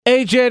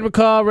AJ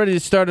McCall ready to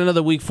start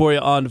another week for you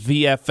on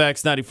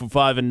VFX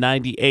 94.5 and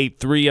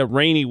 98.3. A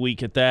rainy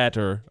week at that,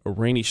 or a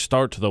rainy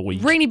start to the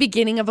week. Rainy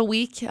beginning of a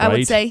week, I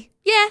would say.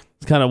 Yeah.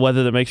 It's kind of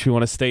weather that makes me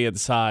want to stay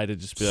inside and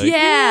just be like,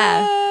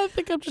 yeah, I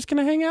think I'm just going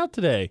to hang out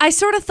today. I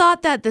sort of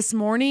thought that this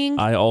morning.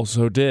 I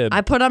also did. I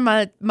put on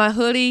my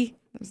hoodie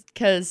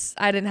because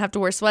I didn't have to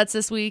wear sweats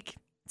this week.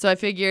 So I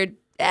figured,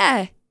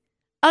 I'll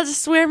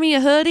just wear me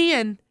a hoodie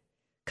and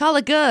call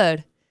it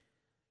good.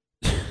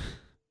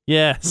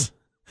 Yes.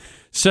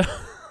 So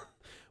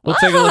we'll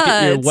take a look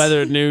at your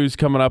weather news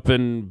coming up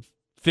in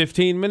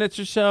 15 minutes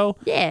or so.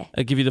 Yeah.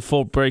 I'll give you the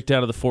full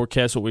breakdown of the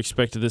forecast, what we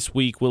expected this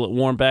week. Will it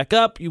warm back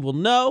up? You will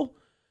know.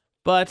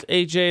 But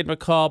AJ and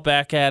McCall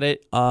back at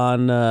it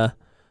on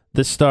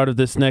the start of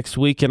this next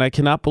week, and I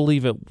cannot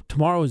believe it.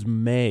 Tomorrow is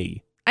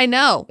May. I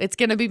know. It's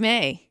going to be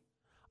May.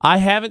 I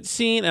haven't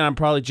seen, and I'm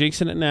probably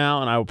jinxing it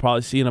now, and I will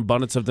probably see an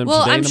abundance of them today.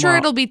 Well, I'm and sure tomorrow.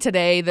 it'll be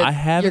today that I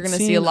haven't you're going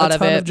to see a lot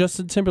of it. of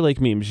Justin Timberlake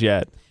memes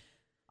yet.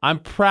 I'm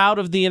proud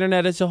of the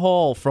internet as a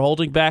whole for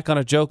holding back on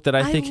a joke that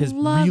I think has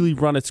really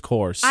run its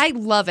course. I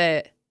love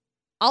it.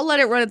 I'll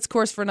let it run its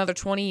course for another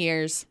 20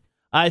 years.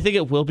 I think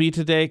it will be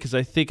today because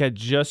I think I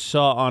just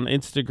saw on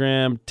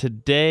Instagram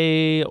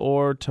today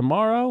or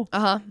tomorrow.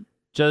 The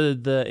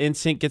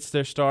NSYNC gets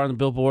their star on the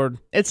Billboard.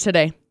 It's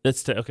today.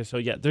 Okay, so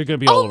yeah, they're going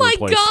to be all over the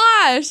place.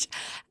 Oh my gosh.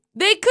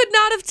 They could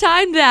not have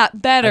timed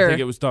that better. I think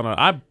it was done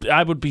on.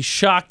 I would be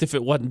shocked if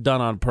it wasn't done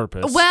on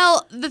purpose.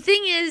 Well, the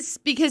thing is,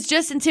 because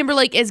Justin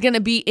Timberlake is going to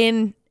be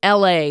in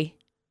L.A.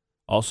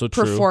 Also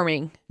true.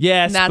 Performing.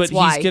 Yes, that's but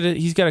why.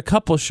 he's got a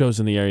couple shows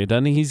in the area,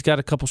 doesn't he? He's got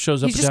a couple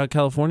shows up and down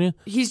California.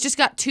 He's just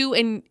got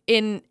 2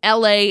 in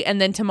L.A. and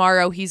then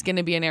tomorrow he's going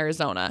to be in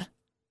Arizona.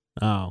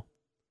 Oh,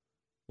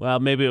 well,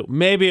 maybe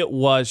it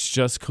was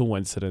just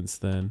coincidence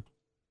then.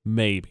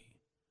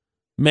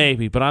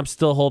 Maybe, but I'm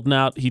still holding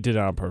out. He did it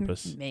on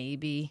purpose.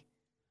 Maybe.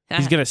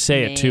 He's going to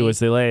say it, too, as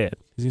they lay it.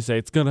 He's going to say,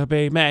 it's going to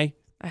be May.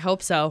 I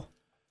hope so.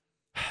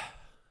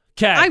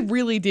 Okay. I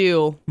really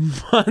do.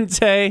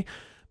 Monday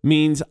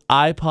means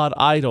iPod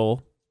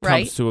Idol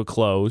comes to a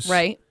close.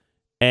 Right.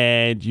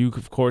 And you,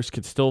 of course,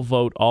 can still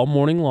vote all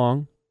morning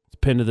long. It's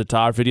pinned to the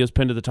top. Our video's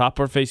pinned to the top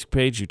of our Facebook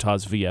page,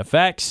 Utah's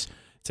VFX.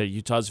 It's at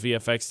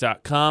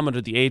utahsvfx.com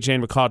under the AJ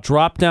and McCall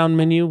drop-down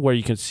menu where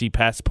you can see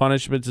past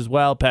punishments as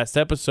well, past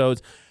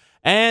episodes.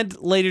 And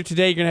later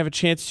today, you're going to have a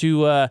chance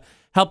to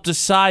help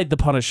decide the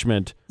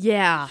punishment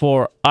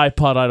for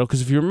iPod Idol.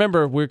 Because if you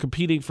remember, we're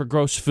competing for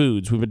gross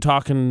foods. We've been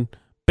talking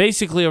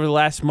basically over the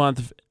last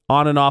month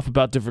on and off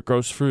about different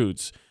gross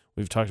foods.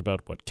 We've talked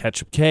about,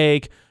 ketchup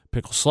cake,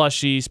 pickle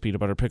slushies, peanut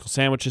butter pickle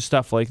sandwiches,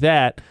 stuff like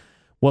that.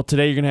 Well,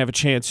 today you're going to have a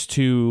chance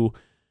to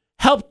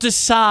help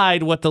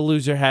decide what the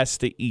loser has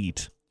to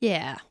eat.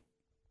 Yeah.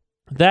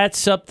 That's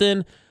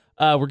something.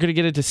 We're going to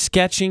get into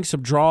sketching,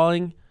 some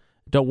drawing.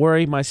 Don't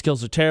worry, my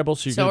skills are terrible,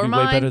 so you're going to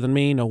be way better than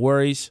me. No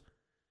worries.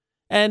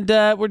 And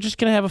we're just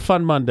going to have a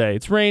fun Monday.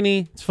 It's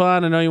rainy. It's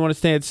fun. I know you want to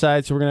stay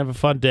inside, so we're going to have a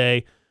fun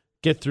day.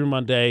 Get through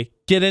Monday.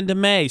 Get into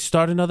May.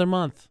 Start another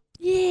month.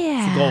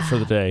 Yeah. It's the goal for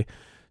the day.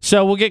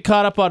 So we'll get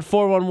caught up on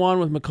 411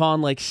 with McCall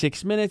in like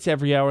 6 minutes,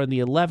 every hour in the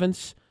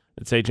 11s.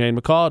 It's AJ and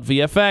McCall at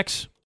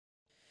VFX.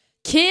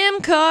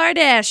 Kim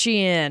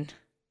Kardashian.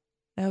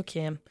 Oh,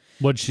 Kim.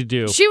 What'd she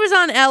do? She was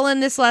on Ellen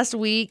this last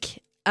week.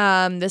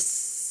 I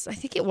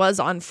think it was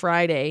on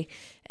Friday,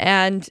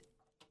 and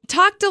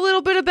talked a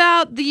little bit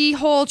about the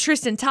whole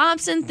Tristan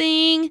Thompson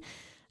thing.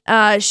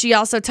 She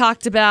also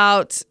talked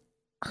about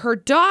her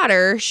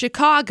daughter,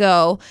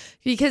 Chicago,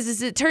 because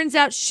as it turns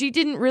out, she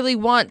didn't really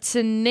want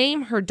to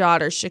name her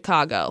daughter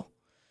Chicago.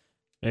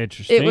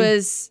 Interesting.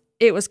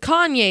 It was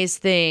Kanye's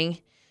thing.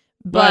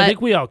 But I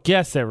think we all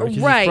guessed that,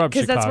 right?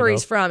 Because that's where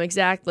he's from,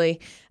 exactly.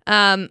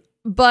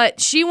 But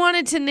she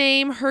wanted to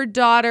name her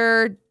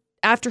daughter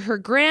after her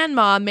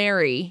grandma,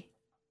 Mary.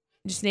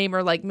 Just name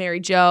her like Mary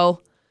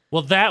Jo.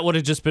 Well, that would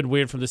have just been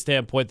weird from the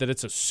standpoint that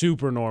it's a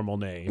super normal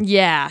name.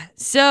 Yeah.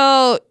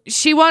 So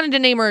she wanted to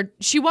name her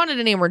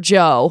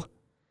Jo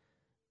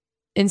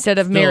instead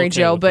of Mary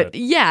Jo. But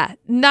yeah,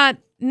 not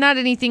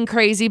anything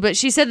crazy. But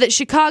she said that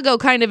Chicago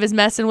kind of is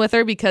messing with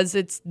her because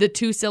it's the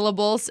 2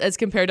 syllables as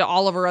compared to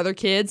all of her other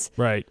kids.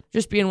 Right.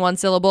 Just being 1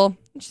 syllable,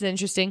 which is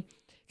interesting.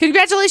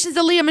 Congratulations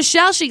to Leah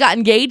Michelle. She got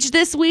engaged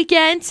this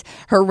weekend.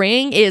 Her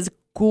ring is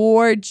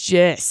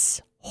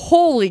gorgeous.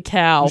 Holy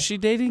cow. Who's she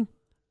dating?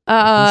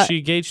 Who's she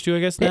engaged to, I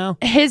guess, now?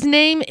 His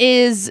name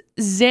is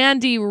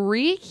Zandy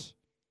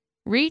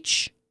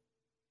Reach,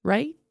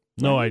 right?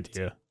 No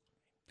idea.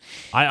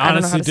 I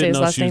honestly didn't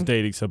know she was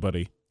dating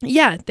somebody.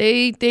 Yeah,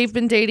 they've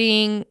been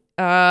dating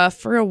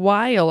for a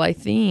while, I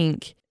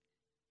think.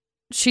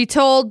 She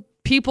told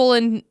people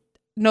in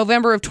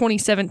November of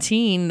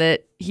 2017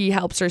 that he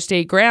helps her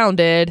stay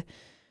grounded.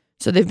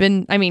 So they've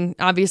been,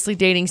 obviously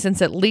dating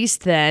since at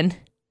least then.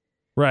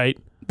 Right.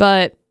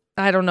 But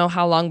I don't know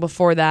how long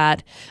before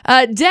that.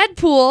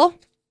 Deadpool,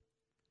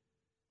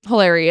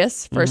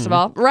 hilarious, first of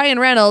all. Ryan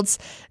Reynolds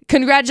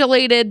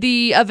congratulated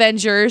the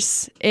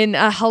Avengers in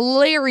a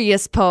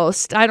hilarious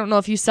post. I don't know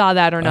if you saw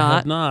that or not. I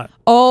have not.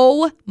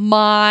 Oh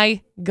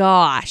my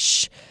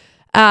gosh.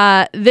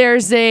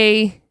 It's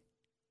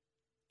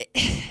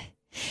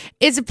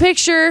a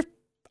picture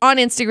on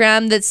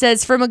Instagram that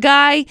says, from a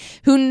guy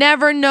who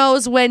never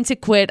knows when to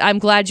quit, I'm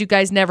glad you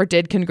guys never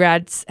did.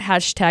 Congrats,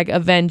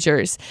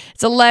 #Avengers.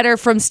 It's a letter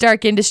from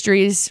Stark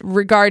Industries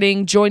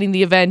regarding joining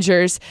the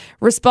Avengers.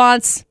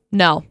 Response,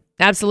 no,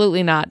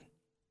 absolutely not.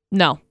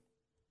 No.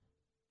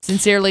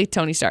 Sincerely,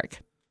 Tony Stark.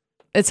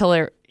 It's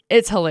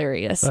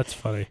hilarious. That's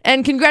funny.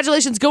 And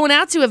congratulations going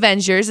out to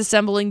Avengers,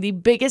 assembling the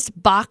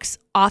biggest box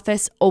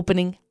office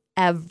opening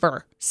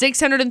ever.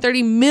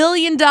 $630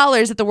 million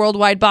at the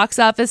worldwide box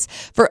office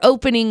for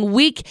opening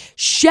week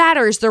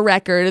shatters the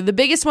record. The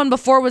biggest one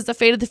before was The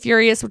Fate of the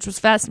Furious, which was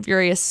Fast and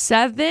Furious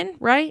 7,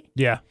 right?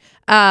 Yeah.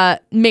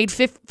 Made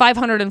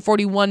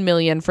 $541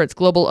 million for its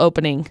global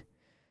opening.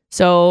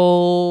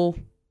 So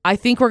I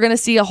think we're going to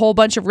see a whole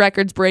bunch of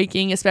records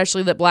breaking,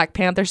 especially that Black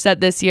Panther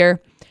set this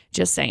year.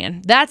 Just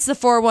saying. That's the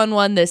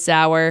 411 this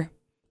hour.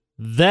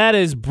 That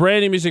is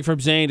brand new music from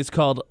Zayn. It's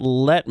called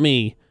Let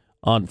Me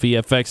on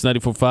VFX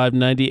 94.5,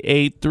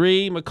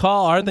 98.3.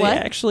 McCall, are they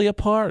actually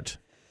apart?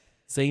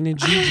 Zayn and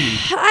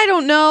Gigi. I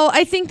don't know.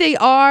 I think they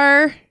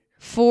are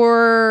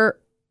for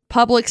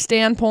public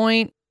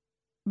standpoint,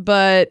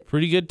 but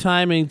pretty good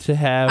timing to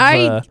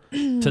have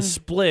to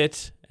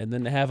split and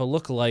then to have a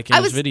lookalike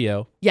in his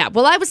video. Yeah,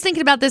 well, I was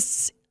thinking about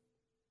this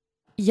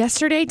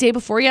day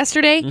before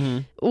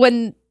yesterday,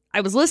 when I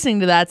was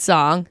listening to that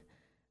song.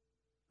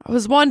 I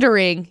was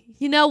wondering,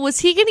 was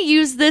he going to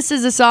use this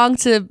as a song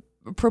to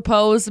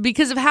propose?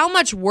 Because of how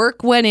much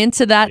work went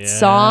into that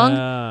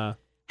song,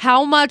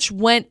 how much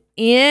went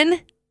in.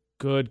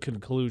 Good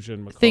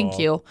conclusion, McCall. Thank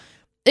you.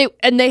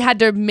 And they had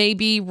to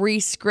maybe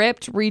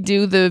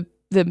redo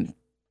the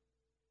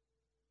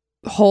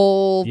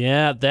whole.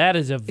 Yeah, that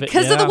is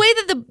because of the way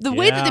that the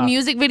way that the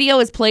music video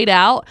is played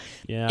out.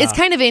 Yeah, it's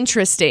kind of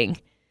interesting.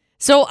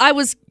 So I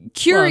was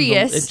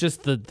curious. It's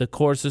just the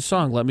chorus of the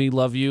song. Let me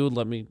love you.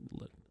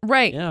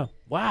 Right. Yeah.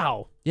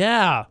 Wow.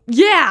 Yeah.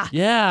 Yeah.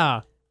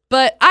 Yeah.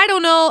 But I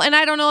don't know, and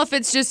I don't know if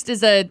it's just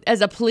as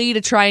a plea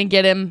to try and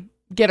get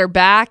her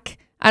back.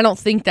 I don't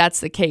think that's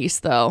the case,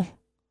 though.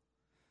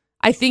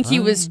 I think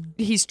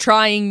he's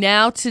trying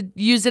now to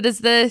use it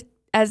as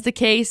the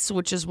case,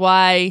 which is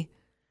why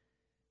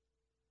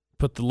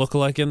put the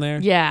lookalike in there.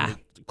 Yeah,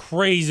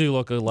 crazy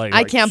lookalike.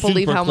 I can't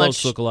believe how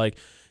much lookalike.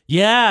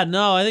 Yeah,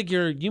 no, I think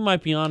you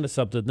might be onto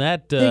something.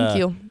 That thank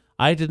you.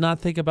 I did not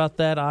think about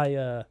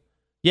that.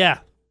 Yeah.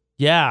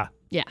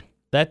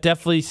 That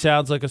definitely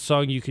sounds like a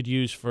song you could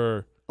use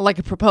for like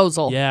a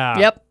proposal. Yeah.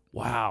 Yep.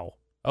 Wow.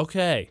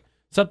 Okay.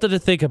 Something to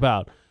think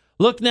about.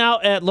 Look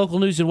now at local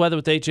news and weather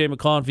with AJ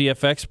McCall and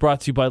VFX,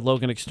 brought to you by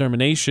Logan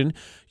Extermination.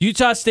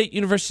 Utah State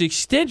University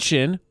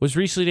Extension was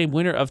recently named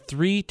winner of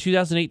 3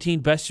 2018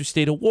 Best of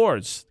State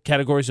Awards,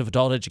 categories of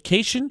adult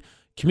education,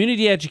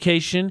 community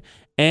education,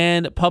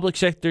 and public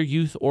sector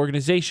youth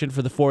organization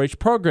for the 4-H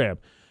program.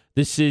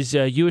 This is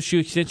USU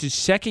Extension's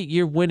second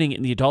year winning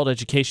in the adult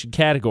education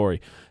category.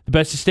 The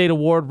Best of State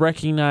Award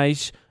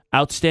recognizes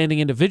outstanding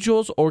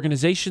individuals,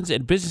 organizations,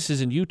 and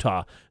businesses in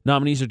Utah.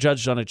 Nominees are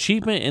judged on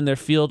achievement in their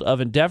field of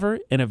endeavor,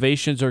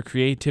 innovations or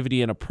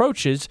creativity in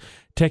approaches,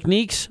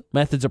 techniques,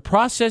 methods of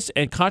process,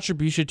 and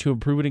contribution to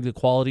improving the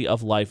quality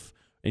of life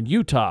in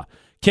Utah.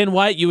 Ken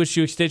White,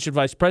 USU Extension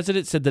Vice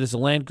President, said that as a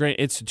land-grant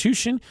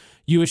institution,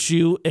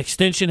 USU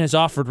Extension has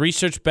offered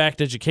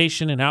research-backed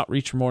education and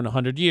outreach for more than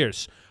 100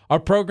 years. Our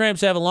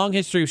programs have a long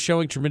history of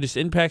showing tremendous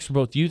impacts for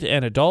both youth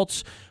and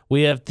adults.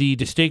 We have the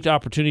distinct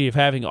opportunity of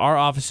having our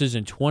offices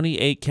in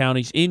 28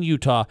 counties in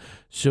Utah,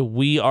 so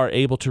we are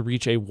able to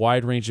reach a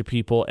wide range of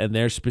people and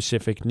their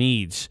specific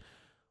needs.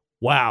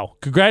 Wow.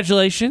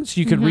 Congratulations.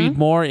 You can read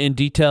more in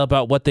detail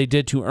about what they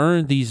did to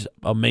earn these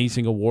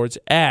amazing awards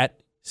at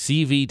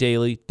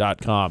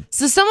cvdaily.com.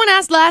 So someone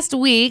asked last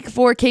week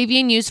for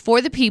KVN News for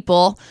the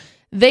People.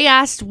 They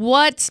asked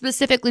what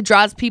specifically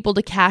draws people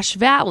to Cache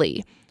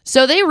Valley.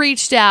 So they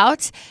reached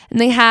out and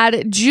they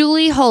had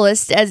Julie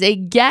Hullist as a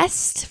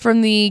guest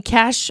from the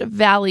Cache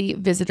Valley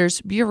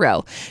Visitors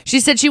Bureau. She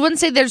said she wouldn't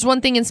say there's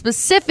one thing in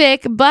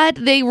specific, but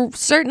they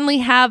certainly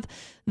have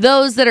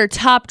those that are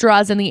top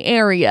draws in the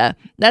area.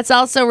 That's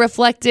also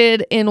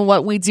reflected in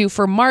what we do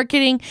for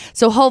marketing.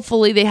 So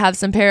hopefully they have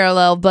some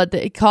parallel, but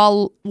they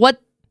call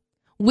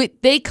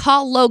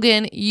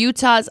Logan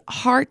Utah's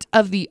heart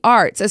of the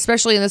arts,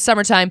 especially in the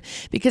summertime,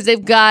 because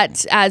they've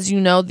got, as you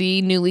know,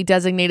 the newly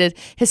designated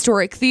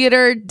historic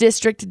theater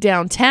district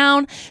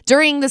downtown.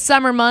 During the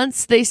summer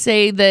months, they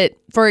say that,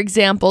 for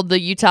example, the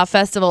Utah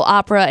Festival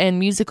Opera and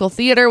Musical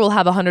Theater will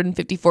have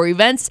 154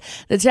 events.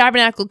 The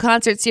Tabernacle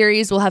Concert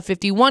Series will have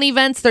 51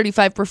 events,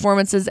 35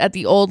 performances at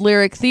the Old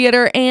Lyric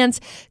Theater, and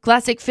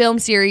Classic Film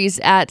Series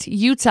at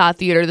Utah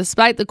Theater.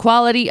 Despite the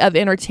quality of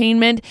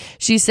entertainment,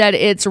 she said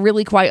it's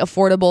really quite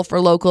affordable for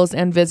locals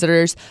and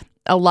visitors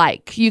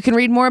alike. You can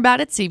read more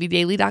about it at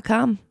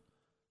cvdaily.com.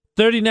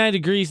 39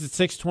 degrees at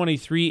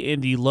 623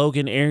 in the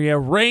Logan area.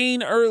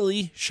 Rain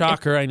early.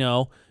 Shocker, I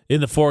know. In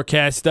the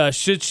forecast,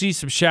 should see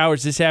some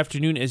showers this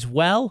afternoon as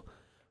well.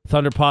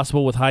 Thunder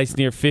possible with highs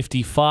near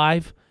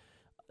 55.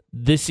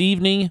 This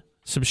evening,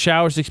 Some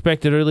showers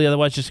expected early,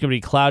 otherwise just going to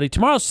be cloudy.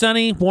 Tomorrow,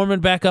 sunny,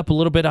 warming back up a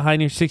little bit, a high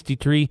near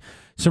 63.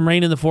 Some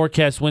rain in the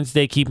forecast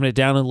Wednesday, keeping it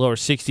down in the lower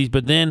 60s.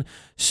 But then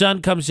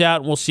sun comes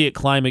out, and we'll see it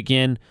climb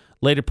again.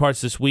 Later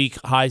parts this week,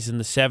 highs in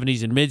the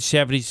 70s and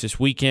mid-70s this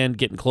weekend,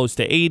 getting close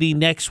to 80.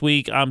 Next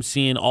week, I'm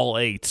seeing all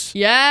 8s.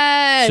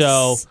 Yes.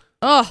 So,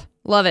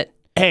 love it.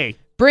 Hey.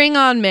 Bring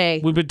on May.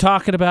 We've been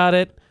talking about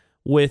it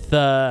with,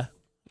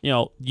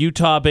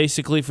 Utah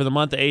basically for the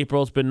month of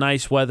April. It's been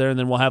nice weather, and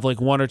then we'll have like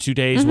 1 or 2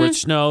 days where it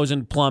snows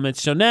and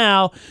plummets. So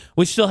now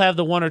we still have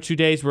the 1 or 2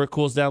 days where it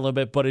cools down a little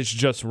bit, but it's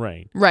just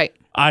rain. Right.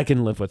 I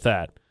can live with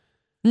that.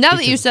 Now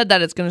that you said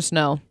that, it's going to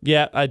snow.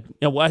 Yeah, I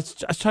was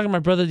talking to my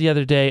brother the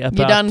other day about...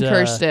 You done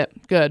cursed it.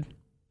 Good.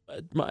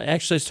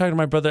 Actually, I was talking to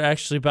my brother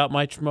about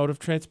my mode of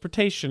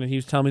transportation, and he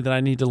was telling me that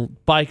I need to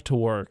bike to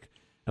work.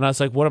 And I was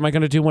like, what am I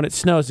going to do when it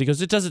snows? He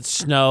goes, it doesn't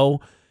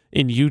snow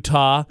in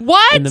Utah.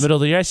 What? In the middle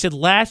of the year. I said,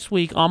 last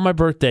week on my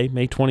birthday,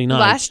 May 29th.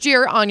 Last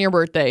year on your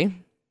birthday.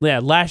 Yeah,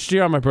 last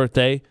year on my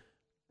birthday.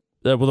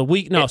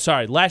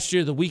 Last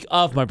year, the week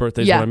of my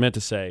birthday is what I meant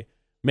to say.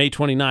 May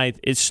 29th,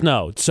 it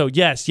snowed. So,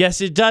 yes,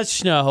 it does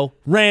snow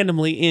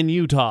randomly in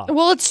Utah.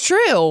 Well, it's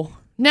true.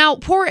 Now,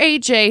 poor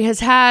AJ has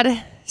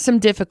had some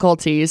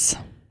difficulties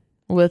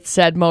with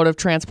said mode of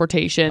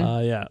transportation.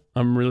 Yeah,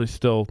 I'm really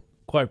still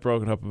quite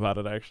broken up about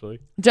it, actually.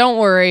 Don't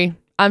worry.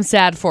 I'm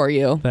sad for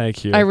you.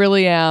 Thank you. I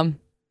really am.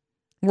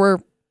 We're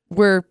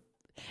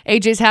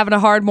AJ's having a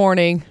hard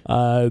morning.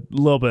 A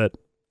little bit.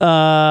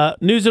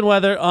 News and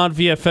weather on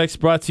VFX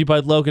brought to you by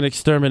Logan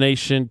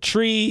Extermination.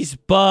 Trees,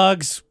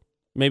 bugs,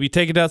 maybe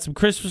taking down some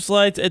Christmas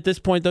lights. At this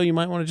point, though, you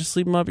might want to just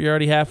leave them up. You're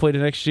already halfway to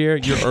next year.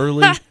 You're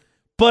early.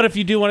 But if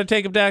you do want to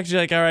take them down,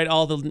 you're like, all right,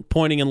 all the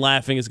pointing and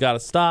laughing has got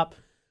to stop.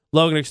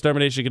 Logan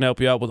Extermination can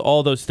help you out with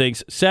all those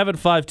things.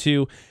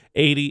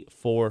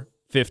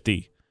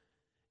 752-8450.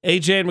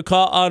 AJ and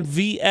McCall on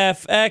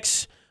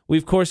VFX. We,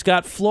 of course,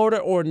 got Florida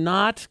or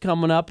Not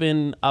coming up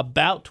in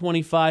about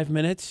 25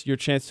 minutes. Your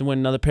chance to win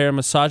another pair of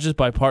massages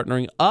by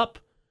partnering up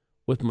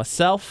with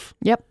myself.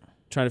 Yep.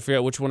 Trying to figure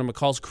out which one of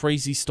McCall's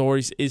crazy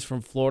stories is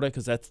from Florida,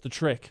 because that's the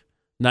trick.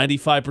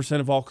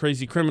 95% of all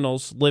crazy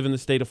criminals live in the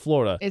state of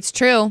Florida. It's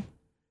true.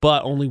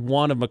 But only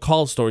one of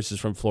McCall's stories is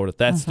from Florida.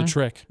 That's the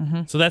trick.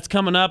 So that's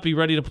coming up. Be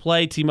ready to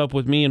play. Team up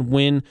with me and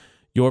win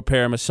your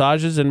pair of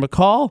massages. And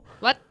McCall.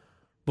 What?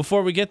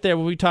 Before we get there,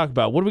 what we talk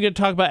about? What are we going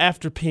to talk about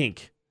after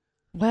Pink?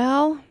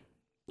 Well,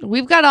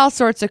 we've got all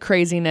sorts of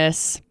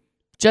craziness,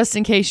 just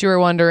in case you were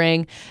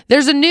wondering.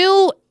 There's a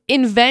new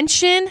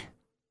invention.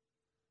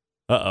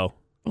 Uh-oh.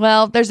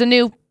 Well, there's a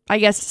new, I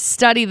guess,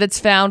 study that's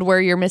found where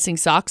your missing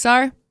socks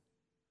are.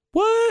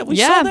 What? We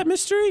solved that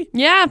mystery?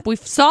 Yeah, we've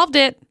solved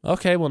it.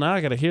 Okay, well, now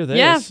I got to hear this.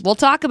 Yeah, we'll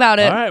talk about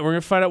it. All right, we're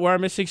going to find out where our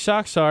missing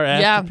socks are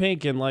after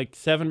Pink in like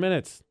 7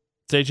 minutes.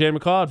 It's AJ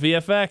McCall at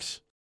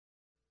VFX.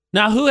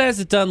 Now, who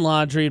hasn't done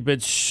laundry and been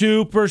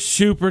super,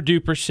 super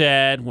duper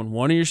sad when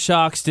one of your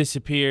socks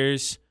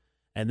disappears?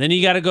 And then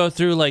you got to go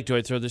through, like, do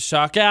I throw the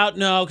sock out?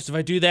 No, because if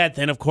I do that,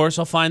 then, of course,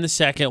 I'll find the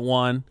second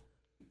one.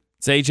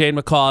 It's AJ and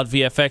McCall at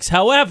VFX.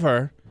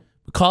 However,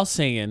 McCall's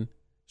saying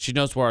she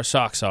knows where our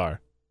socks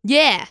are.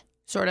 Yeah,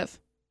 sort of.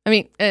 I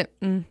mean,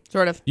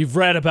 sort of. You've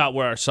read about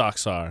where our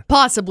socks are.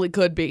 Possibly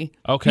could be.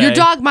 Okay. Your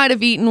dog might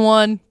have eaten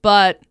one,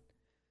 but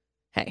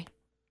hey,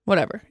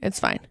 whatever. It's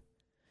fine.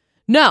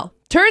 No.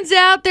 Turns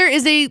out there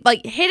is a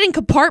hidden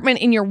compartment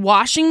in your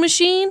washing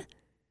machine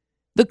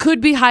that could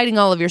be hiding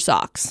all of your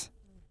socks.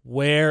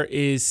 Where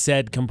is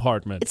said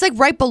compartment? It's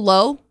right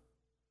below.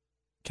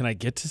 Can I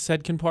get to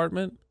said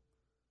compartment?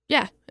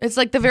 Yeah. It's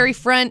the very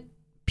front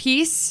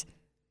piece.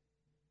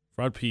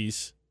 Front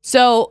piece.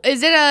 So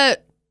is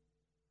it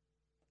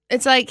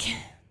it's at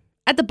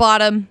the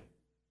bottom.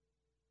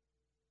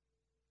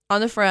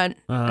 On the front.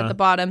 At the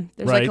bottom.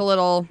 There's a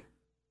little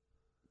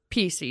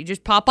piece that you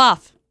just pop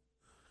off.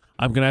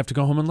 I'm going to have to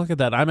go home and look at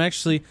that. I'm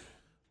actually, a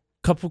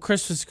couple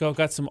Christmas ago,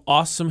 got some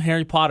awesome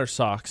Harry Potter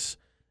socks.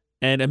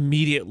 And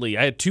immediately,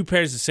 I had 2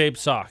 pairs of the same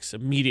socks.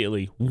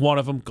 Immediately, one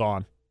of them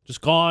gone. Just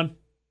gone.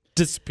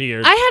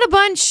 Disappeared. I had a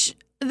bunch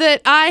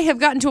that I have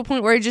gotten to a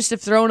point where I just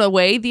have thrown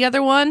away the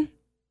other one.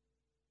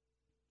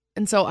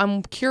 And so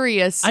I'm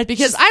curious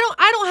because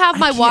I don't have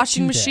my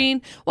washing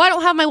machine. Well, I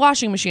don't have my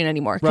washing machine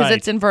anymore because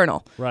it's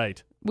infernal.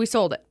 Right. We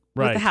sold it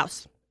with the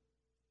house.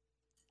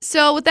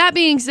 So with that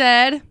being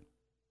said,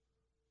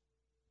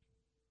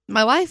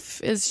 my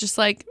wife is just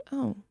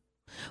oh,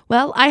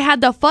 well, I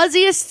had the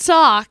fuzziest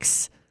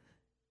socks.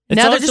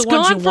 Now they're just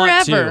gone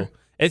forever.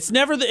 It's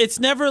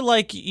never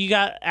like you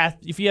got,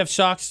 if you have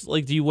socks,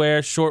 do you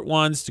wear short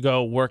ones to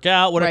go work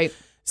out? Whatever. Right.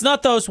 It's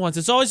not those ones.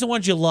 It's always the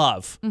ones you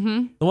love.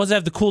 Mm-hmm. The ones that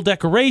have the cool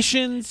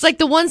decorations. It's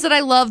the ones that I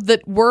love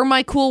that were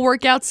my cool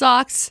workout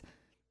socks.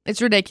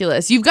 It's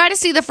ridiculous. You've got to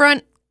see the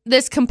front,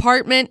 this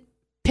compartment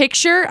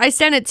picture. I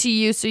sent it to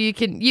you so you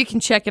can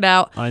check it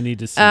out. I need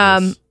to see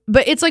this.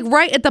 But it's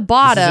right at the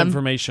bottom. This is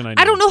information I need.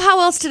 I don't know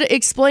how else to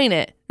explain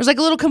it. There's a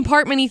little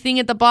compartment-y thing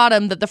at the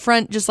bottom that the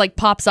front just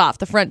pops off.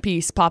 The front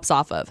piece pops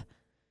off of.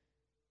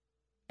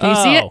 Can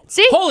you see it?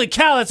 See? Holy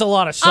cow, that's a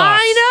lot of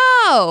socks.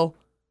 I know.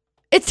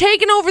 It's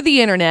taken over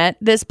the internet.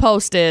 This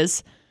post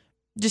is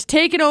just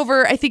taken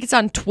over. I think it's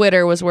on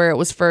Twitter was where it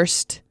was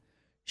first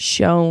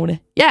shown.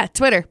 Yeah,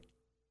 Twitter.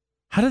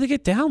 How did they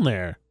get down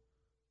there?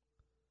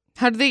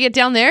 How did they get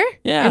down there?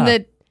 Yeah.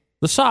 In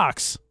the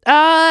socks.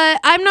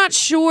 I'm not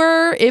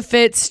sure if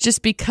it's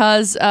just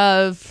because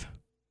of...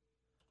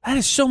 That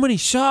is so many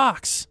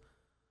socks.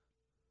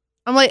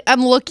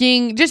 I'm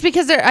looking just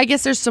because I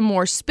guess there's some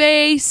more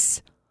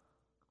space.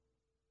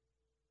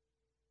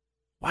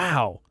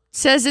 Wow.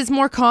 Says it's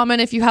more common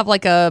if you have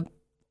like a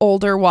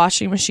older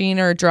washing machine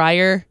or a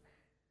dryer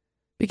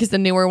because the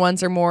newer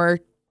ones are more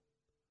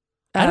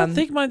I don't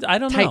think mine. I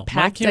don't know. Tight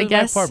packed, I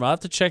guess. I'll have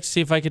to check to see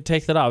if I could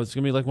take that off. It's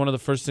gonna be like one of the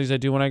first things I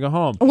do when I go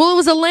home. Well, it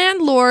was a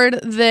landlord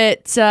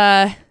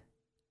that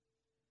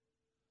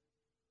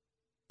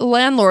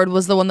landlord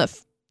was the one that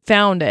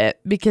found it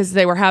because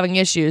they were having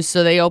issues.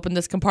 So they opened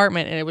this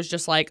compartment and it was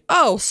just like,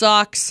 oh,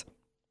 socks.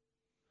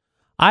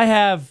 I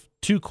have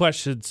 2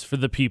 questions for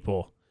the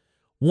people.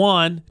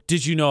 1,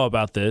 did you know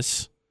about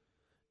this?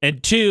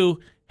 And 2,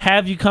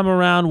 have you come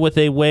around with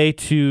a way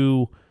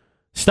to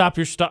stop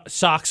your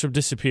socks from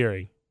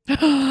disappearing?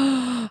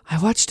 I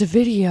watched a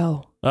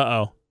video.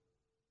 Uh-oh.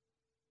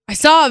 I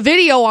saw a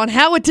video on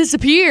how it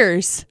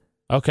disappears.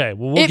 Okay.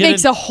 Well, it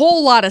makes a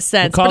whole lot of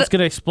sense. McCall's going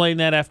to explain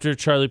that after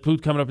Charlie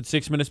Poot coming up in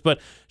 6 minutes, but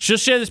she'll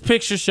share this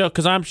picture show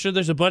because I'm sure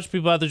there's a bunch of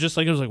people out there just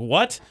like, it was like,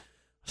 what?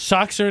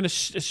 Socks are in a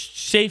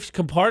safe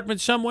compartment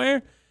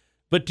somewhere?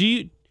 But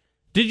did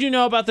you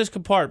know about this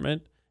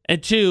compartment?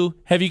 And 2,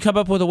 have you come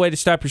up with a way to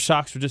stop your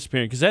socks from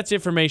disappearing? Because that's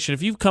information.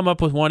 If you've come up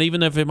with one,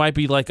 even if it might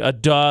be like a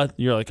duh,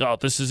 you're like, oh,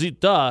 this is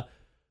it, duh.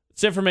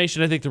 It's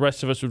information I think the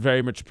rest of us would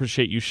very much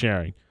appreciate you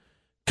sharing.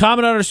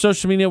 Comment on our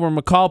social media where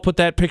McCall put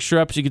that picture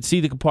up so you can see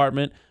the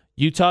compartment.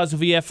 Utah's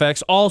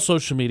VFX, all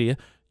social media,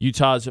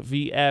 Utah's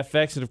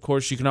VFX. And, of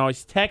course, you can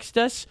always text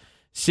us,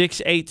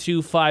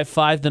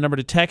 68255, the number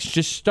to text.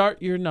 Just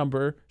start your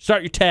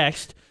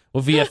text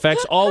with VFX.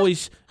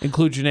 Always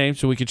include your name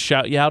so we can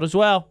shout you out as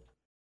well.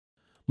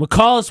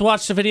 McCall has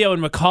watched the video,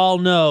 and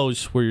McCall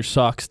knows where your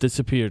socks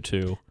disappear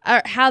to.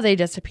 Or how they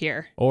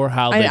disappear. Or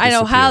how they disappear. I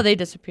know how they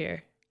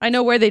disappear. I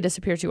know where they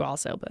disappear to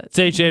also. But it's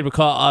AJ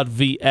McCall on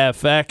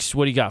VFX.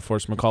 What do you got for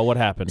us, McCall? What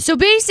happened? So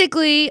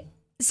basically,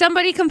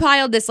 somebody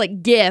compiled this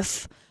like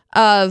GIF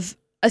of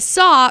a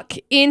sock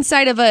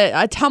inside of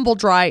a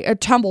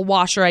tumble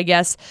washer, I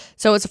guess.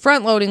 So it's a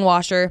front-loading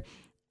washer,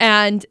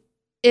 and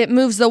it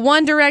moves the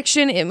one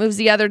direction, it moves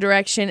the other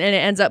direction, and it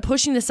ends up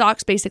pushing the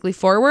socks basically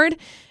forward.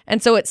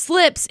 And so it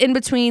slips in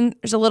between.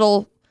 There's a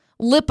little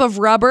lip of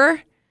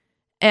rubber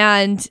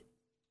and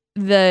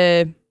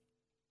the,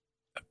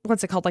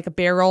 what's it called? Like a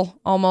barrel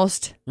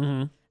almost.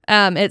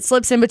 Mm-hmm. It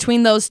slips in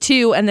between those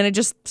two, and then it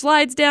just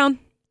slides down.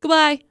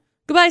 Goodbye.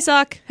 Goodbye,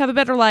 sock. Have a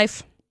better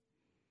life.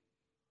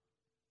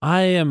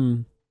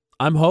 I'm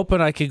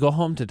hoping I could go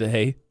home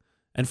today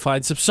and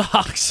find some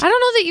socks. I don't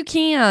know that you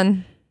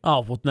can.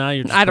 Oh, well, now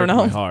you're just breaking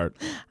my heart.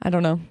 I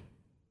don't know.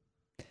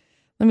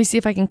 Let me see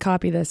if I can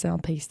copy this and I'll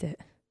paste it.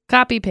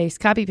 Copy, paste,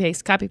 copy,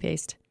 paste, copy,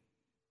 paste.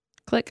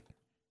 Click.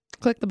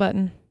 Click the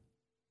button.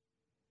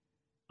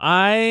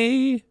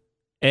 I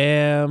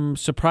am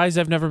surprised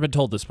I've never been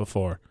told this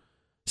before.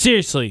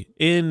 Seriously,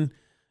 in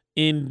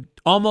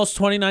almost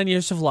 29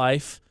 years of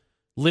life,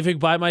 living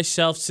by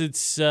myself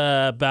since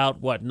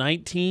about,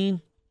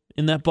 19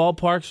 in that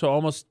ballpark, so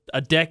almost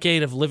a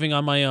decade of living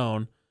on my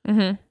own.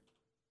 Mm-hmm.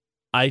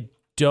 I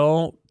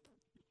don't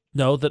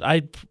know that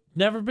I've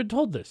never been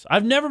told this.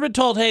 I've never been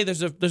told, hey,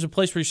 there's a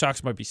place where your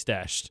socks might be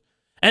stashed.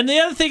 And the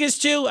other thing is,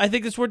 too, I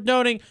think it's worth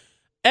noting,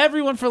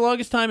 everyone for the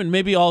longest time, and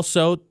maybe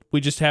also, we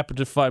just happened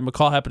to find,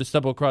 McCall happened to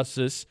stumble across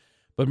this,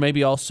 but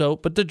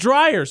the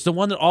dryer's the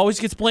one that always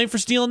gets blamed for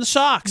stealing the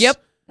socks.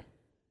 Yep.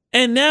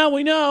 And now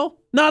we know,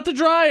 not the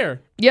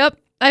dryer. Yep.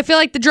 I feel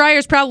like the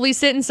dryer's probably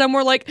sitting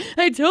somewhere like,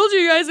 I told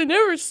you guys I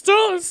never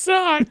stole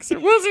socks.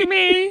 It wasn't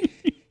me.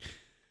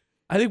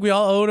 I think we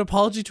all owe an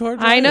apology to our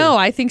dryer. I know.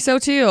 I think so,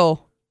 too.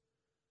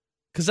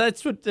 Because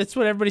that's what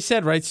everybody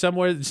said, right?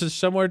 Somewhere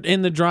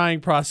in the drying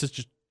process,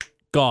 just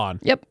gone.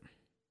 Yep.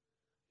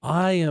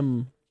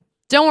 Don't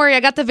worry,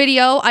 I got the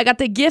video. I got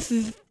the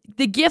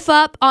GIF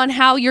up on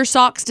how your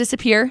socks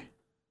disappear.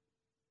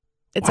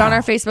 It's on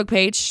our Facebook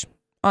page,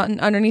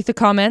 underneath the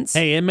comments.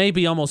 Hey, it may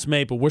be almost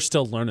May, but we're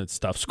still learning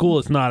stuff. School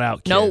is not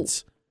out,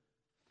 kids.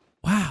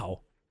 No.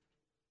 Wow.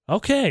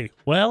 Okay.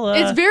 Well,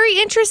 it's very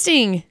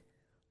interesting.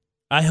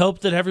 I hope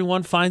that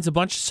everyone finds a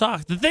bunch of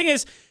socks. The thing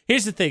is,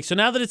 here's the thing. So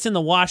now that it's in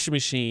the washing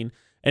machine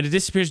and it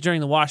disappears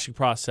during the washing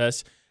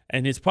process,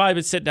 and it's probably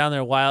been sitting down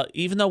there a while,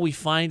 even though we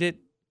find it,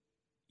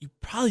 you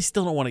probably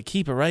still don't want to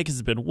keep it, right? Because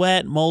it's been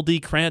wet, moldy,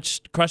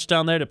 crushed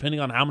down there, depending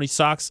on how many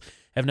socks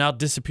have now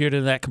disappeared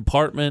in that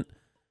compartment.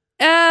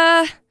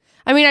 I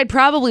mean, I'd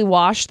probably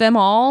wash them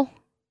all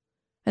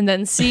and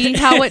then see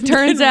how it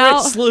turns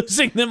out. Risk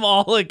losing them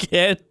all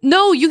again.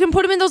 No, you can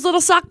put them in those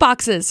little sock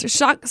boxes or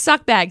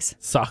sock bags.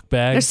 Sock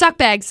bags? They're sock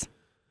bags.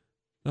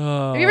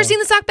 Have you ever seen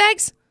the sock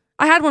bags?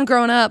 I had one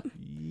growing up.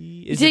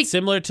 Is it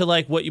similar to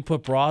like what you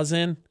put bras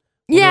in?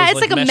 Yeah,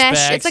 it's like a mesh.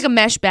 Bags? It's like a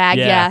mesh bag.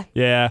 Yeah.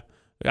 Yeah.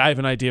 I have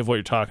an idea of what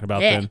you're talking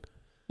about Yeah. then.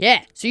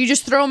 Yeah. So you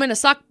just throw them in a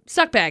sock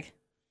bag.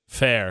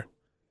 Fair.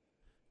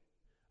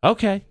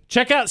 Okay.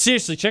 Check out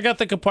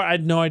the compartment. I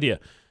had no idea.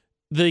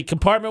 The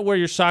compartment where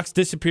your socks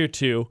disappear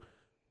to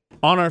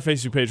on our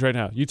Facebook page right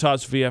now,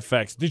 Utah's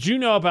VFX. Did you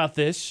know about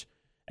this?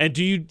 And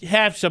do you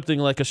have something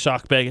like a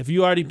sock bag? Have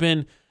you already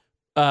been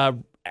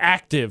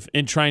active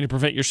in trying to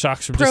prevent your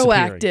socks from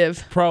disappearing?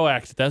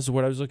 Proactive. That's the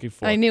word I was looking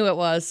for. I knew it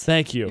was.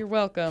 Thank you. You're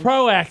welcome.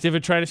 Proactive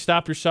in trying to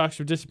stop your socks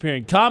from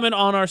disappearing. Comment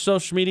on our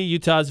social media,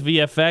 Utah's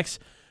VFX.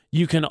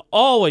 You can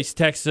always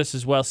text us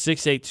as well,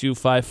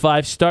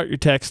 68255. Start your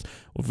text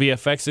with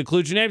VFX.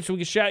 Include your name so we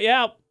can shout you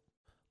out.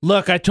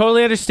 Look, I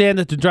totally understand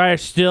that the dryer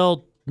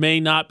still may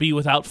not be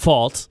without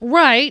fault.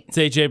 Right. It's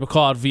AJ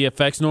McCall at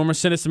VFX. Norma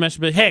sent us a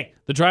message, but hey,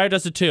 the dryer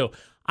does it too.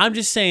 I'm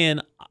just saying,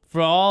 for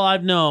all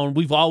I've known,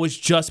 we've always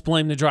just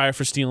blamed the dryer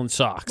for stealing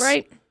socks.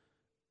 Right.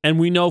 And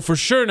we know for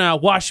sure now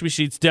washing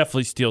machines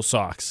definitely steal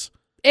socks.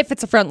 If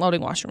it's a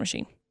front-loading washing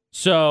machine.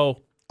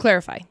 So,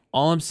 clarify.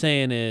 all I'm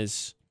saying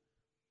is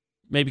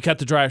maybe cut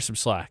the dryer some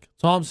slack.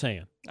 That's all I'm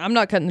saying. I'm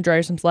not cutting the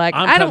dryer some slack.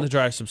 I'm cutting the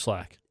dryer some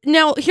slack.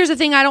 Now, here's the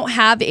thing. I don't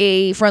have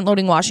a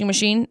front-loading washing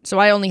machine, so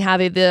I only have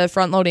the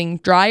front-loading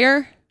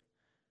dryer.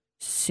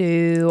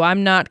 So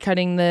I'm not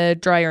cutting the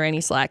dryer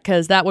any slack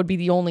because that would be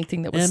the only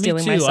thing that was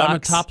stealing my socks. I'm a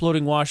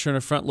top-loading washer and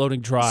a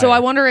front-loading dryer. So I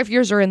wonder if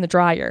yours are in the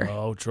dryer.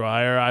 Oh,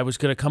 dryer. I was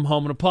going to come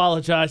home and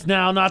apologize.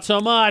 Now, not so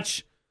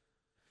much.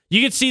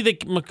 You can see that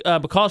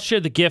McCall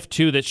shared the GIF,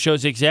 too, that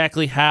shows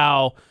exactly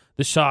how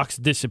the socks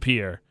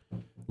disappear.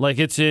 Like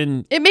it's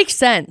in... It makes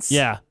sense.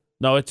 Yeah.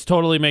 No, it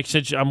totally makes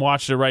sense. I'm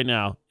watching it right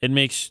now.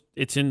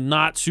 It's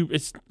not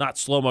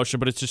slow motion,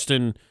 but it's just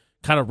in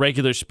kind of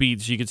regular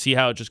speed. So you can see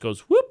how it just goes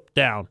whoop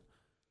down.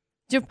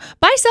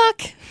 Bye,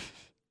 sock.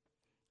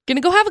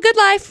 Gonna go have a good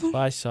life.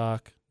 Bye,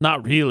 sock.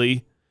 Not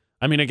really.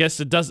 I mean, I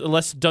guess it does,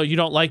 unless you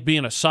don't like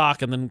being a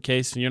sock, and then in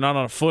case you're not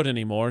on a foot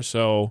anymore.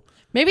 So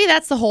maybe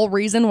that's the whole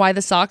reason why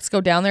the socks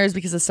go down there is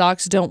because the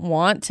socks don't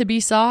want to be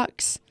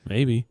socks.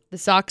 Maybe the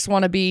socks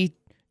want to be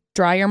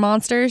dryer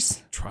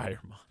monsters. Dryer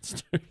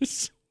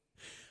monsters.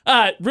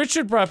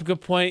 Richard brought up a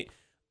good point.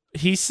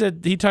 He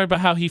talked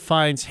about how he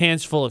finds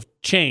hands full of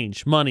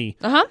change, money.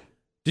 Uh-huh.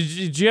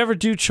 Did you ever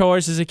do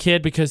chores as a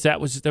kid? Because there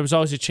was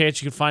always a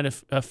chance you could find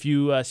a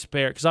few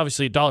spare. Because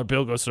obviously a dollar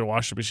bill goes to the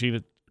washing machine.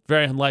 It's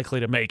very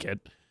unlikely to make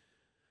it.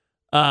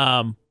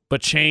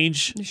 But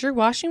change. Is your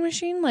washing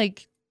machine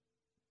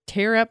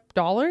tear up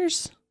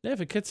dollars? Yeah,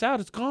 if it gets out,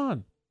 it's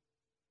gone.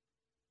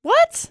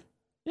 What?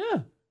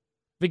 Yeah.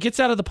 If it gets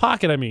out of the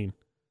pocket, I mean.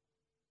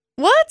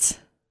 What?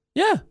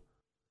 Yeah.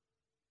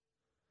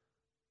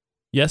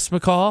 Yes,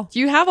 McCall? Do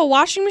you have a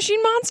washing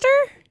machine monster?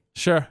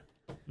 Sure.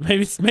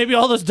 Maybe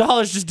all those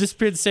dollars just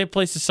disappeared the same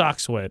place the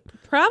socks went.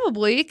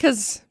 Probably,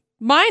 because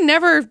mine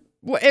never.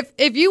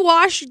 If you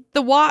wash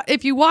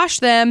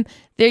them,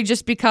 they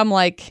just become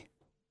like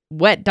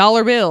wet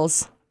dollar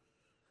bills.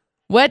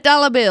 Wet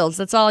dollar bills.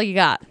 That's all you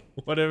got.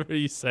 Whatever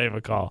you say,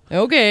 McCall.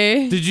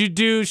 Okay. Did you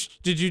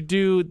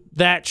do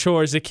that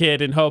chore as a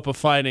kid in hope of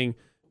finding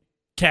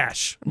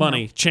cash,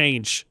 money,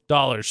 change,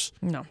 dollars?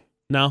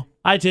 No,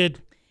 I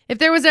did. If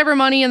there was ever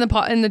money in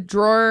the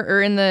drawer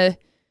or in the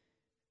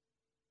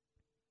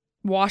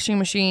washing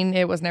machine,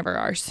 it was never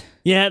ours.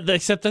 Yeah,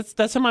 except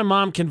that's how my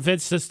mom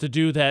convinced us to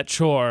do that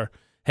chore.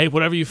 Hey,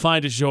 whatever you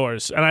find is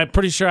yours. And I'm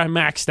pretty sure I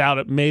maxed out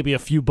at maybe a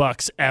few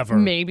bucks ever.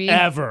 Maybe.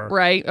 Ever.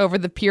 Right, over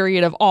the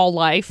period of all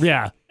life.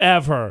 Yeah,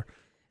 ever.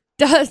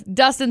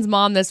 Dustin's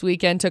mom this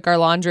weekend took our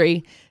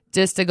laundry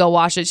just to go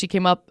wash it. She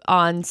came up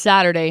on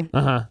Saturday.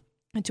 Uh-huh.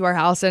 To our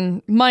house,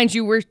 and mind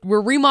you, we're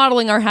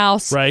remodeling our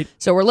house, right?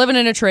 So we're living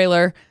in a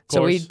trailer,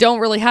 so we don't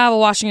really have a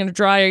washing and a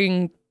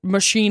drying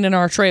machine in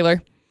our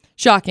trailer.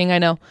 Shocking, I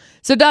know.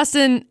 So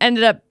Dustin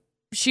ended up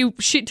she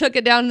took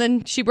it down and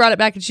then she brought it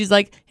back and she's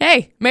like,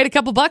 "Hey, made a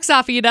couple bucks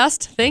off of you,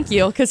 Dust. Thank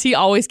you," because he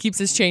always keeps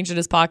his change in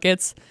his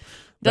pockets.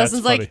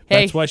 Dustin's like,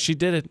 "Hey, that's why she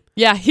did it."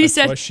 Yeah, that's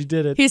why she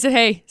did it. He said,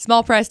 "Hey,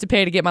 small price to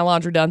pay to get my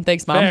laundry done.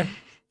 Thanks, Mom."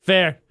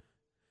 Fair.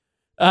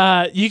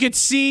 You could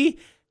see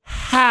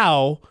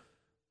how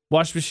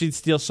washing machine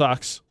steal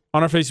socks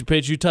on our Facebook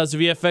page, Utah's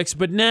VFX.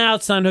 But now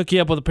it's time to hook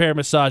you up with a pair of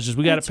massages.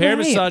 We got a pair of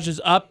massages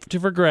up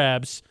for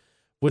grabs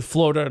with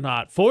Florida or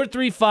not.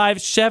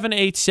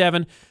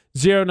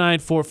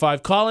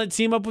 435-787-0945. Call in,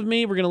 team up with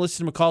me. We're going to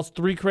listen to McCall's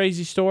 3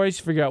 crazy stories,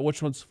 figure out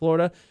which one's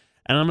Florida,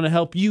 and I'm going to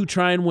help you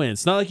try and win.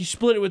 It's not like you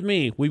split it with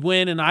me. We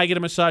win and I get a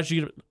massage.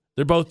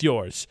 They're both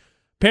yours.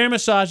 Pair of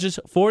massages,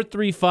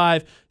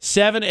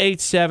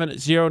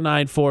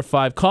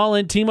 435-787-0945. Call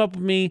in, team up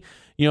with me.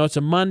 You know, it's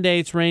a Monday,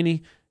 it's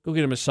rainy. Go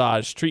get a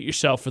massage. Treat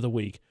yourself for the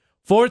week.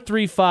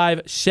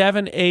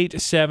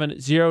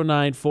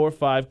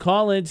 435-787-0945.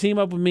 Call in, team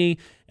up with me,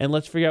 and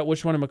let's figure out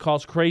which one of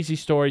McCall's crazy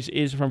stories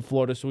is from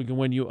Florida so we can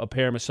win you a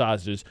pair of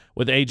massages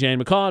with AJ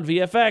and McCall on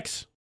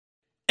VFX.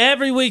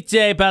 Every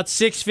weekday, about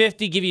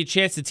 6:50, give you a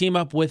chance to team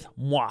up with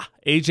moi,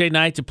 AJ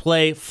Knight, to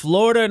play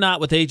Florida or Not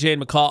with AJ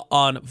and McCall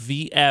on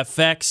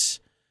VFX.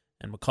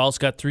 And McCall's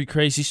got 3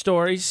 crazy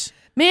stories.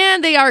 Man,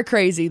 they are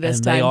crazy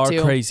this time, too. They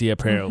are crazy,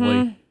 apparently.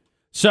 Mm-hmm.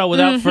 So,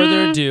 without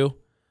further ado,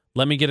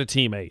 Let me get a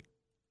teammate.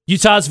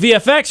 Utah's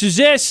VFX, who's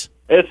this?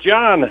 It's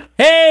John.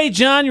 Hey,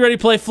 John, you ready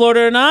to play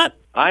Florida or not?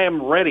 I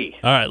am ready.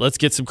 All right, let's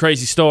get some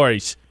crazy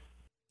stories.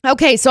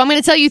 Okay, so I'm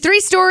going to tell you 3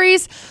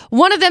 stories.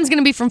 One of them is going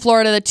to be from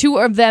Florida. The 2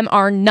 of them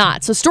are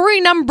not. So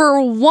story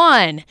number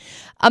 1.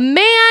 A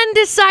man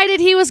decided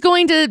he was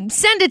going to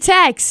send a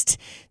text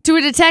to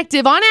a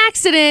detective on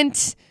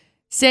accident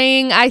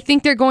saying, I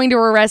think they're going to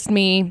arrest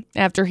me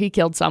after he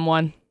killed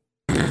someone.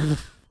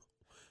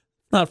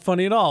 Not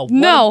funny at all.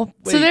 No.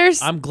 Wait, so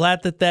there's... I'm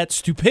glad that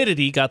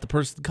stupidity got the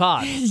person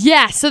caught.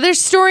 Yeah, so there's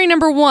story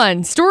number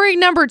 1. Story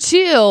number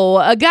 2,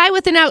 a guy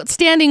with an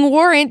outstanding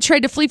warrant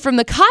tried to flee from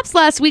the cops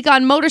last week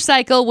on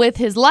motorcycle with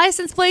his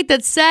license plate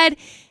that said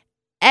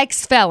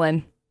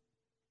ex-felon.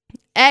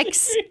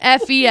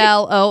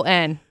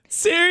 X-F-E-L-O-N.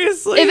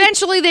 Seriously?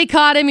 Eventually, they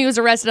caught him. He was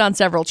arrested on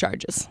several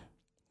charges.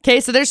 Okay,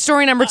 so there's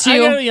story number 2. I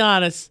gotta be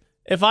honest.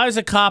 If I was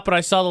a cop and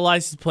I saw the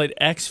license plate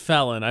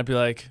ex-felon, I'd be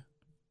like...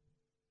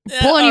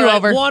 Pulling you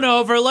over. One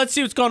over. Let's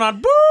see what's going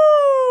on.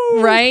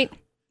 Boo! Right.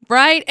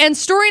 And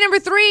story number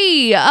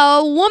 3.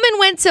 A woman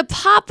went to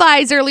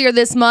Popeyes earlier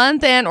this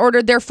month and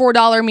ordered their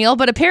 $4 meal,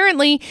 but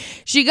apparently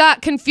she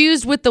got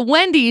confused with the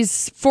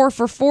Wendy's 4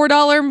 for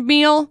 $4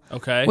 meal,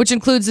 okay, which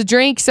includes a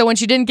drink. So when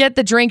she didn't get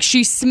the drink,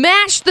 she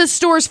smashed the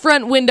store's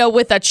front window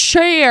with a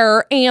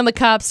chair, and the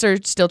cops are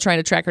still trying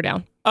to track her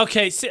down.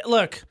 Okay, see,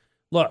 look.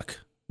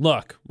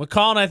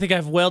 McCall and I think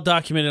I've well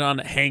documented on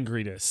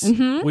hangriness.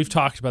 Mm-hmm. We've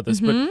talked about this,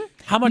 but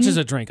how much is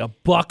a drink?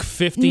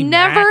 $1.50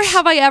 Never max?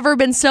 have I ever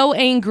been so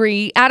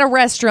angry at a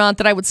restaurant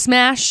that I would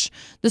smash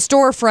the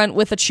storefront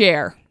with a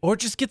chair. Or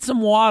just get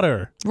some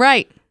water.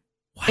 Right.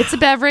 Wow. It's a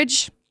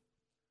beverage.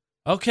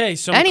 Okay,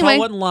 so Anyway. McCall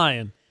wasn't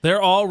lying.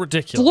 They're all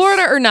ridiculous.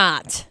 Florida or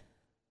not?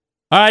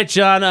 All right,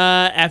 John,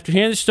 after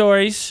hearing the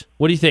stories,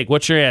 what do you think?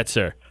 What's your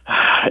answer?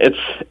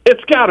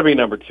 It's got to be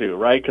number 2,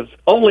 right? Because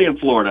only in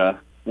Florida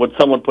would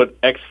someone put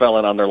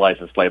ex-felon on their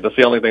license plate. That's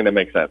the only thing that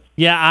makes sense.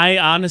 Yeah, I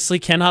honestly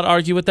cannot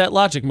argue with that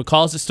logic.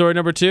 McCall's is story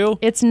number 2?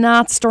 It's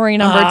not story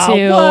number 2.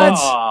 What?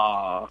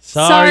 Aw,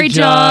 Sorry,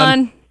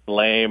 John.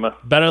 lame.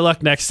 Better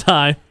luck next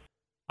time.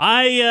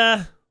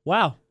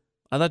 Wow.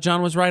 I thought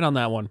John was right on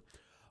that one.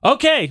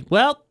 Okay,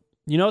 well,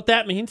 you know what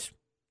that means.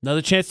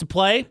 Another chance to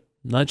play,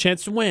 another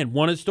chance to win.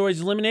 One of the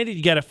stories eliminated.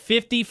 You got a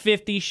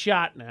 50-50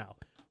 shot now.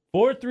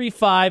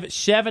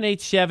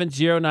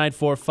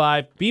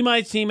 435-787-0945. Be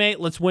my teammate.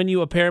 Let's win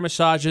you a pair of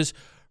massages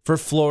for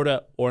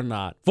Florida or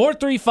not.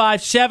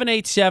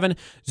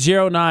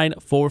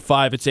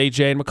 435-787-0945. It's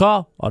AJ and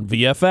McCall on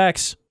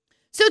VFX.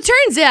 So it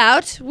turns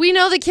out we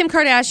know that Kim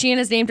Kardashian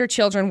has named her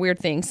children weird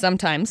things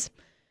sometimes.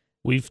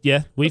 We've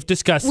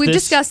discussed this. We've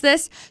discussed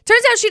this.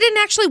 Turns out she didn't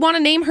actually want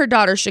to name her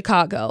daughter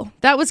Chicago.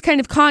 That was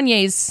kind of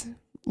Kanye's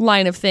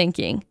line of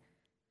thinking.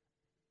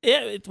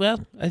 Yeah,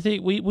 well, I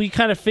think we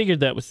kind of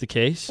figured that was the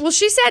case. Well,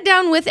 she sat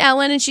down with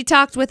Ellen and she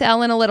talked with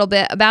Ellen a little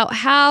bit about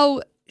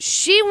how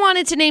she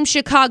wanted to name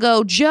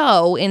Chicago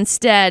Joe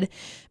instead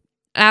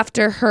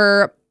after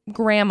her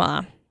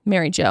grandma,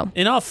 Mary Jo.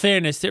 In all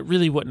fairness, it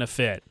really wouldn't have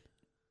fit.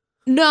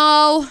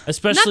 No,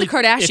 Especially not the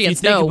Kardashians. if you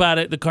think about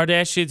it, the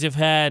Kardashians have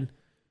had...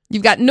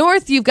 You've got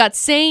North, you've got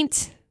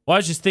Saint. Well, I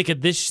was just thinking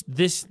this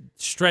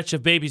stretch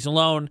of babies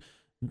alone,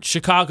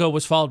 Chicago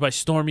was followed by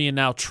Stormy and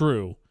now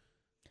True.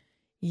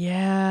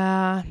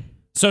 Yeah.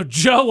 So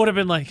Joe would have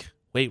been like,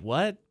 wait,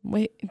 what?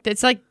 Wait,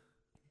 that's like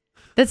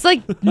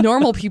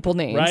normal people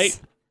names. Right?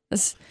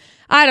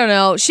 I don't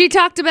know. She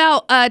talked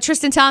about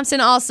Tristan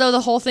Thompson, also the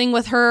whole thing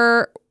with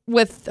her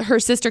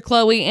sister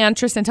Chloe and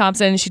Tristan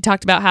Thompson. And she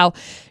talked about how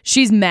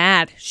she's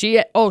mad. She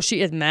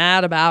is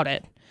mad about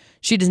it.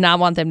 She does not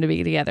want them to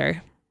be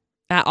together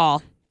at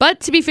all.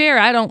 But to be fair,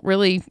 I don't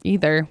really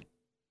either.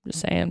 Just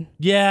saying.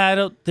 Yeah, I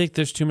don't think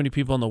there's too many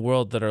people in the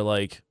world that are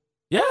like,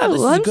 yeah, this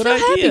is a I'm good so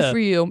idea. happy for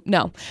you.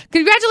 No.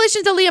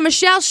 Congratulations to Leah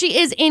Michelle. She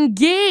is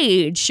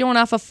engaged, showing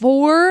off a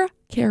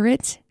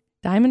 4-carat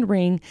diamond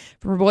ring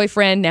from her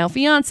boyfriend, now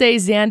fiance,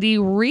 Zandy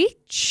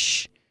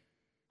Reich.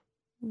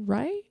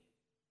 Right?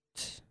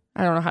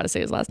 I don't know how to say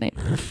his last name.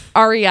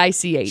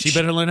 R-E-I-C-H. She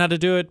better learn how to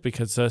do it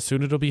because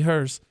soon it'll be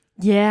hers.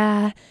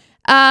 Yeah.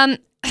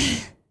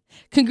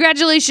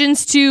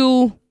 Congratulations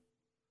to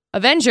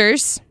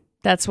Avengers.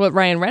 That's what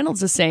Ryan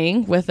Reynolds is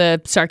saying with a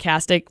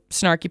sarcastic,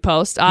 snarky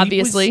post,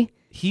 obviously.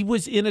 He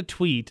was in a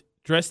tweet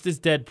dressed as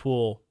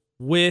Deadpool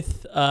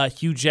with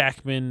Hugh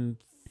Jackman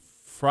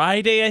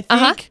Friday, I think.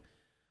 Uh-huh.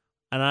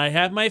 And I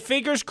have my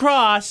fingers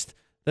crossed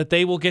that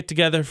they will get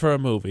together for a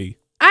movie.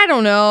 I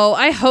don't know.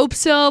 I hope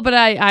so, but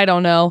I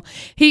don't know.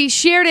 He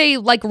shared a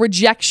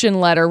rejection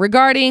letter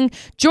regarding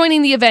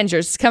joining the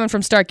Avengers. It's coming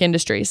from Stark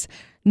Industries.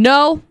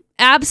 No,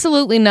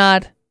 absolutely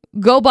not.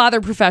 Go bother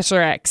Professor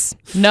X.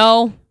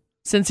 No.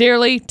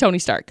 Sincerely, Tony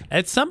Stark.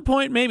 At some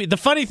point, maybe. The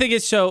funny thing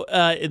is,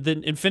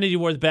 the Infinity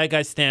War, the bad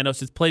guy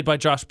Thanos is played by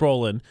Josh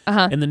Brolin.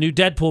 Uh-huh. In the new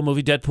Deadpool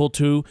movie, Deadpool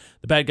 2,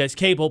 the bad guy's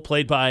Cable,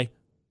 played by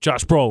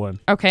Josh Brolin.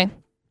 Okay.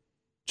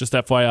 Just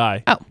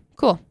FYI. Oh,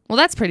 cool. Well,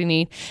 that's pretty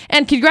neat.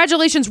 And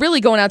congratulations really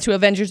going out to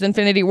Avengers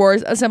Infinity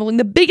Wars, assembling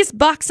the biggest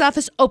box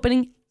office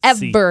opening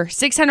ever.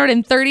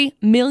 $630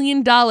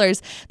 million,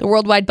 the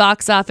worldwide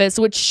box office,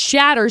 which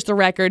shatters the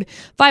record,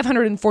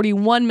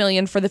 $541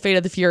 million for The Fate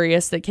of the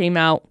Furious that came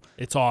out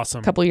It's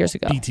awesome. a couple years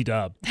ago. BT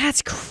dub.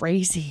 That's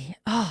crazy.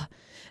 Oh,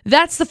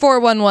 that's the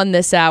 411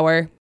 this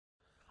hour.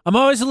 I'm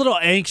always a little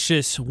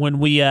anxious when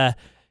we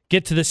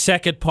get to the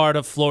second part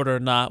of Florida or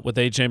Not with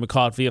AJ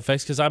McCall at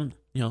VFX because I'm,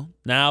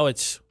 now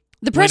it's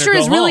the pressure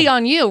is really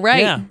on you,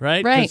 right? Yeah,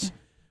 right. Right. 'Cause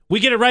we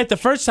get it right the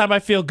first time. I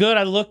feel good.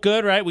 I look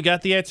good, right? We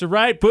got the answer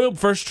right. Boom,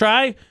 first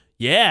try.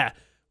 Yeah.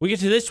 We get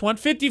to this one,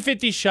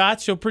 50-50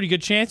 shots, so pretty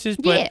good chances.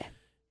 But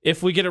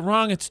if we get it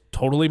wrong, it's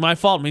totally my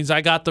fault. It means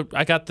I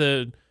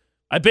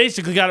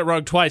basically got it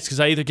wrong twice because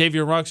I either gave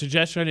you a wrong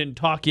suggestion or I didn't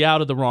talk you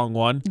out of the wrong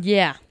one.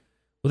 Yeah.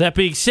 With that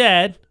being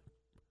said,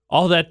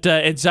 all that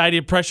anxiety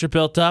and pressure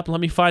built up, let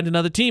me find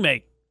another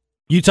teammate.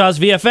 Utah's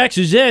VFX,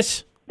 who's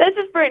this? This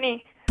is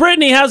Brittany.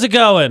 Brittany, how's it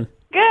going?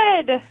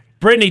 Good.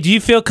 Brittany, do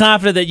you feel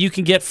confident that you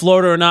can get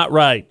Florida or Not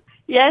right?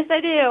 Yes, I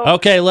do.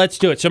 Okay, let's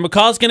do it. So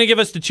McCall's going to give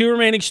us the 2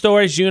 remaining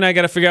stories. You and I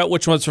got to figure out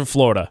which one's from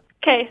Florida.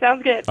 Okay,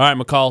 sounds good. All right,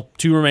 McCall,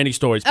 2 remaining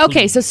stories.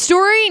 Okay, please. so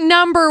story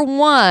number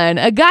 1.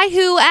 A guy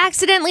who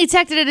accidentally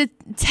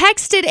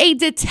texted a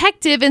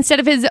detective instead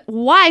of his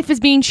wife is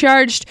being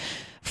charged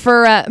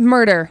for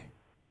murder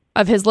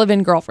of his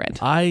live-in girlfriend.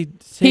 I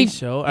say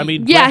so. I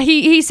mean, yeah,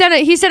 he sent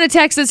a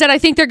text that said, "I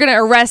think they're going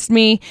to arrest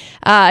me.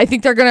 I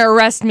think they're going to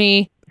arrest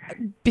me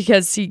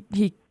because he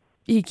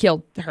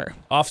killed her."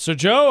 Officer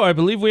Joe, I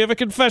believe we have a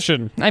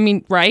confession. I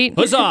mean, right?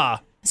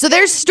 Huzzah! So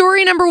there's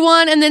story number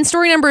 1, and then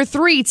story number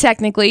 3,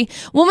 technically.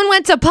 Woman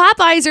went to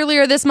Popeyes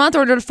earlier this month,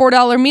 ordered a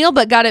 $4 meal,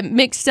 but got it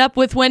mixed up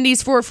with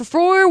Wendy's 4 for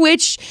 $4,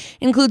 which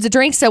includes a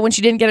drink. So when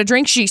she didn't get a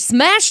drink, she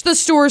smashed the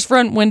store's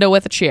front window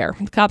with a chair.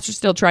 The cops are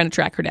still trying to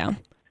track her down.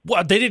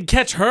 What? They didn't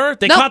catch her?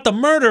 They Nope. caught the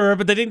murderer,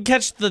 but they didn't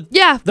catch the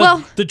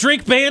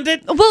drink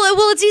bandit? Well,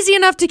 it's easy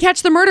enough to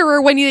catch the murderer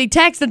when you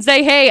text and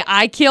say, "Hey,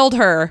 I killed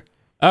her."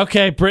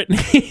 Okay,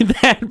 Brittany,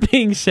 that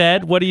being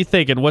said, what are you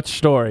thinking? What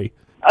story?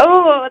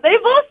 Oh, they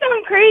both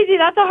sound crazy.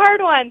 That's a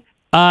hard one.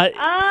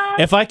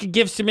 If I could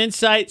give some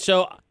insight,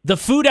 so the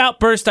food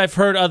outburst I've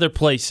heard other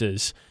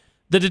places.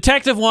 The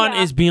detective one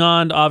is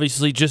beyond,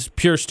 obviously, just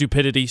pure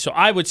stupidity, so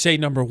I would say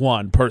number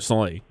 1,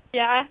 personally.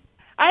 Yeah,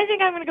 I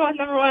think I'm going to go with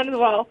number 1 as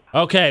well.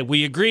 Okay,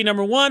 we agree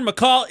number 1.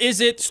 McCall,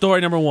 is it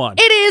story number 1?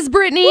 It is,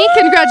 Brittany. Woo!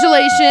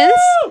 Congratulations.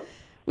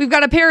 We've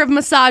got a pair of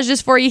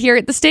massages for you here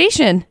at the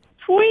station.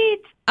 Sweet.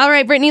 All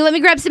right, Brittany, let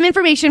me grab some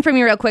information from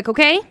you real quick,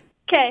 okay?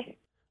 Okay.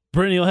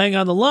 Brittany will hang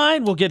on the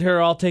line. We'll get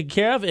her all taken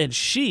care of, and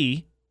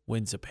she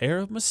wins a pair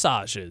of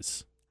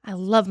massages. I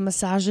love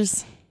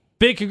massages.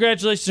 Big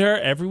congratulations to her.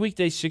 Every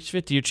weekday,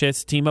 6:50, your chance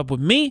to team up with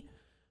me.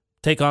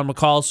 Take on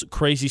McCall's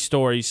crazy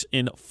stories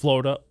in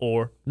Florida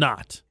or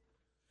Not.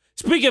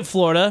 Speaking of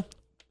Florida,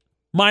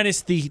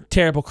 minus the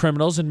terrible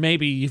criminals, and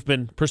maybe you've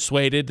been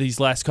persuaded these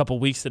last couple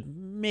weeks that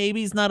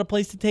maybe it's not a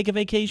place to take a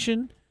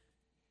vacation.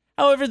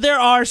 However, there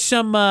are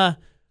some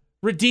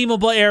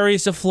redeemable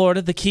areas of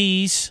Florida, the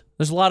Keys.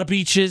 There's a lot of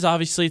beaches.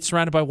 Obviously, it's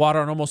surrounded by water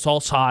on almost all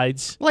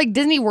sides. Like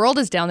Disney World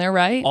is down there,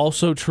 right?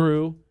 Also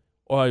true.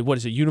 Or what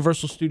is it?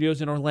 Universal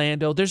Studios in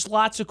Orlando. There's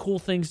lots of cool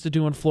things to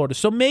do in Florida.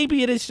 So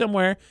maybe it is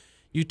somewhere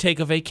you take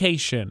a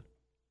vacation.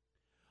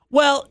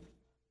 Well,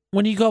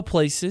 when you go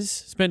places,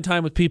 spend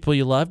time with people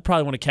you love,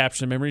 probably want to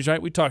capture the memories,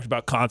 right? We talked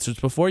about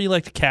concerts before. You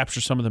like to capture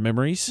some of the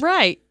memories.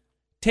 Right.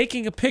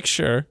 Taking a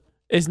picture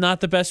is not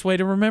the best way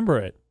to remember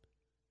it.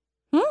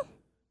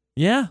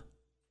 Yeah.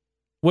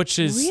 Which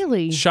is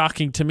really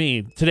shocking to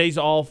me. Today's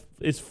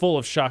is full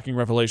of shocking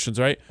revelations,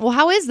 right? Well,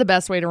 how is the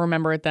best way to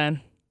remember it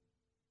then?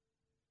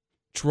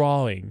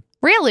 Drawing.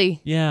 Really?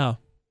 Yeah.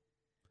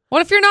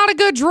 What if you're not a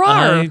good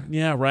drawer?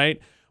 Yeah, right.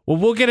 Well,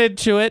 we'll get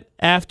into it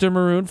after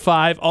Maroon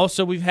 5.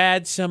 Also, we've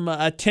had some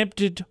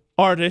attempted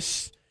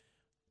artists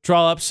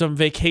draw up some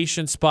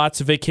vacation spots,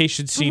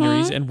 vacation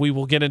sceneries, and we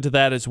will get into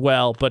that as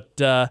well.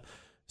 But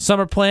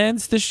summer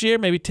plans this year,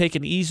 maybe take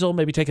an easel,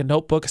 maybe take a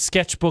notebook, a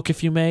sketchbook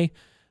if you may.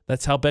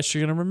 That's how best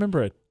you're going to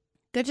remember it.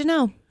 Good to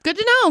know. Good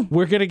to know.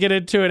 We're going to get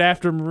into it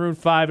after Maroon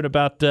 5 in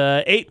about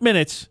 8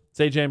 minutes. It's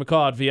AJ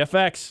McCall at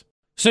VFX.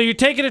 So you're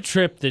taking a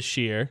trip this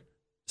year,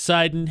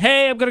 deciding,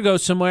 hey, I'm going to go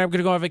somewhere. I'm going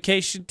to go on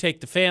vacation.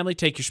 Take the family,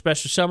 take your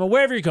special someone,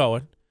 wherever you're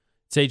going.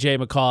 It's AJ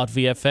McCall at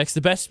VFX.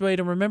 The best way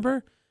to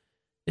remember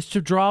is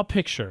to draw a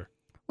picture.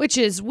 Which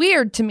is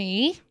weird to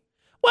me.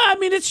 Well, I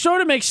mean, it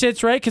sort of makes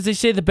sense, right? Because they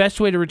say the best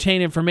way to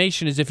retain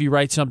information is if you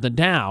write something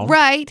down.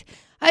 Right.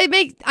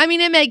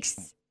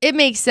 It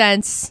makes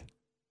sense.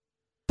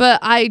 But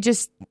I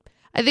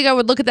think I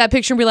would look at that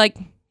picture and be like,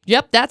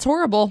 yep, that's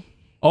horrible.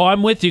 Oh,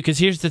 I'm with you, because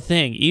here's the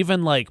thing.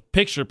 Even like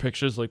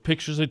pictures, like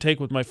pictures I take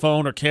with my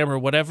phone or camera or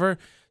whatever,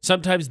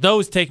 sometimes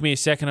those take me a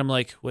second. I'm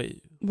like,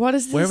 wait, what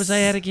is this? Where was I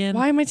at again?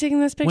 Why am I taking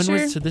this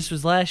picture? So this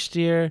was last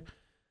year.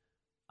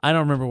 I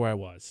don't remember where I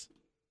was.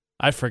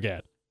 I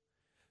forget.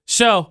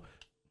 So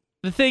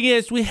the thing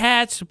is, we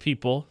had some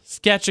people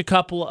sketch a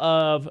couple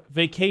of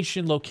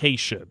vacation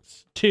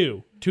locations.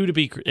 Two to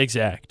be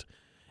exact.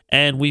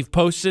 And we've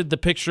posted the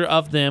picture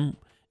of them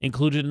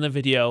included in the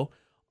video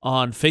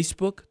on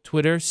Facebook,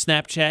 Twitter,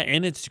 Snapchat,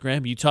 and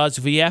Instagram, Utah's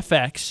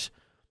VFX.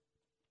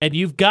 And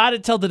you've got to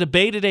tell the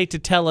debate today to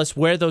tell us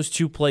where those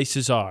two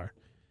places are.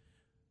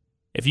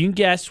 If you can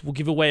guess, we'll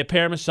give away a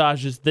pair of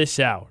massages this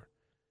hour.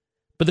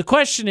 But the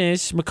question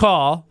is,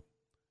 McCall,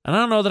 and I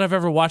don't know that I've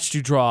ever watched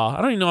you draw.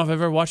 I don't even know if I've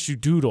ever watched you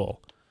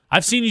doodle.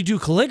 I've seen you do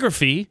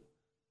calligraphy.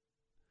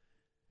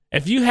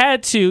 If you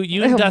had to,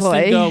 you and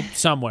Dustin go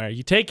somewhere.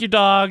 You take your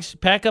dogs,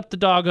 pack up the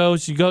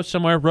doggos, you go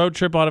somewhere, road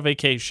trip on a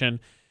vacation,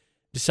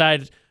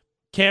 decide,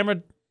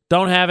 camera,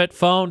 don't have it,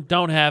 phone,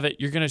 don't have it.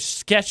 You're going to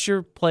sketch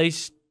your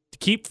place to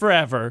keep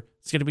forever.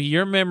 It's going to be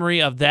your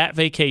memory of that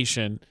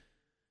vacation.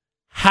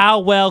 How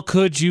well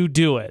could you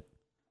do it?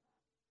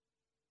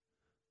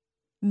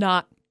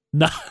 Not.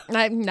 No.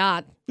 I'm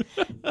not.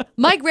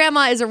 My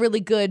grandma is a really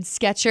good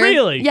sketcher.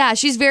 Really? Yeah,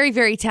 she's very,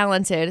 very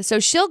talented. So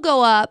she'll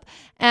go up,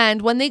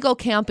 and when they go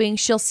camping,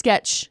 she'll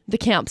sketch the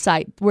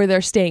campsite where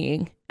they're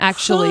staying.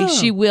 Actually,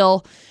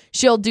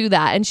 she'll do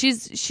that. And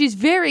she's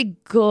very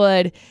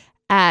good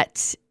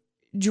at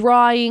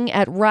drawing,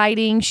 at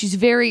writing. She's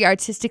very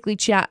artistically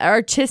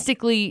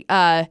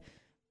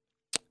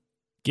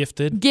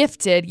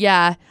gifted.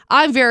 Yeah.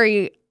 I'm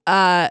very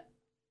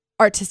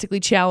artistically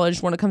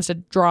challenged when it comes to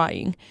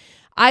drawing.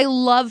 I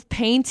love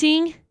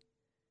painting,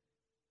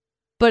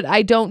 but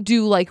I don't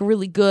do like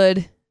really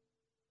good,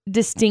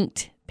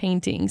 distinct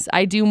paintings.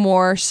 I do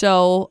more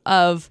so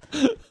of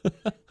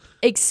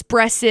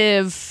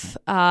expressive,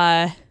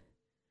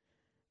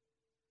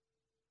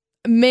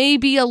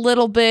 maybe a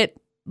little bit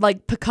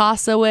like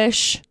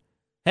Picasso-ish.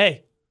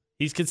 Hey,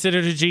 he's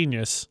considered a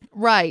genius.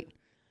 Right.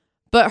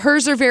 But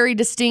hers are very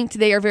distinct.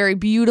 They are very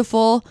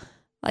beautiful.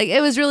 Like,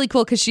 it was really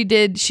cool because she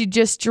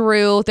just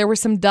drew, there were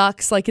some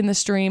ducks like in the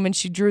stream, and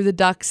she drew the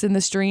ducks in the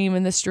stream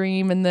and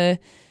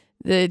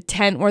the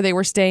tent where they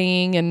were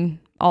staying and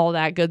all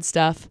that good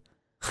stuff.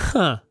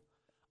 Huh.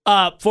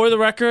 For the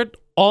record,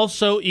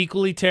 also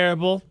equally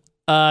terrible.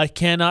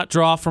 Cannot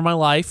draw for my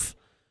life.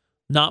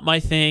 Not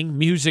my thing.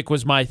 Music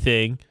was my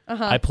thing.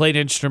 I played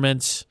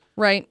instruments.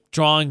 Right.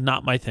 Drawing,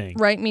 not my thing.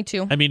 Right, me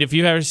too. I mean, if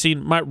you've ever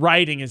seen, my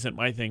writing isn't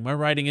my thing. My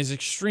writing is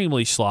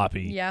extremely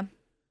sloppy. Yeah,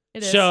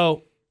 it is.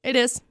 So... It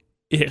is.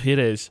 It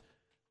is.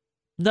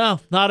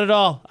 No, not at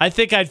all. I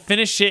think I'd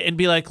finish it and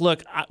be like,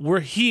 look, we're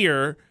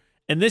here,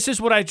 and this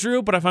is what I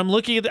drew, but if I'm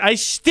looking at it, I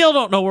still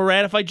don't know where we're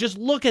at if I just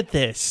look at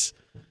this.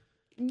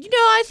 You know,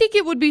 I think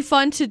it would be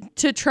fun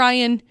to try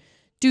and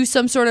do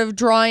some sort of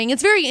drawing.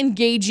 It's very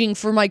engaging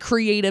for my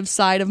creative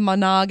side of my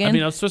noggin. I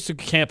mean, I'm supposed to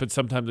camp it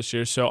sometime this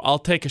year, so I'll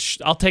take a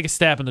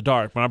stab in the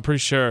dark, but I'm pretty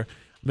sure I'll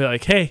be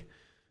like, hey,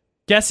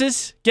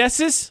 guesses?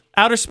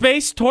 Outer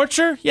space?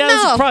 Torture? Yeah, No.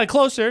 This is probably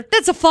closer.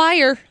 That's a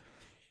fire.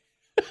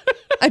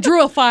 I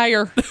drew a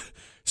fire.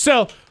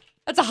 So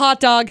that's a hot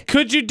dog.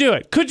 Could you do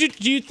it?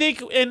 Do you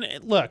think, and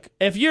look,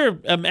 if you're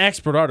an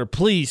expert arter,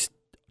 please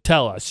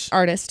tell us.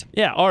 Artist.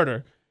 Yeah,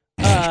 arter.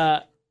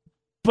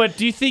 But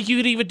do you think you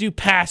could even do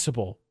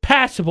passable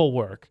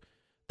work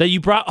that you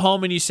brought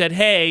home and you said,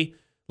 hey,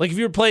 like if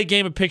you were playing a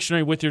game of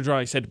Pictionary with your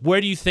drawing, said,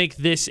 where do you think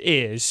this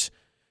is?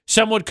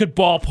 Someone could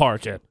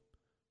ballpark it.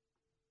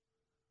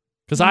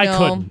 Because I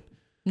couldn't.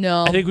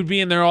 No. I think we'd be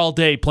in there all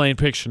day playing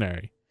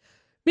Pictionary.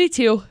 Me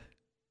too.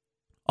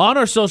 On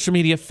our social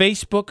media,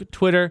 Facebook,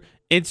 Twitter,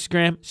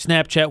 Instagram,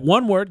 Snapchat,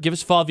 one word, give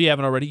us a follow if you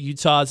haven't already,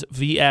 Utah's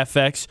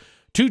VFX,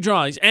 2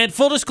 drawings. And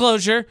full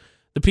disclosure,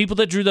 the people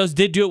that drew those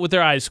did do it with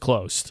their eyes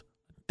closed.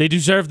 They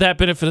deserve that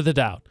benefit of the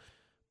doubt.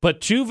 But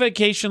 2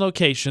 vacation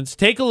locations,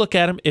 take a look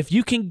at them. If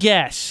you can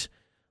guess,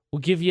 we'll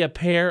give you a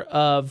pair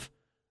of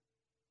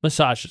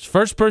massages.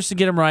 First person to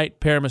get them right,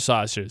 pair of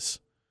massages.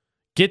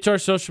 Get to our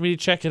social media,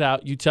 check it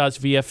out, Utah's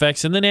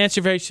VFX, and then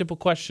answer a very simple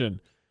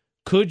question.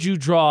 Could you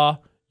draw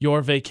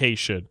your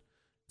vacation?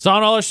 It's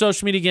on all our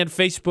social media again,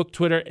 Facebook,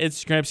 Twitter,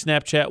 Instagram,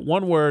 Snapchat,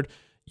 one word,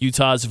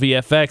 Utah's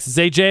VFX. It's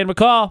AJ and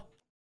McCall.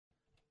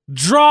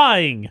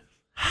 Drawing.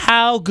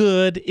 How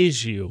good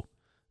is you?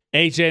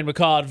 AJ and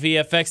McCall at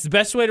VFX. The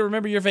best way to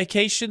remember your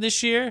vacation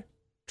this year?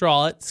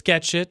 Draw it,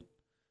 sketch it.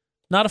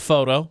 Not a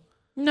photo.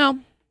 No.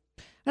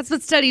 That's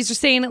what studies are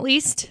saying, at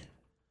least.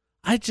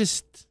 I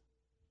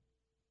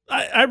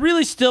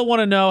really still want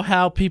to know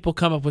how people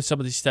come up with some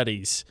of these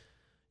studies.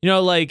 You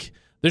know, like,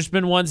 there's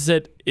been ones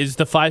that, is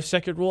the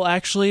 5-second rule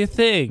actually a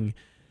thing?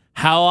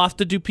 How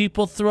often do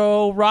people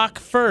throw rock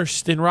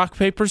first in rock,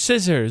 paper,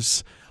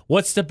 scissors?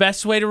 What's the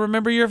best way to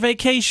remember your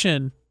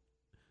vacation?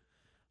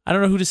 I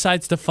don't know who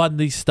decides to fund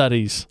these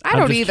studies. I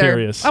don't either.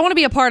 Curious. I want to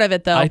be a part of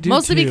it, though. I do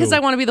Mostly too. because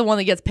I want to be the one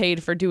that gets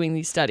paid for doing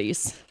these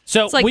studies.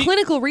 So it's like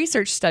clinical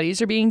research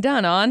studies are being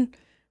done on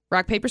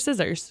rock, paper,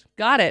 scissors.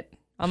 Got it.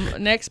 I'm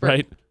an expert.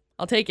 Right.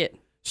 I'll take it.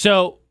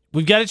 So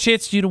we've got a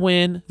chance for you to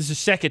win. This is a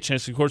second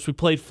chance. Of course, we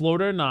played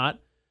Florida or Not,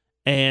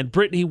 and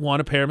Brittany won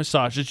a pair of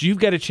massages. You've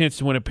got a chance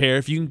to win a pair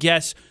if you can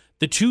guess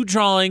the 2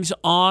 drawings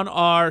on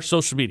our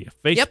social media.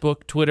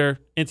 Facebook, Twitter,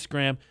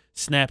 Instagram,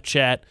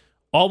 Snapchat,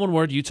 all one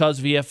word, Utah's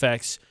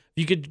VFX. If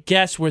you could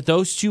guess where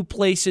those 2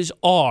 places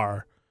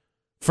are,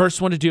 first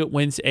one to do it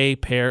wins a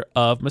pair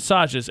of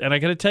massages. And I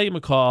got to tell you,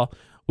 McCall,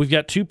 we've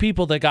got 2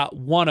 people that got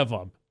one of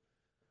them.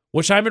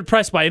 which I'm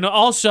impressed by. And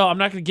also, I'm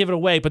not going to give it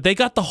away, but they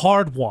got the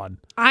hard one.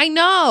 I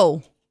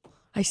know.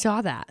 I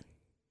saw that.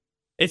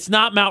 It's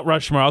not Mount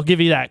Rushmore. I'll give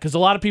you that, because a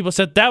lot of people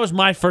said that was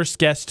my first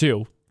guess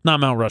too. Not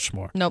Mount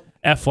Rushmore. Nope.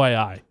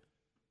 FYI.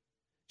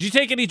 Did you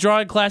take any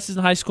drawing classes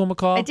in high school,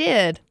 McCall? I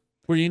did.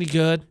 Were you any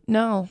good?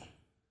 No.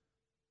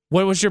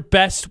 What was your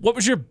best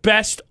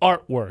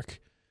artwork?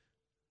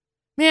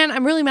 Man,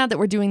 I'm really mad that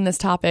we're doing this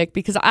topic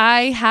because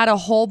I had a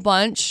whole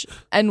bunch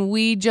and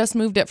we just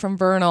moved it from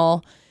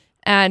Vernal.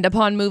 And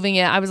upon moving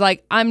it, I was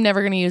like, I'm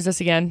never going to use this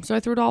again. So I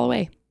threw it all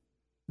away.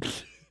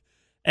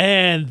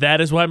 And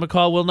that is why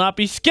McCall will not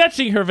be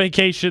sketching her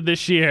vacation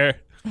this year.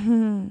 I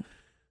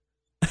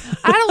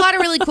had a lot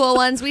of really cool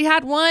ones. We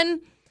had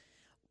one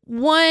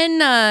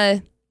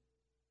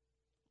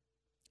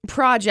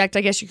project,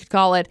 I guess you could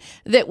call it,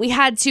 that we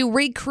had to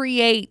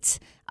recreate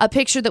a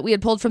picture that we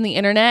had pulled from the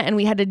internet, and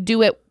we had to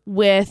do it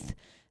with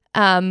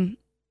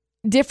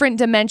different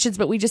dimensions,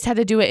 but we just had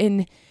to do it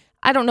in,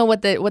 I don't know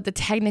what the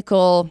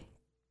technical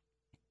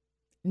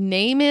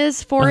name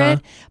is for it,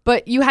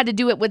 but you had to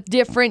do it with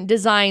different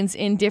designs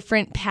in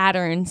different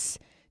patterns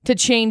to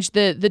change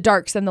the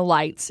darks and the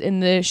lights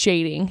in the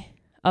shading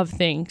of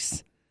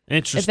things.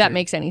 Interesting. If that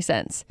makes any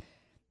sense.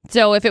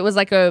 So if it was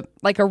like a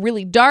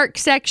really dark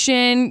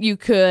section, you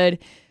could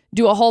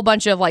do a whole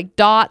bunch of like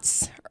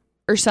dots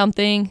or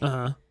something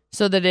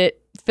so that it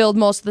filled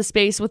most of the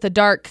space with a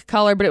dark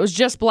color, but it was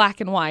just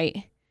black and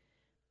white.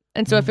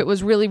 And so if it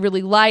was really,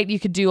 really light, you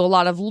could do a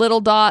lot of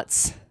little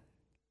dots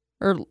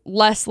or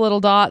less little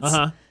dots.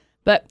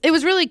 But it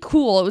was really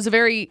cool. It was a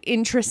very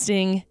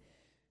interesting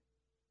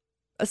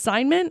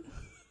assignment.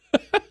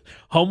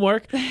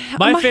 Homework.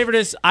 My favorite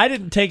is, I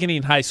didn't take any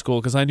in high school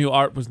because I knew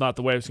art was not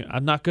the way I was going to.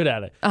 I'm not good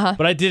at it.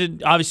 But I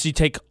didn't obviously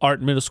take art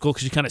in middle school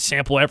because you kind of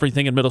sample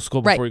everything in middle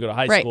school before you go to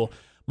high school.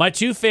 My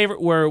two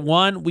favorite were,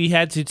 one, we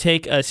had to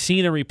take a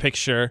scenery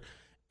picture,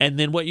 and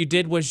then what you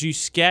did was you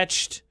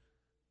sketched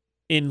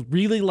in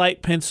really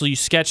light pencil, you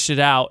sketched it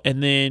out,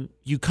 and then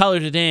you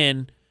colored it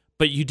in,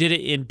 but you did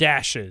it in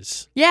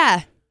dashes.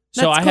 Yeah.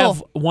 So I cool.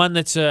 have one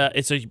it's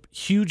a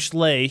huge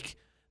lake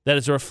that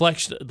is a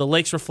reflection. The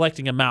lake's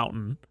reflecting a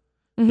mountain.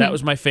 That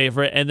was my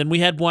favorite. And then we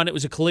had one, it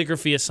was a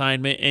calligraphy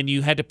assignment, and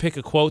you had to pick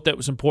a quote that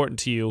was important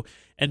to you,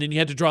 and then you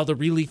had to draw the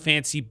really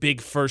fancy big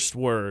first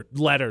letter.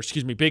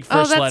 Big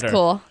first letter. Oh, that's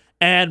cool.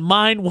 And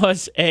mine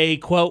was a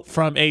quote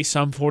from a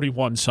Sum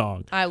 41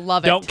 song. I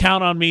love it. Don't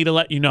count on me to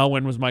let you know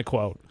when was my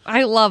quote.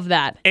 I love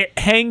that. It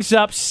hangs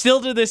up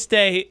still to this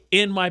day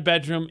in my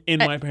bedroom in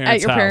my parents' house.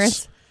 At your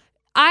parents'?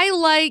 I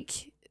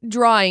like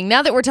drawing.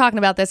 Now that we're talking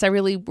about this, I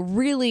really,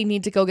 really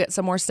need to go get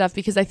some more stuff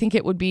because I think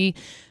it would be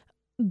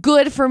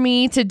good for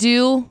me to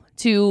do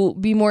to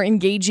be more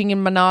engaging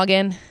in my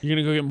noggin. You're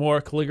gonna go get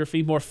more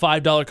calligraphy, more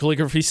 $5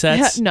 calligraphy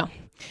sets? No,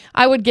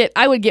 I would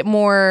get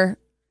more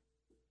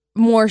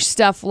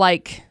stuff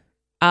like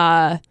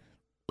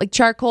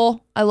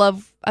charcoal. I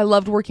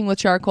loved working with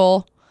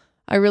charcoal.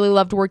 I really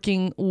loved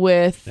working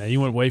with. Yeah,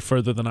 you went way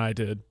further than I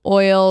did.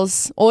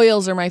 Oils.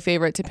 Oils are my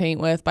favorite to paint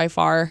with by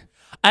far.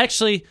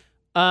 Actually,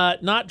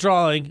 not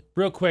drawing.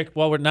 Real quick,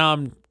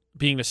 I'm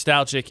being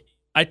nostalgic.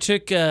 I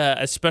took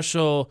a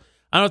special.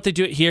 I don't know if they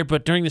do it here,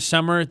 but during the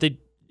summer,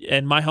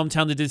 in my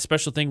hometown, they did a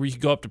special thing where you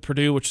could go up to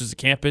Purdue, which is a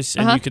campus,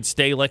 and you could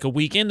stay like a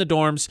week in the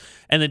dorms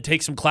and then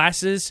take some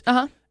classes.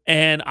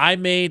 And I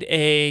made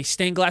a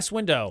stained glass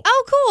window.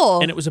 Oh,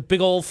 cool. And it was a big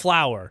old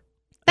flower.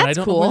 That's and I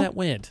don't cool. know where that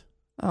went.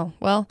 Oh,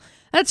 well,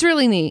 that's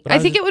really neat. But I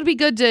think it would be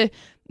good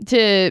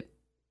to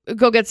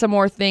go get some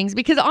more things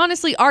because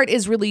honestly, art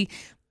is really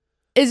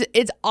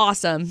it's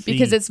awesome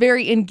because it's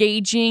very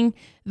engaging.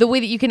 The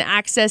way that you can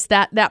access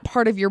that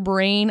part of your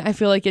brain, I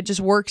feel like it just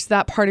works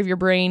that part of your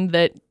brain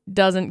that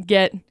doesn't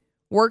get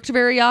worked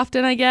very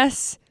often, I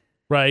guess.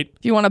 Right.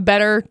 If you want to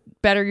better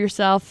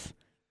yourself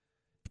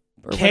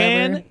or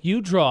Can whatever.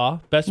 you draw?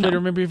 Best way to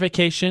remember your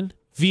vacation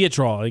via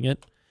drawing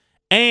it.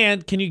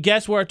 And can you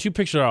guess where our two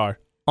pictures are?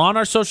 On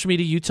our social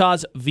media,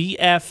 Utah's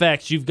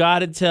VFX. You've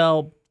got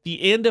until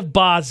the end of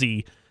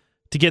Bazzi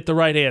to get the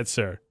right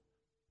answer.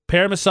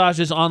 Pair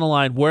massages on the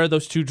line. Where are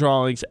those two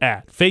drawings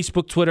at?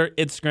 Facebook, Twitter,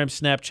 Instagram,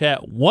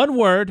 Snapchat. One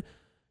word,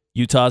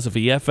 Utah's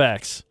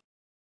VFX.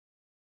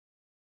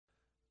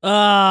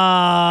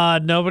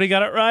 Nobody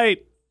got it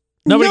right.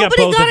 Nobody got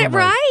both of them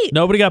right.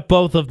 Nobody got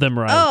both of them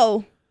right.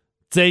 Oh.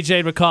 It's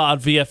AJ McCall on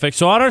VFX.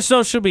 So on our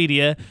social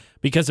media,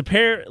 because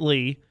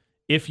apparently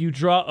if you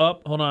draw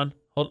up,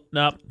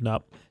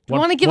 nope.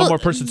 One more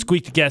person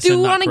squeaked a guess. Do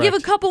we want to give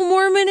a couple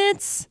more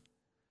minutes?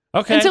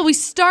 Okay. Until we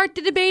start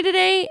the debate at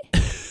 8?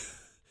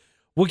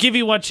 We'll give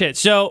you one chance.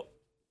 So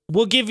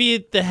we'll give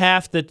you the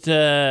half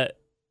that.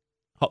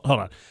 Hold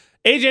on.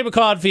 AJ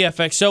McCall on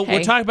VFX. So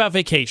we're talking about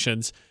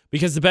vacations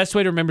because the best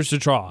way to remember is to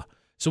draw.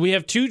 So we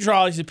have two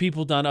drawings that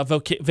people done of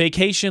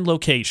vacation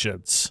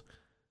locations.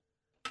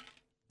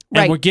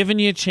 And we're giving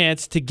you a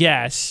chance to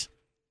guess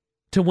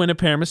to win a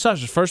pair of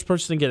massages. First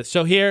person to get it.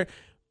 So here,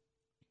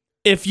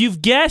 if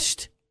you've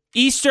guessed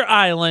Easter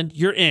Island,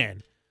 you're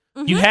in.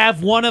 You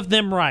have one of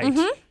them right.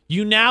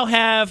 You now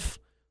have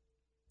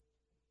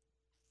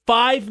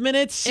 5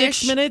 minutes,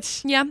 6 Ish.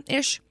 minutes Yeah,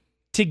 ish.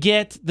 to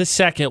get the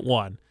second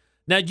one.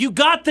 Now, you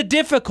got the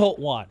difficult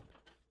one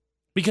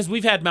because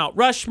we've had Mount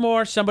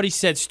Rushmore. Somebody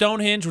said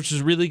Stonehenge, which is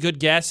a really good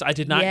guess. I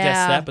did not guess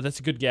Yeah. that, but that's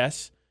a good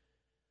guess.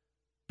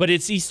 But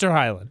it's Easter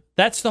Island.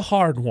 That's the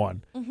hard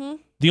one. Mm-hmm.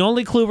 The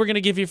only clue we're going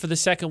to give you for the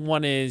second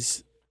one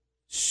is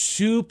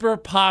super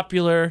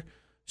popular,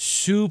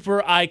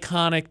 super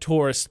iconic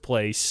tourist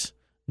place,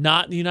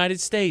 not in the United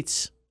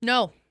States.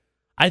 No.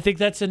 I think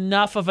that's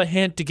enough of a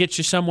hint to get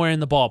you somewhere in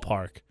the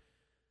ballpark.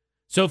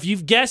 So if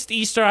you've guessed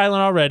Easter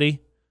Island already,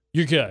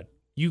 you're good.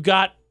 You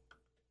got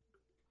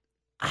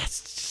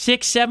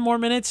 6-7 more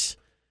minutes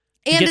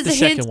to And get as the a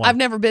hint, second one. I've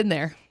never been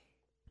there.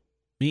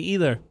 Me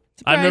either.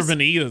 Surprise. I've never been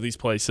to either of these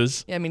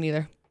places. Yeah, me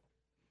neither.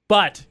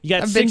 But you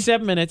got I've been-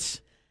 6-7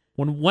 minutes.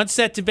 Once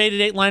that debated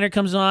 8-liner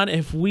comes on,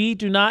 if we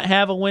do not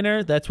have a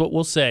winner, that's what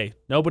we'll say.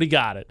 Nobody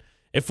got it.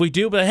 If we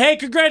do, but hey,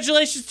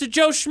 congratulations to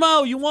Joe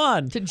Schmo, you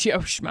won. To Joe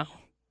Schmo.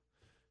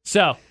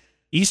 So,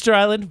 Easter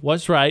Island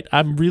was right.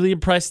 I'm really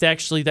impressed,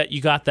 actually, that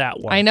you got that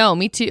one. I know,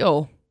 me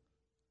too.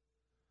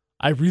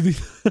 I really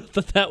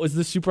thought that was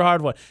the super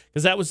hard one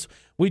because it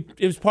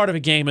was part of a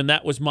game, and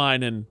that was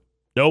mine, and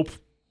nope,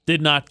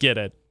 did not get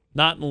it.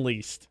 Not in the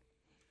least.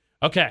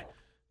 Okay,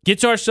 get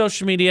to our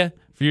social media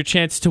for your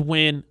chance to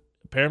win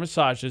a pair of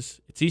massages.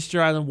 It's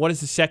Easter Island. What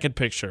is the second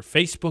picture?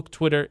 Facebook,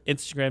 Twitter,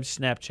 Instagram,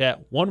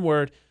 Snapchat. One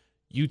word,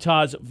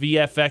 Utah's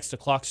VFX. The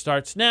clock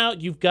starts now.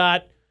 You've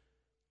got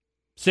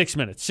 6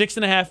 minutes,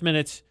 6.5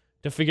 minutes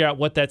to figure out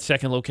what that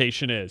second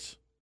location is.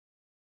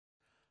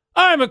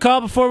 All right,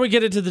 McCall, before we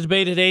get into the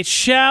debate at 8,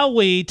 shall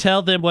we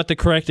tell them what the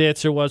correct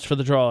answer was for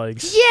the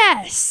drawings?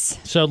 Yes.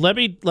 So let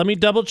me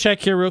double check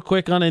here real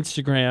quick on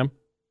Instagram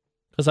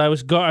because I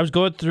was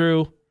going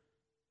through.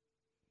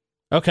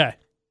 Okay,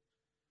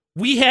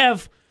 we had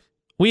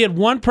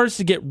one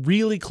person get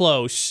really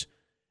close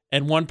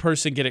and one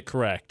person get it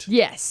correct.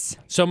 Yes.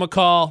 So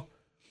McCall,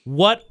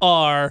 what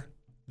are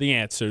the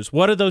answers?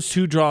 What are those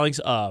two drawings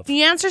of?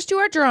 The answers to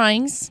our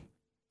drawings,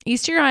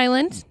 Easter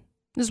Island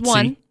is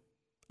one. See?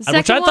 The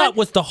Which second I one, thought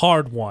was the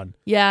hard one.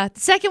 yeah. The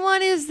second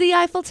one is the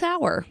Eiffel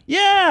Tower.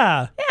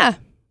 Yeah. Yeah.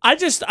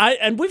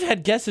 And we've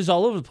had guesses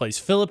all over the place.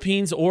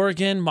 Philippines,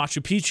 Oregon,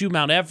 Machu Picchu,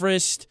 Mount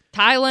Everest,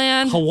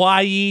 Thailand.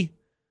 Hawaii.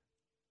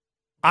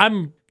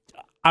 I'm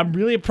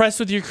really impressed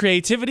with your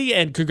creativity,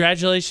 and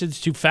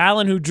congratulations to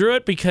Fallon who drew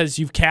it because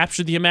you've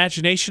captured the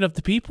imagination of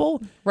the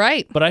people.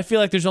 Right. But I feel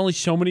like there's only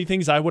so many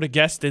things I would have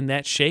guessed in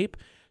that shape.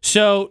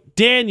 So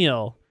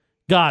Daniel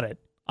got it.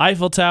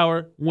 Eiffel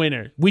Tower,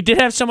 winner. We did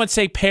have someone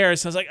say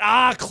Paris. I was like,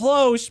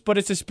 close, but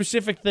it's a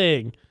specific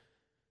thing.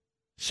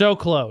 So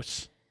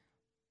close.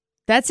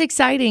 That's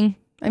exciting.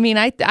 I mean,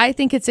 I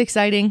think it's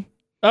exciting.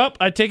 Oh,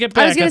 I take it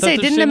back. I was going to thought say,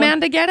 the didn't same one-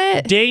 Amanda get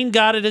it? Dane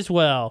got it as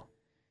well.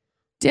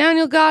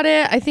 Daniel got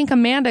it. I think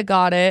Amanda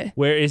got it.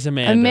 Where is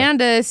Amanda?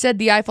 Amanda said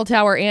the Eiffel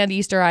Tower and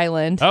Easter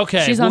Island.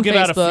 Okay, She's on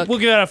Facebook. We'll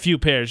give out a few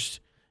pairs.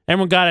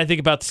 Everyone got it, I think,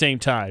 about the same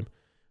time.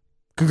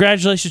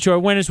 Congratulations to our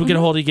winners. We'll get a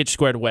hold of you, get you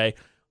squared away.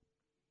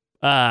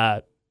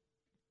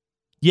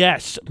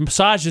 Yes,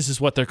 massages is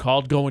what they're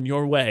called, going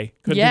your way.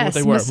 Couldn't think Yes, what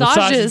they were.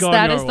 massages, going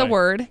that your is the way.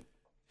 word.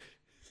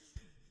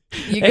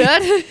 You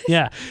good?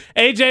 Yeah.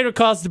 AJ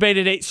McCall's debate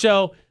at 8.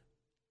 So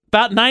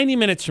about 90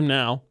 minutes from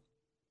now,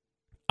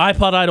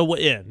 iPod Idol will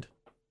end.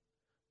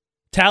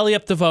 Tally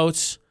up the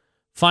votes.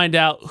 Find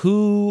out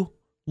who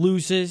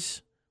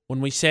loses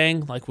when we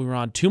sang like we were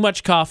on Too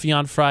Much Coffee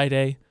on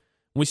Friday.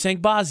 We sang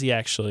Bazzi,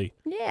 actually.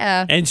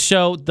 Yeah. And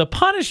so the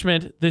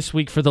punishment this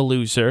week for the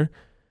loser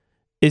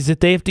is that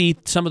they have to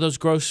eat some of those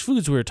gross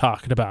foods we were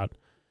talking about.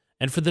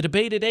 And for the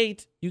debate at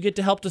 8, you get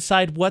to help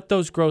decide what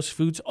those gross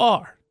foods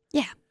are.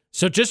 Yeah.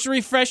 So just to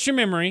refresh your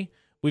memory,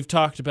 we've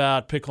talked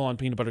about pickle on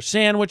peanut butter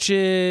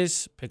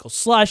sandwiches, pickle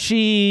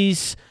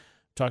slushies,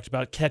 talked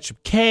about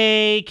ketchup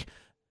cake,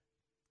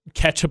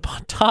 ketchup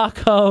on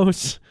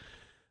tacos.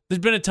 There's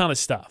been a ton of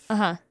stuff.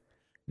 Uh-huh.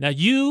 Now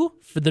you,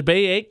 for the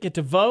debate 8, get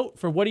to vote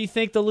for what do you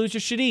think the loser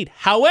should eat.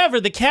 However,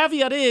 the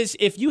caveat is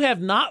if you have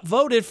not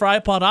voted for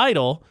iPod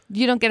Idol,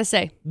 You don't get a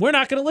say. we're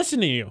not going to listen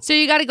to you. So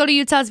you got to go to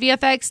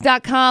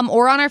utahsvfx.com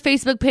or on our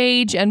Facebook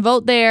page and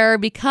vote there,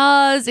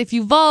 because if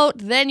you vote,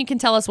 then you can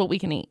tell us what we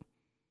can eat.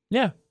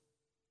 Yeah.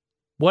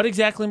 What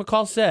exactly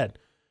McCall said.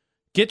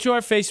 Get to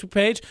our Facebook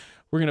page.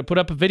 We're going to put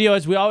up a video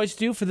as we always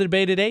do for the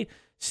debate at 8.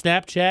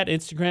 Snapchat,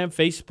 Instagram,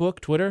 Facebook,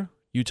 Twitter,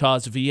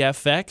 Utah's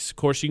VFX. Of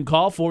course, you can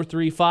call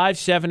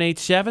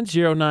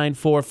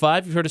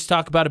 435-787-0945. You've heard us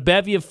talk about a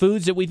bevy of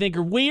foods that we think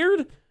are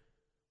weird.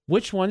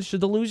 Which ones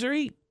should the loser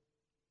eat?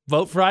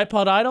 Vote for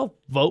iPod Idol.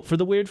 Vote for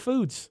the weird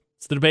foods.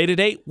 It's the debate at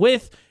 8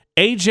 with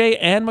AJ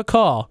and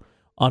McCall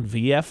on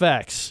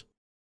VFX.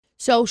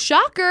 So,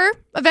 shocker,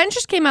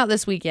 Avengers came out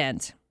this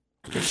weekend.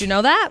 Did you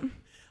know that?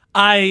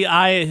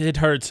 I had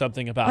heard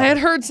something about I had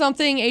it. heard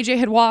something. AJ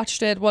had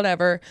watched it,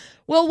 whatever.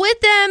 Well,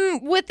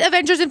 with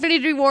Avengers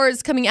Infinity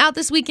Wars coming out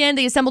this weekend,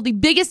 they assembled the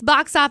biggest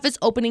box office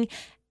opening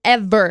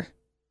ever.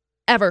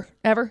 Ever,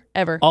 ever,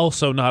 ever.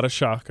 Also not a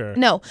shocker.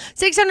 No.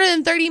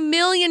 $630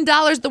 million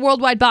at the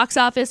worldwide box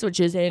office, which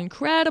is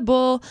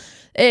incredible.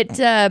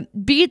 It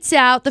beats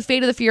out The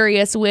Fate of the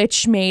Furious,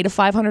 which made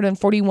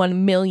 $541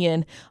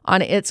 million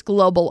on its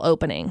global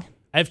opening.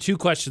 I have 2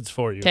 questions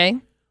for you. Okay.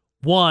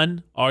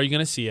 1, are you going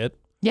to see it?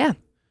 Yeah.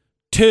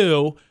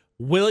 2,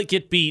 will it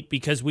get beat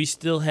because we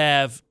still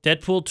have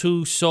Deadpool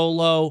 2,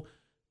 Solo,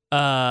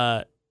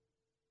 Incredibles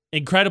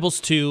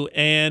 2,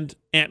 and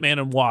Ant-Man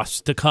and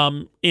Wasp to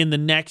come in the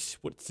next,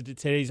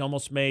 today's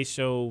almost May,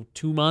 so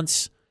 2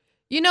 months?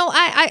 You know,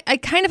 I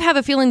kind of have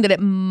a feeling that it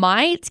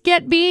might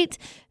get beat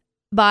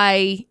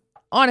by,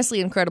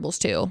 honestly, Incredibles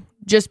 2,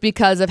 just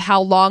because of how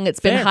long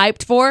it's been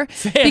hyped for.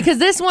 Fair. Because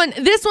this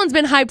one's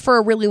been hyped for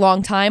a really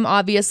long time,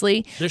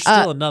 obviously. There's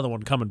still another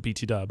one coming,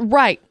 BT Dub.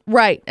 Right.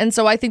 And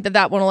so I think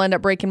that one will end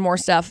up breaking more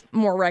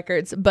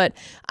records. But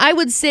I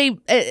would say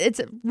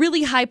it's a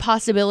really high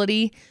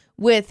possibility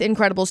with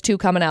Incredibles 2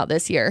 coming out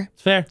this year.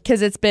 Fair.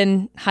 Because it's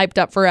been hyped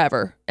up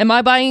forever. Am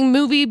I buying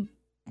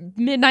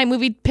midnight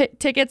movie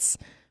tickets?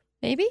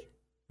 Maybe.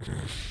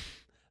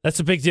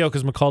 That's a big deal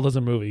because McCall does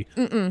a movie.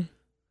 Mm-mm.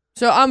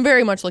 So I'm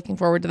very much looking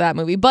forward to that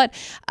movie. But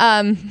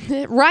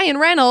Ryan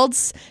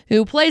Reynolds,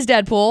 who plays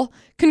Deadpool,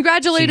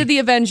 congratulated the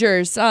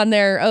Avengers on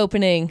their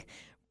opening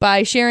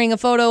by sharing a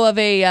photo of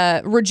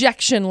a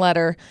rejection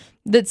letter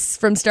that's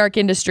from Stark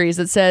Industries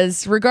that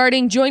says,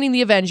 regarding joining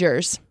the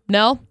Avengers,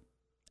 no,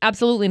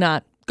 absolutely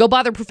not. Go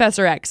bother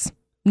Professor X.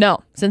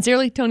 No.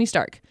 Sincerely, Tony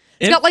Stark.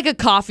 It's got like a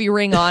coffee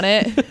ring on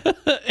it.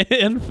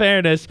 In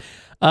fairness,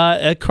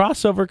 a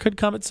crossover could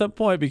come at some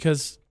point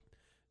because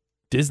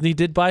Disney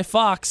did buy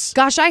Fox.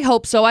 Gosh, I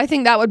hope so. I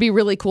think that would be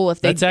really cool if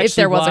there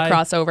was a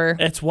crossover.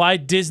 That's why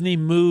Disney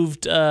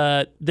moved.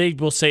 They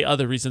will say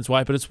other reasons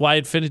why, but it's why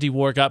Infinity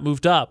War got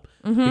moved up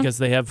because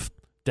they have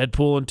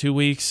Deadpool in 2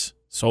 weeks,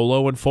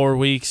 Solo in 4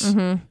 weeks,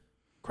 Incredibles in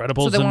 6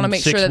 weeks. So they want to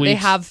make sure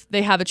that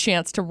they have a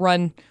chance to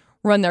run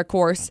their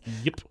course.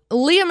 Yep.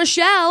 Lea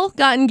Michele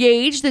got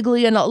engaged. The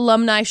Glee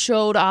alumni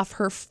showed off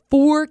her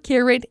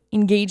 4-carat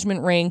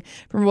engagement ring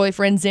from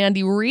boyfriend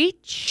Zandy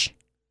Reach.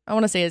 I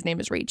want to say his name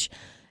is Reach.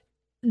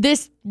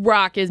 This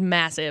rock is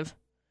massive.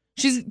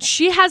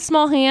 She has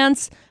small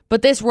hands,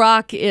 but this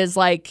rock is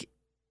like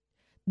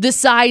the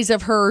size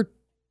of her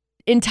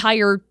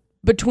entire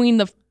between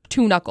the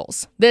 2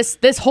 knuckles.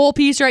 This whole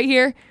piece right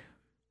here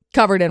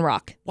covered in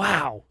rock.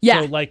 Wow.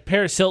 Yeah. So like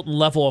Paris Hilton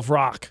level of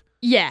rock.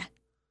 Yeah.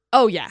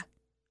 Oh yeah.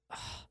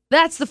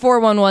 That's the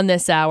 411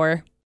 this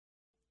hour.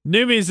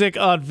 New music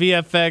on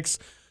VFX.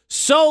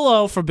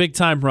 Solo for Big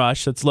Time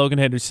Rush. That's Logan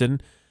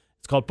Henderson.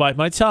 It's called Bite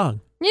My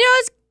Tongue. You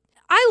know,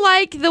 I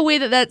like the way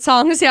that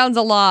song sounds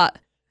a lot.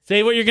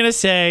 Say what you're going to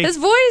say. His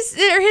voice,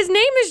 or his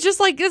name is just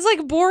like, it's like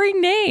a boring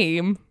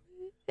name.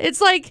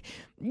 It's like,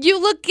 you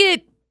look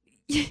at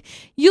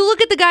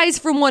the guys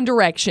from One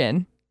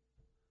Direction.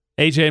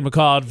 AJ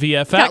McCall at VFX.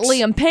 You've got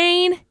Liam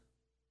Payne.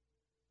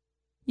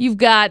 You've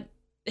got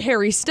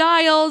Harry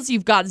Styles.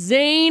 You've got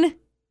Zayn.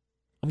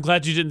 I'm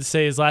glad you didn't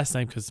say his last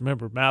name because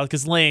remember, Malik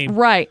is lame.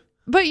 Right.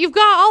 But you've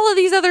got all of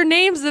these other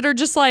names that are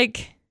just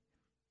like,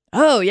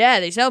 oh, yeah,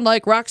 they sound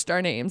like rock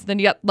star names. Then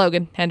you got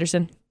Logan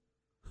Henderson.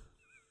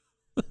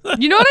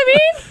 You know what I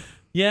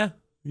mean?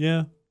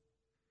 Yeah.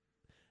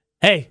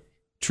 Hey,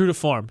 true to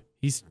form.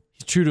 He's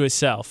true to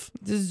himself.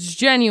 This is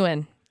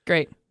genuine.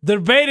 Great. The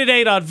Debate at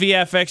 8 on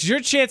VFX. Your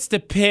chance to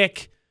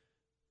pick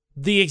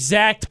the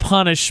exact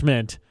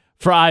punishment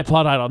for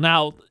iPod Idol.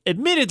 Now,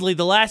 admittedly,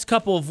 the last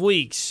couple of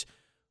weeks,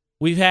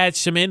 we've had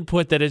some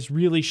input that has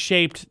really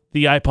shaped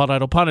the iPod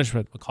Idol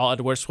punishment. McCall had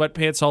to wear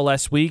sweatpants all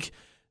last week.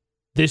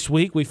 This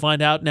week, we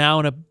find out now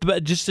in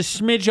just a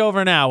smidge over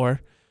an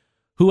hour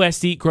who has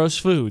to eat gross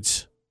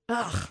foods.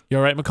 Ugh. You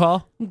all right,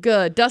 McCall?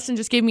 Good. Dustin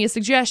just gave me a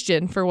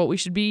suggestion for what we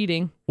should be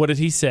eating. What did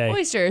he say?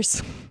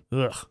 Oysters.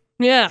 Ugh.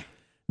 Yeah.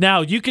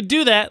 Now, you could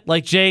do that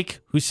like Jake,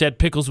 who said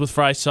pickles with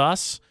fry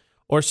sauce,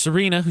 or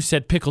Serena, who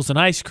said pickles and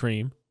ice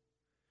cream.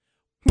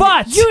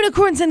 But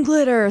unicorns and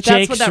glitter. That's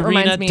Jake, what that Serena,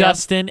 reminds me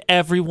Dustin,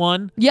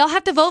 everyone. Y'all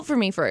have to vote for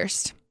me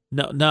first.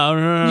 No.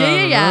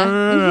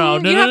 Yeah.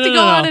 You have to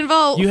go on and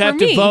vote for me. You have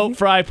to vote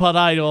for iPod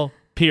Idol,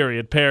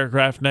 period.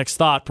 Paragraph, next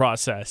thought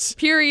process.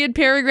 Period,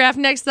 paragraph,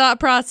 next thought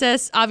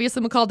process.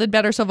 Obviously, McCall did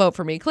better, so vote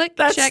for me. Click,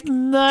 check.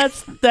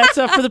 That's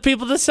up for the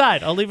people to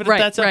decide. I'll leave it at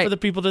that's up right. for the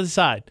people to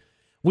decide.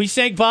 We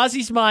sang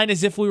Bazzi's Mine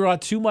as if we were on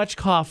too much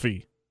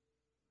coffee.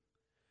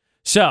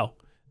 So,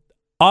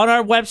 on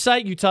our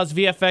website,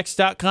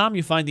 utahsvfx.com,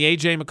 you find the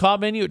AJ McCall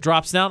menu. It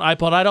drops down,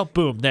 iPod Idol,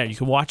 boom, there. You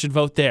can watch and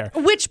vote there.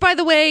 Which, by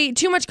the way,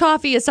 too much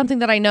coffee is something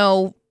that I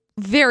know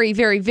very,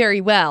 very,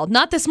 very well.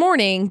 Not this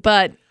morning,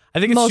 but I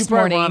think it's most super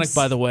mornings. ironic,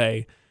 by the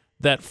way,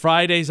 that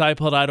Friday's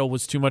iPod Idol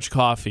was too much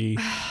coffee,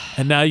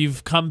 and now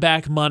you've come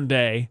back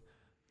Monday,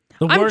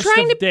 the worst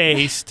of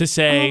days, to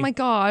say, oh my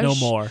gosh, no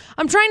more.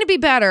 I'm trying to be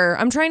better.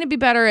 I'm trying to be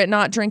better at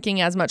not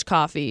drinking as much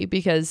coffee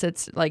because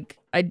it's like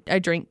I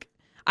drink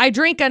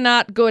a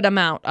not good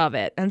amount of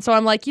it. And so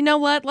I'm like, you know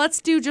what?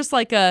 Let's do just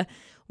like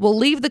we'll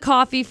leave the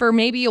coffee for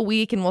maybe a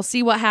week and we'll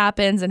see what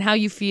happens and how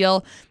you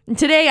feel. And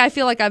today I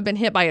feel like I've been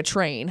hit by a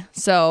train.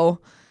 So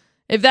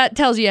If that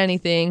tells you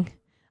anything.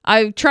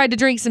 I tried to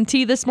drink some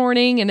tea this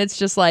morning, and it's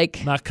just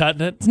like... Not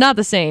cutting it? It's not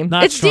the same.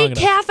 Not it's strong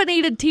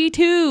decaffeinated tea,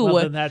 too.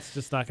 Well, then that's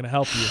just not going to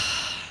help you.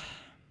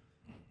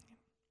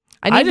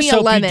 I need me a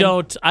lemon.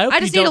 I hope you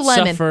just need a don't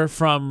lemon. suffer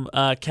from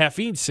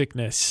caffeine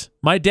sickness.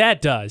 My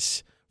dad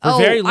does. For a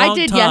very long I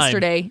did time.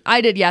 yesterday.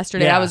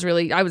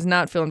 Yeah. I was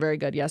not feeling very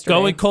good yesterday.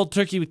 Going cold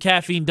turkey with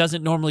caffeine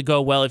doesn't normally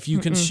go well if you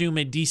consume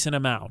a decent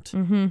amount.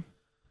 Mm-hmm.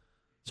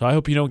 So I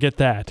hope you don't get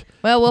that.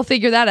 Well, we'll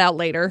figure that out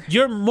later.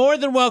 You're more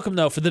than welcome,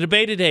 though, for the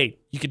debate at 8.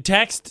 You can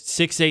text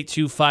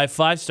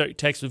 68255. Start your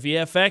text with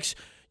VFX.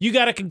 You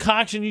got a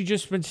concoction you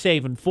just been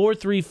saving.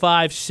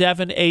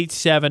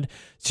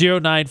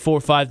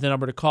 435-787-0945, the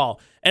number to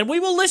call. And we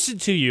will listen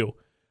to you,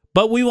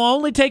 but we will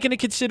only take into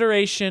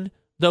consideration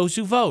those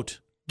who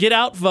vote. Get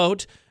out,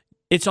 vote.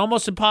 It's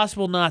almost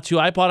impossible not to.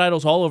 iPod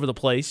Idol's all over the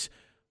place.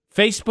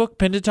 Facebook,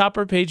 pinned to the top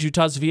of our page,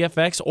 Utah's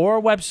VFX, or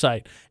our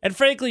website. And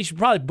frankly, you should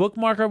probably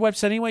bookmark our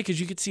website anyway because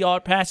you can see all our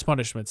past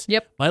punishments.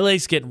 Yep. My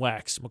leg's getting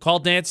waxed.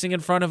 McCall dancing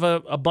in front of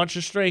a bunch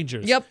of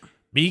strangers. Yep.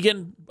 Me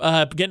getting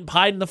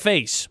pied in the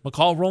face.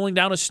 McCall rolling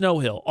down a snow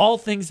hill. All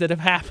things that have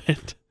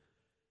happened.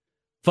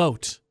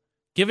 Vote.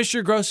 Give us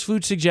your gross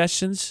food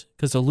suggestions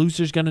because the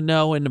loser's going to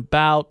know in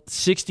about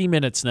 60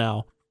 minutes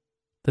now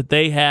that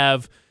they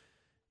have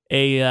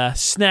a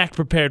snack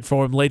prepared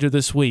for him later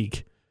this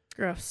week.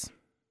 Gross.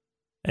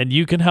 And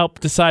you can help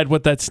decide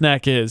what that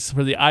snack is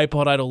for the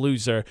iPod Idol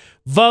loser.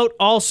 Vote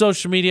all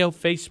social media,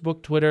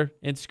 Facebook, Twitter,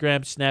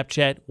 Instagram,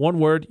 Snapchat. One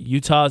word,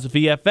 Utah's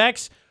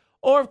VFX.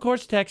 Or, of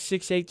course, text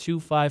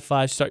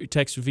 68255. Start your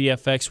text with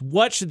VFX.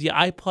 What should the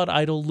iPod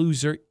Idol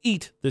loser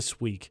eat this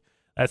week?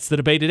 That's the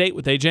debate at 8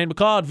 with AJ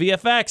McCall on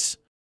VFX.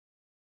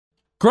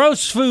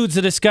 Gross food's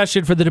a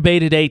discussion for the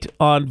debate at 8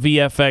 on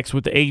VFX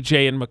with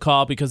AJ and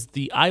McCall because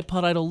the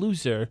iPod Idol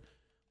loser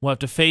will have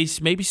to face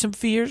maybe some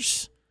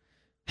fears.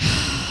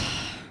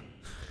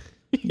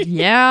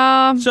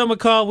 Yeah. So,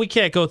 McCall, we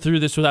can't go through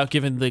this without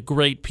giving the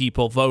great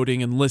people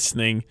voting and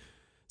listening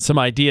some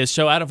ideas.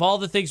 So, out of all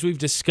the things we've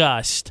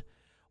discussed,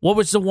 what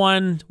were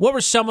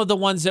some of the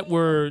ones that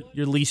were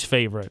your least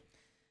favorite?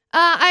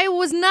 I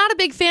was not a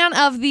big fan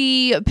of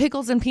the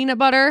pickles and peanut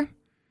butter.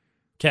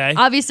 Okay.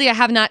 Obviously, I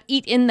have not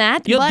eaten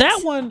that. You know, but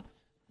that one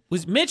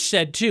was Mitch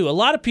said, too. A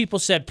lot of people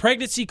said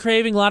pregnancy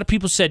craving. A lot of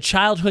people said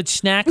childhood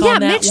snack on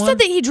that Mitch one. said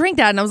that he drank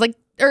that, and I was like,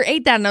 or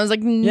ate that, and I was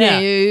like,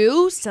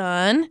 no,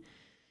 son.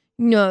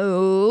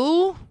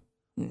 No.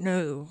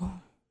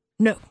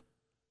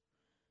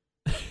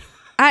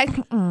 I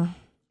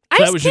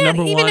just can't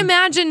even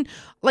imagine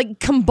like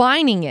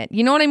combining it.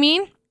 You know what I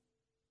mean?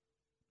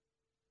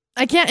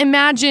 I can't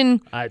imagine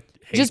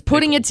just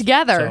putting it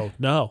together. So,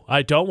 no,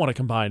 I don't want to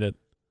combine it.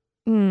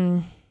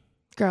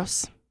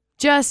 Gross.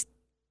 Just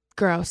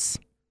gross.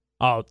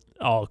 Oh,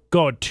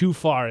 going too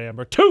far,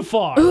 Amber. Too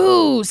far.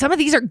 Ooh, some of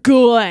these are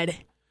good.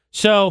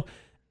 So,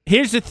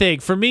 here's the thing.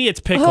 For me, it's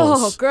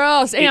pickles. Oh,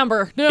 gross.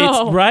 Amber,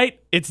 no. It's, right?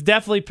 It's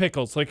definitely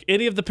pickles. Like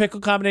any of the pickle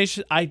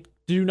combinations, I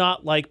do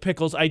not like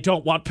pickles. I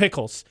don't want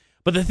pickles.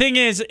 But the thing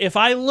is, if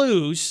I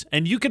lose,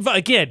 and you can,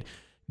 again,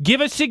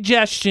 give us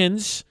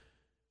suggestions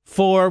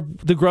for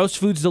the gross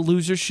foods the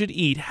loser should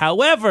eat.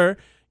 However,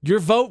 your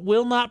vote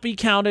will not be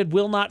counted,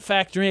 will not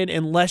factor in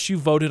unless you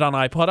voted on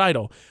iPod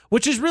Idol,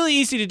 which is really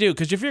easy to do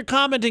because if you're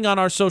commenting on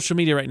our social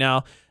media right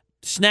now,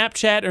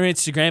 Snapchat or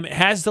Instagram, it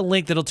has the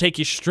link that'll take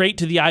you straight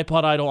to the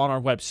iPod Idol on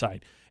our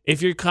website.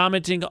 If you're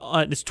commenting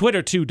on, it's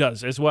Twitter too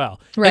does as well.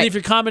 Right. And if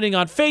you're commenting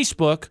on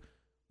Facebook,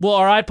 well,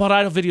 our iPod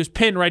Idol video is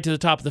pinned right to the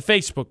top of the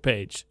Facebook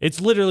page.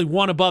 It's literally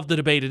one above the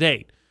debate at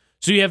 8.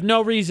 So you have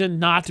no reason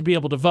not to be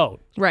able to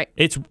vote. Right.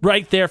 It's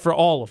right there for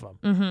all of them.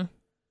 Mm-hmm.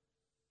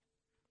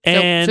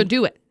 And so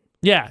do it.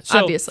 Yeah. So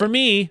obviously. For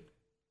me,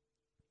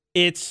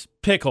 it's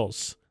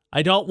pickles.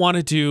 I don't want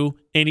to do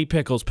any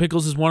pickles.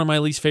 Pickles is one of my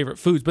least favorite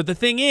foods. But the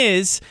thing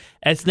is,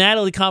 as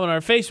Natalie commented on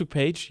our Facebook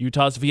page,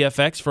 Utah's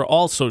VFX for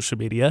all social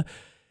media,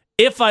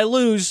 if I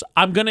lose,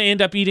 I'm going to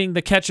end up eating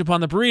the ketchup on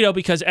the burrito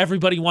because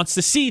everybody wants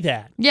to see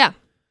that. Yeah.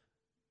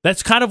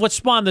 That's kind of what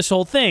spawned this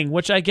whole thing,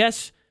 which I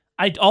guess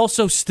I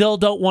also still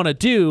don't want to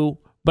do,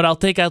 but I'll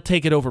take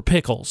it over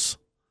pickles.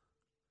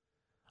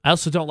 I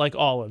also don't like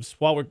olives.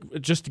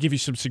 Just to give you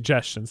some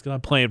suggestions, because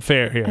I'm playing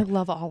fair here. I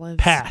love olives.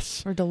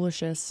 Pass. They're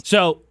delicious.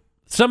 So,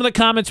 some of the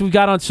comments we've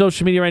got on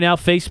social media right now,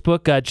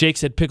 Facebook, Jake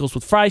said pickles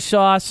with fry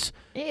sauce.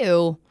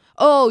 Ew.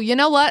 Oh, you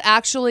know what?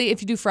 Actually,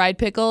 if you do fried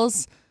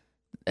pickles,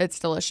 it's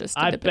delicious.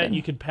 I bet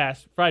you could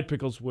pass. Fried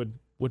pickles would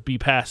be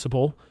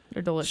passable.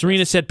 They're delicious.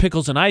 Serena said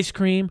pickles and ice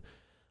cream.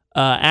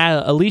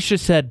 Alicia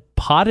said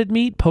potted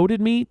meat.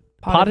 Potted meat?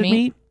 What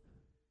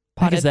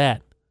the heck is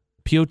that?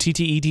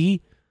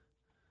 Potted?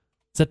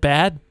 Is that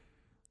bad?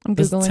 I'm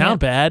Doesn't Googling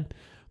sound it. bad.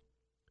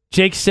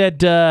 Jake said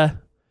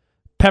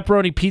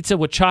pepperoni pizza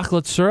with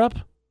chocolate syrup.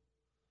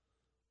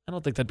 I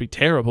don't think that'd be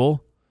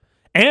terrible.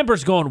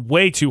 Amber's going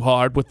way too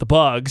hard with the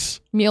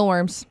bugs.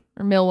 Mealworms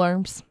or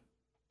mealworms.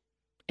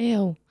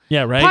 Ew.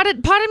 Yeah, right?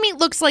 Potted meat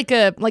looks like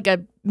a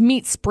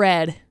meat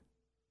spread.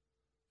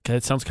 Okay,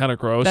 that sounds kind of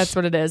gross. That's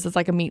what it is. It's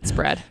like a meat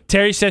spread.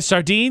 Terry says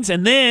sardines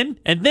and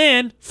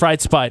then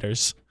fried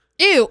spiders.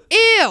 Ew,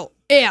 ew,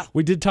 ew,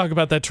 We did talk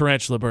about that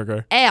tarantula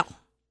burger. ew.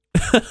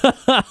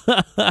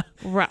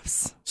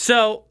 Gross.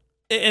 So,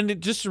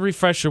 and just a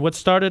refresher,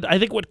 I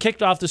think what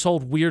kicked off this whole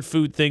weird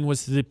food thing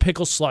was the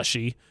pickle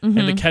slushy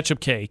and the ketchup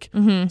cake.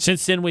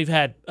 Since then, we've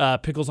had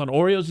pickles on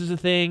Oreos is a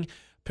thing.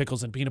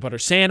 Pickles and peanut butter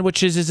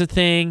sandwiches is a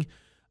thing.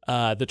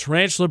 The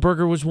tarantula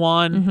burger was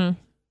one.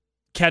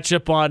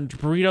 Ketchup on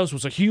burritos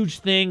was a huge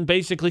thing.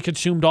 Basically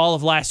consumed all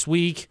of last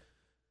week.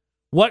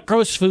 What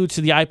gross foods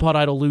did the iPod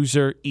Idol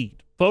loser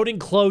eat? Voting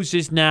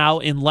closes now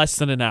in less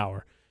than an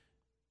hour.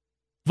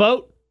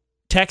 Vote.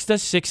 Text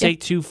us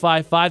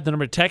 68255. The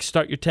number to text.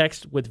 Start your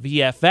text with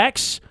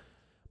VFX.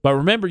 But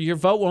remember, your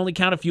vote will only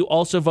count if you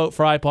also vote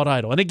for iPod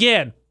Idol. And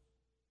again,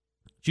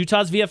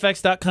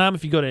 utahsvfx.com.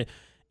 If you go to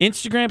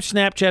Instagram,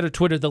 Snapchat, or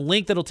Twitter, the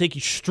link that'll take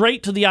you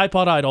straight to the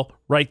iPod Idol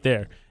right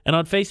there. And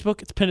on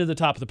Facebook, it's pinned to the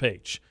top of the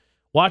page.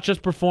 Watch us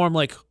perform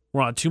like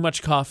we're on Too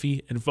Much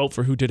Coffee and vote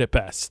for who did it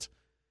best.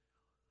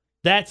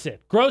 That's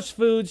it. Gross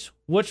foods.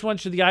 Which one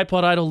should the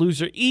iPod Idol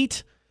loser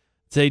eat?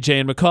 It's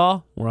AJ and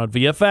McCall. We're on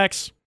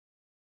VFX.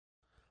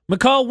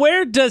 McCall,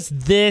 where does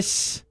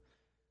this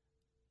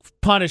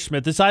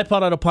punishment, this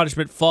iPod Idol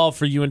punishment, fall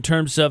for you in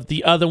terms of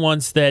the other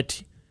ones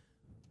that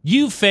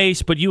you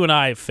face, but you and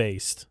I have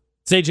faced?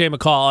 It's AJ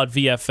McCall on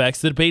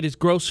VFX. The debate is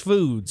gross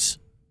foods.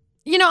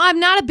 You know, I'm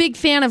not a big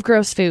fan of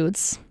gross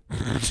foods.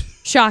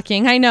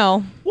 Shocking, I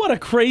know. What a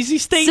crazy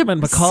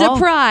statement, McCall.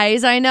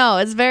 Surprise, I know.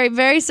 It's very,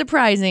 very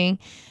surprising.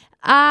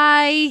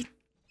 I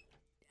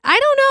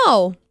don't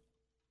know.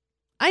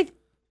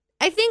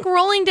 I think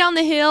rolling down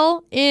the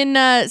hill in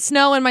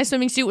snow in my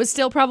swimming suit was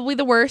still probably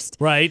the worst.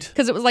 Right.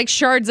 Because it was like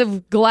shards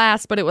of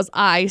glass, but it was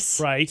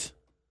ice. Right.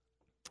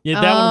 Yeah,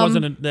 that one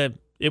wasn't,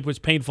 it was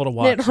painful to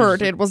watch. It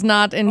hurt. It was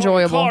not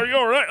enjoyable. Oh,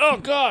 you're right. Oh,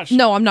 gosh.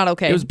 No, I'm not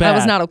okay. It was bad. I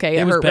was not okay.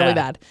 It hurt really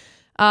bad.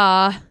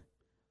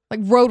 Like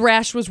road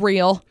rash was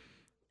real.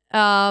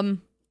 But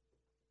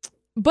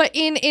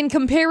in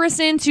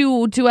comparison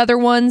to other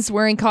ones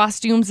wearing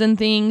costumes and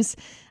things,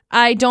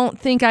 I don't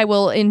think I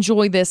will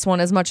enjoy this one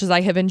as much as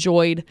I have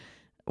enjoyed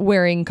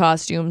wearing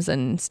costumes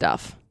and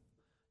stuff.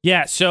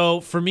 Yeah,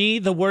 so for me,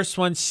 the worst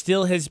one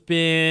still has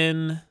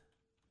been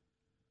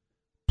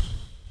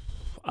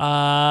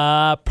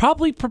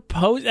probably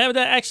proposed.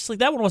 Actually,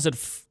 that one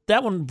wasn't.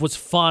 That one was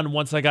fun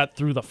once I got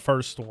through the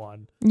first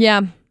one.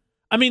 Yeah.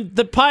 I mean,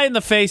 the pie in the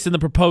face and the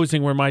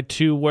proposing were my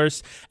two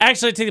worst.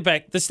 Actually, I take it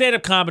back. The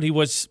stand-up comedy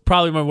was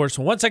probably my worst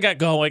one. Once I got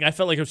going, I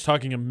felt like I was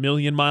talking a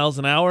million miles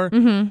an hour.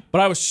 Mm-hmm.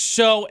 But I was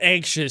so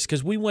anxious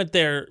because we went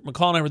there.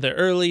 McCall and I were there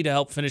early to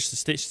help finish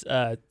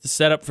the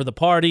setup for the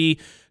party,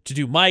 to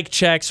do mic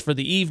checks for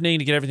the evening,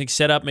 to get everything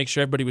set up, make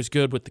sure everybody was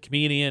good with the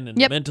comedian and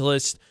the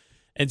mentalist.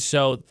 And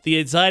so the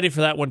anxiety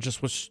for that one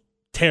just was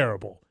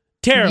terrible.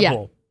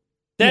 Terrible.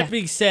 Yeah. That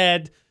being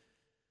said,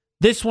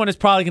 this one is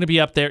probably going to be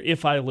up there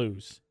if I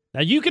lose. Now,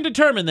 you can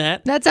determine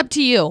that. That's up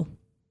to you.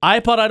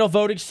 iPod Idol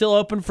voting still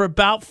open for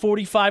about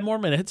 45 more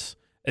minutes.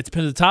 It's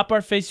pinned to the top of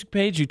our Facebook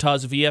page,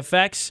 Utah's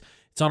VFX.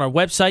 It's on our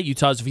website,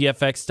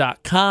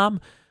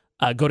 utahsvfx.com.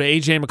 Go to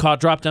AJ McCall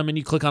drop-down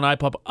menu, click on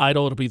iPod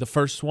Idol. It'll be the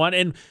first one.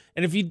 And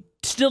if you're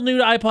still new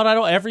to iPod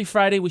Idol, every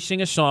Friday we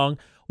sing a song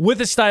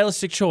with a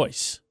stylistic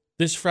choice.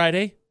 This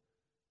Friday,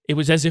 it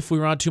was As If We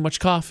Were on Too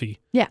Much Coffee.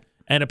 Yeah.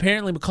 And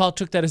apparently McCall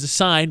took that as a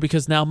sign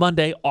because now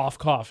Monday, off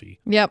coffee.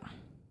 Yep.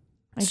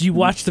 So you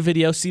watch the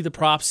video, see the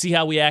props, see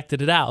how we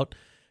acted it out,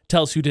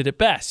 tell us who did it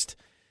best.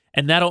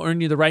 And that'll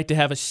earn you the right to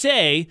have a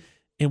say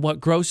in what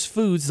gross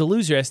foods the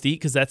loser has to eat,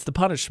 because that's the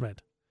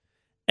punishment.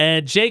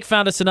 And Jake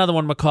found us another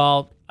one,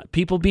 McCall.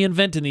 People be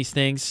inventing these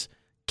things.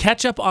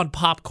 Ketchup on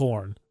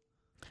popcorn.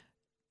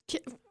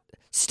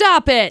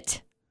 Stop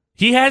it.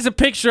 He has a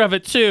picture of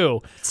it, too.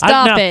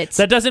 Stop it.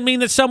 That doesn't mean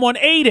that someone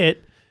ate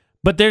it,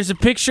 but there's a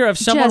picture of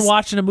someone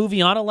watching a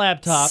movie on a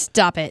laptop.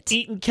 Stop it.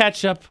 Eating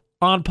ketchup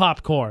on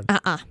popcorn.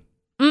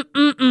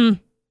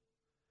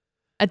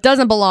 It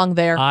doesn't belong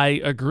there. I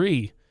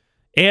agree.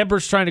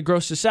 Amber's trying to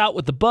gross us out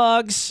with the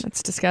bugs.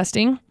 That's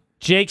disgusting.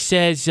 Jake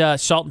says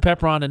salt and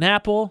pepper on an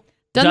apple.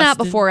 Done Dustin that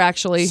before,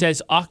 actually.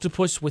 Says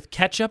octopus with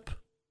ketchup.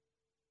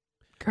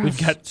 Gross.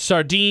 We've got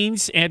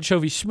sardines,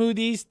 anchovy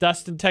smoothies.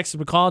 Dustin texted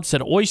McCall and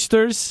said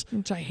oysters.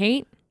 Which I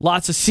hate.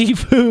 Lots of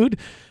seafood.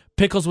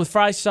 Pickles with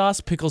fry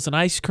sauce. Pickles and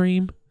ice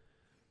cream.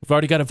 We've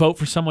already got a vote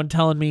for someone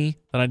telling me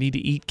that I need to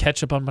eat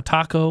ketchup on my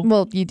taco.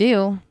 Well, you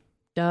do.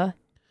 Duh.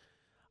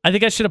 I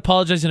think I should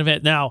apologize in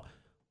advance. Now,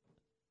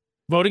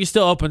 voting is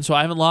still open, so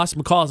I haven't lost.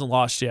 McCall hasn't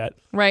lost yet.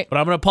 Right. But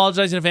I'm going to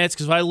apologize in advance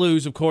because if I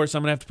lose, of course,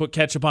 I'm going to have to put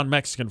ketchup on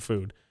Mexican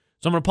food.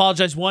 So I'm going to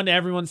apologize. One, to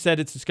everyone said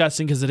it's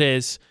disgusting because it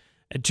is.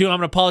 And two, I'm going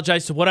to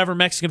apologize to whatever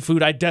Mexican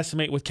food I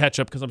decimate with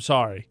ketchup because I'm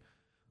sorry.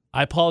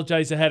 I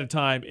apologize ahead of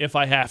time if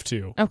I have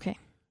to. Okay.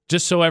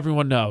 Just so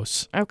everyone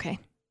knows. Okay.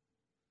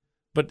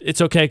 But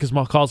it's okay because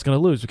McCall's going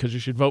to lose because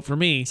you should vote for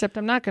me. Except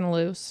I'm not going to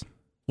lose.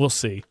 We'll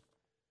see.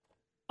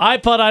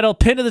 iPod Idol,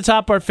 pinned to the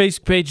top of our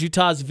Facebook page,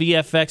 Utah's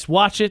VFX.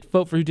 Watch it.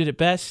 Vote for who did it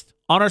best.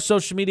 On our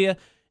social media,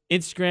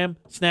 Instagram,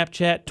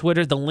 Snapchat,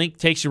 Twitter. The link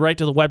takes you right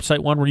to the website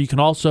one where you can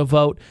also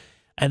vote.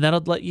 And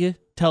that'll let you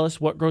tell us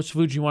what gross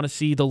foods you want to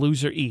see the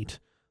loser eat.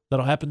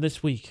 that'll happen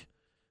this week.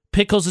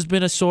 Pickles has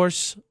been a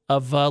source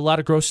of a lot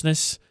of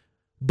grossness.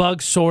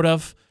 Bugs, sort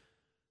of.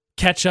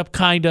 Ketchup,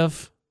 kind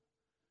of.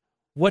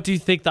 What do you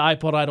think the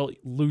iPod Idol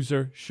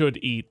loser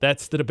should eat?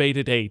 That's the debate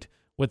at 8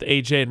 with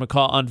AJ and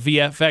McCall on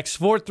VFX.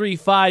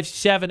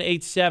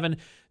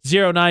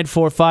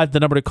 435-787-0945, the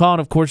number to call.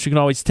 And, of course, you can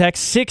always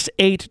text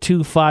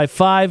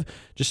 68255.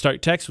 Just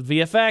start text with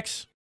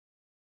VFX.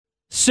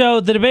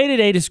 So the debate at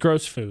 8 is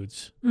gross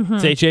foods. Mm-hmm.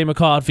 It's AJ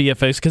McCall at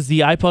VFX because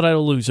the iPod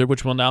Idol loser,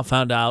 which we'll now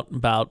find out in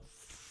about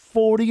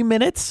 40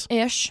 minutes,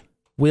 Ish.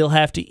 will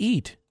have to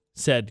eat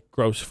said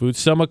gross foods.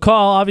 So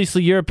McCall,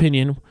 obviously your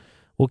opinion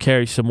will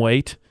carry some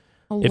weight.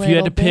 If you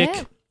had to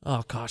pick,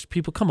 oh gosh,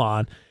 people, come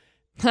on.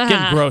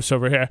 Getting gross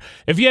over here.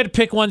 If you had to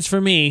pick ones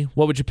for me,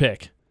 what would you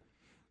pick?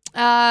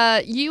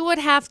 You would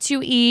have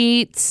to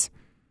eat.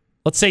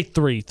 Let's say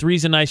 3.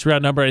 3's a nice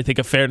round number. I think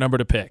a fair number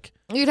to pick.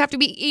 You'd have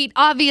to eat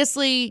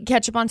obviously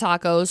ketchup on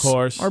tacos, Of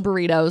course, or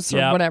burritos,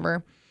 or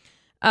whatever.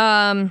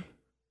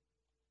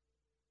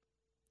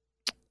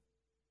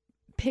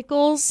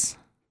 Pickles.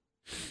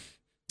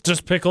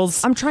 Just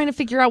pickles. I'm trying to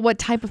figure out what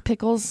type of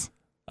pickles.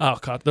 Oh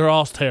god, they're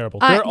all terrible.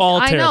 They're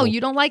all terrible. I know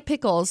you don't like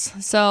pickles,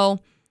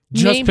 so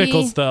just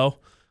pickles though.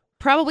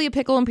 Probably a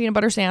pickle and peanut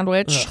butter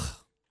sandwich. Ugh.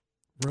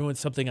 Ruined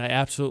something I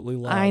absolutely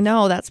love. I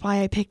know, that's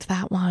why I picked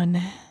that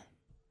one.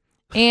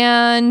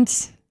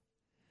 And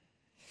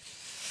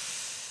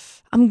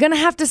I'm going to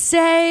have to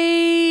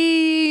say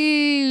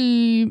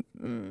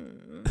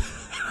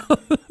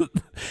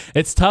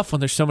it's tough when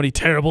there's so many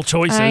terrible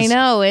choices. I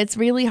know, it's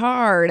really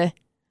hard.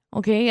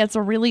 Okay, it's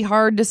a really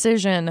hard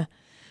decision.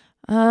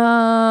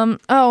 Oh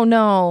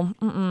no.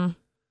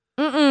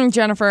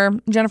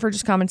 Jennifer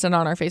just commented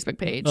on our Facebook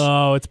page.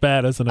 Oh, it's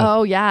bad, isn't it?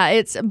 Oh yeah,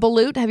 it's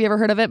balut. Have you ever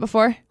heard of it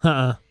before?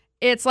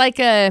 It's like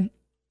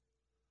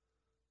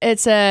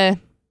it's an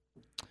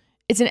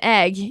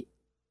egg.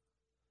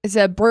 It's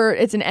a bird.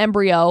 It's an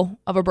embryo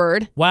of a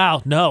bird.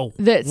 Wow, no.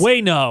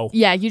 No.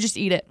 Yeah, you just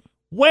eat it.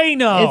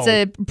 No. It's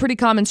a pretty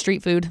common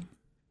street food.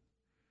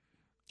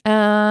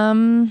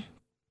 Hard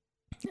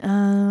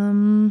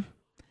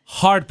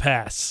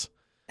pass.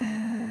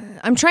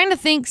 I'm trying to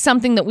think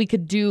something that we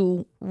could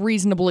do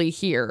reasonably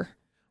here.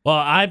 Well,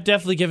 I've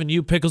definitely given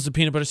you pickles and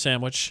peanut butter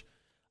sandwich.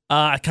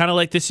 I kind of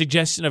like the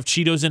suggestion of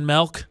Cheetos and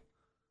milk.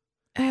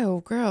 Oh,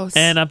 gross.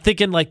 And I'm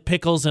thinking like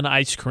pickles and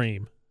ice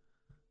cream.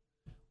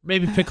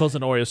 Maybe pickles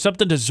and Oreos.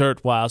 Something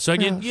dessert-wise. So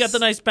again, you have the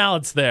nice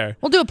balance there.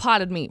 We'll do a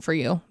potted meat for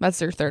you.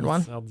 That's your third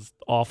one. Sounds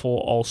awful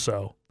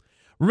also.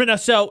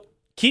 So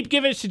keep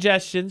giving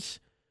suggestions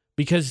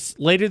because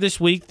later this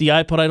week, the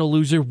iPod Idol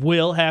loser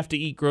will have to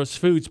eat gross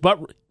foods.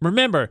 But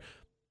remember,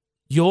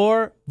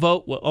 your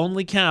vote will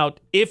only count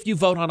if you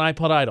vote on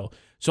iPod Idol.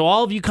 So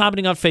all of you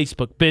commenting on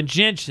Facebook, Ben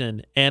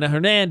Jensen, Anna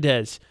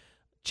Hernandez,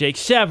 Jake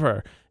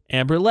Sever,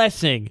 Amber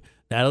Lessing,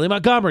 Natalie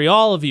Montgomery,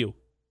 all of you,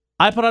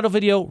 iPod Idol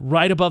video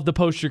right above the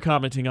post you're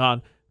commenting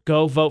on.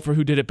 Go vote for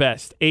who did it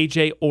best,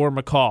 AJ or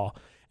McCall.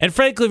 And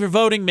frankly, if you're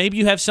voting, maybe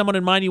you have someone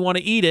in mind you want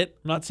to eat it.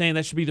 I'm not saying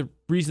that should be the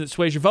reason that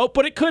sways your vote,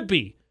 but it could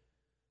be.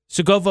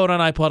 So go vote on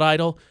iPod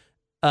Idol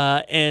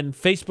and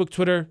Facebook,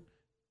 Twitter,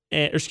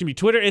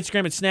 Twitter, Instagram,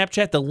 and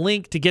Snapchat. The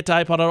link to get to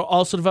iPod Idol,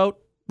 also to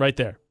vote, right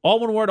there. All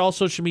one word, all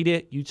social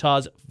media,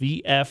 Utah's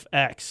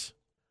VFX.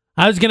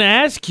 I was going to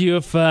ask you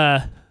if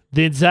the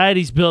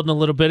anxiety's building a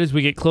little bit as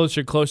we get closer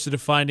and closer to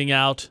finding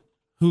out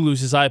who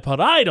loses iPod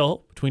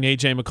Idol between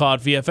AJ McCall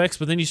at VFX,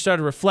 but then you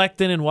started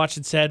reflecting and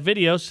watching sad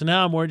videos, so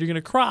now I'm worried you're going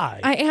to cry.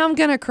 I am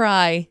going to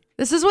cry.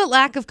 This is what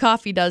lack of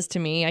coffee does to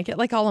me. I get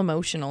like all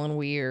emotional and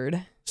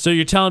weird. So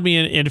you're telling me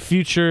in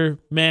future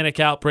manic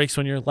outbreaks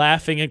when you're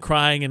laughing and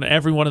crying and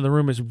everyone in the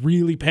room is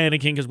really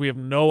panicking because we have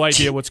no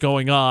idea what's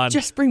going on.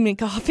 Just bring me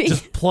coffee.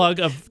 Just plug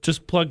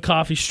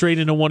coffee straight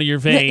into one of your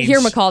veins. Here,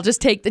 McCall,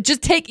 just take.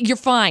 You're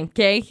fine,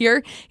 okay?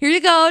 Here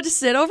you go. Just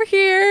sit over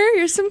here.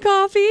 Here's some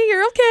coffee.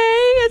 You're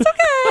okay. It's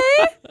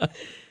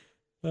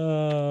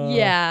okay.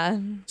 Yeah.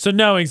 So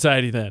no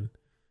anxiety then.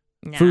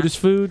 Nah. Food is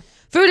food.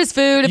 Food is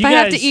food. If You I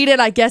have guys- to eat it,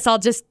 I guess I'll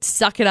just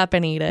suck it up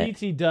and eat it.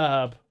 PT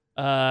Dub.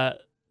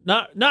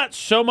 Not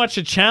so much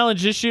a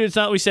challenge issue. It's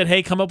not that we said,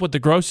 hey, come up with the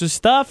grossest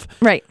stuff.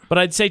 Right. But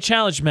I'd say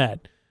challenge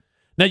Matt.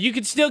 Now, you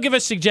can still give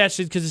us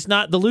suggestions because it's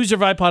not the loser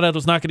of iPod Idol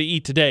is not going to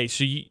eat today.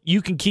 So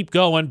you can keep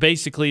going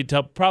basically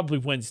until probably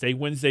Wednesday.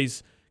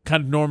 Wednesday's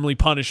kind of normally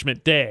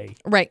punishment day.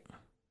 Right.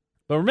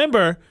 But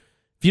remember,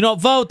 if you don't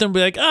vote, then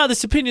we'll be like,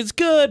 this opinion's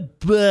good,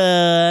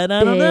 but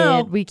I don't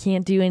know. We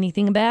can't do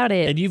anything about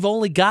it. And you've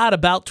only got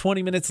about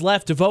 20 minutes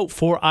left to vote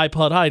for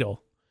iPod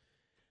Idol.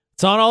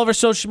 It's on all of our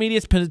social media.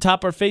 It's pinned at the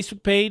top of our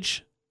Facebook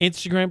page,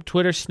 Instagram,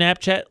 Twitter,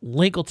 Snapchat.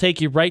 Link will take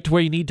you right to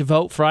where you need to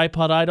vote for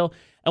iPod Idol.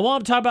 And while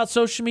I'm talking about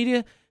social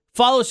media,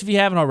 follow us if you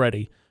haven't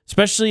already,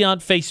 especially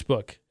on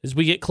Facebook. As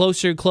we get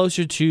closer and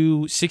closer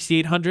to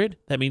 6,800,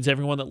 that means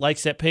everyone that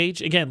likes that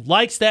page, again,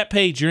 likes that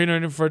page, you're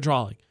entering for a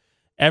drawing.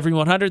 Every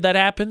 100 that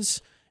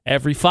happens,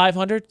 every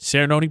 500,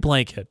 Serenoni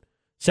blanket.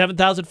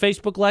 7,000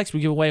 Facebook likes, we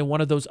give away one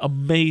of those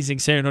amazing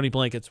Serenoni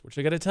blankets, which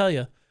I got to tell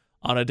you,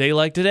 on a day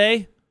like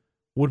today,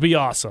 would be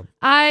awesome.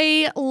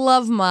 I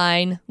love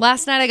mine.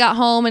 Last night I got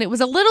home and it was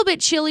a little bit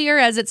chillier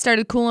as it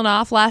started cooling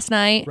off last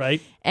night.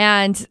 Right.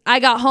 And I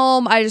got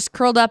home, I just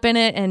curled up in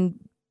it and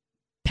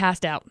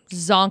passed out,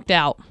 zonked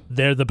out.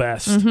 They're the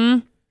best.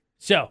 Mm-hmm.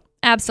 So.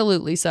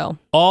 Absolutely so.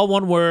 All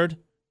one word,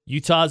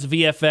 Utah's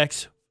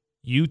VFX,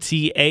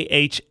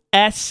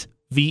 UTAHS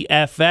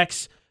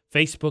VFX.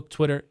 Facebook,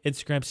 Twitter,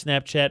 Instagram,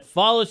 Snapchat.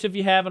 Follow us if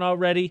you haven't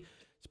already,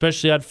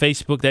 especially on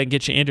Facebook. That can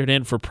get you entered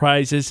in for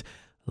prizes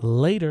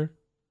later.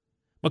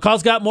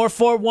 McCall's got more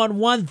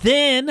 411.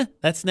 Then,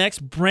 that's next.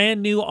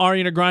 Brand new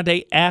Ariana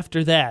Grande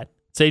after that.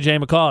 It's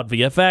AJ McCall at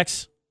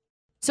VFX.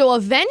 So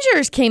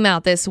Avengers came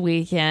out this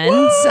weekend.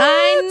 What?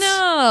 I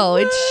know.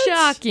 What? It's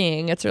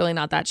shocking. It's really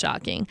not that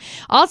shocking.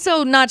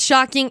 Also not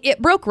shocking,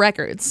 it broke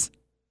records.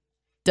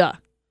 Duh.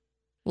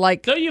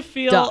 Like, Don't you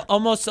feel duh.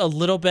 almost a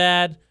little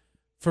bad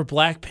for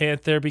Black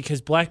Panther because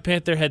Black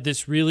Panther had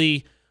this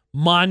really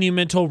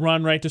monumental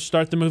run right to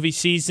start the movie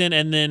season,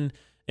 and then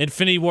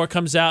Infinity War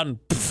comes out and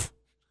pff.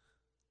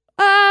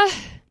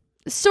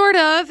 Sort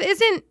of.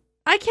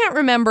 I can't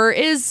remember.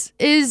 Is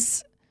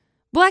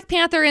Black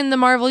Panther in the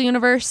Marvel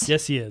universe?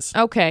 Yes, he is.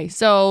 Okay,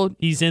 so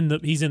He's in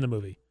the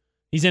movie.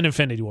 He's in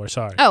Infinity War,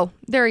 sorry. oh,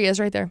 there he is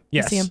right there.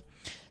 Yes. I see him.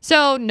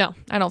 So no,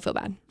 I don't feel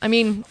bad. I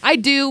mean, I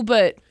do,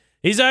 but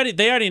They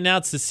already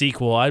announced the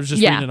sequel. I was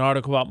just reading an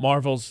article about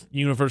Marvel's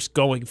universe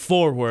going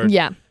forward.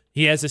 yeah.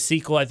 He has a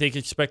sequel, I think,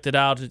 expected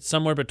out. It's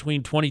somewhere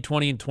between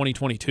 2020 and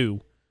 2022.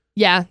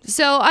 Yeah.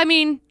 So, I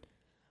mean,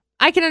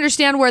 I can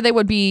understand where it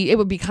would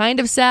be kind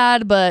of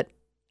sad, but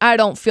I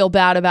don't feel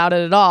bad about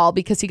it at all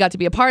because he got to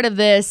be a part of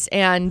this.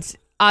 And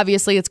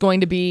obviously it's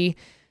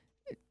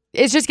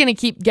just going to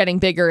keep getting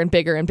bigger and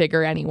bigger and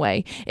bigger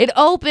anyway. It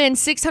opened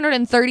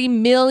 $630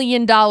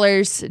 million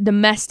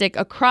domestic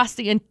across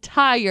the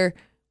entire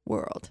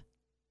world.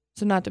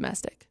 So not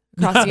domestic.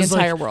 Across the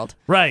entire world.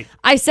 Right.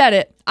 I said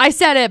it,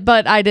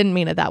 but I didn't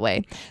mean it that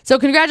way. So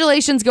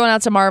congratulations going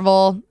out to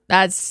Marvel.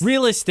 That's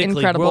realistically,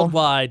 incredible.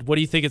 worldwide, what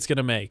do you think it's going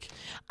to make?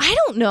 I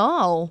don't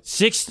know.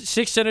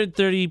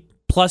 630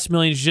 plus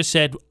million, you just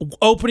said,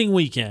 opening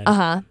weekend.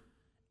 Uh-huh.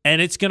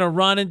 And it's going to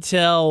run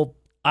until,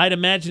 I'd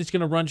imagine it's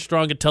going to run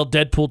strong until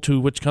Deadpool 2,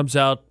 which comes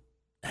out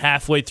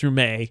halfway through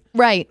May.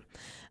 Right.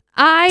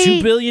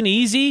 $2 billion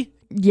easy?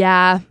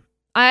 Yeah.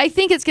 I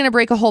think it's going to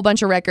break a whole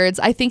bunch of records.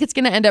 I think it's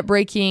going to end up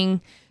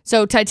breaking...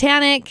 So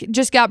Titanic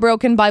just got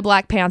broken by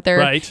Black Panther.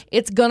 Right.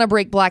 It's going to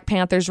break Black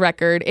Panther's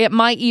record. It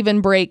might even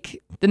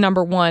break the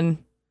number one.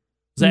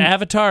 Was that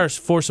Avatar or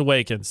Force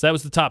Awakens? That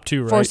was the top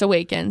two, right? Force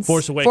Awakens.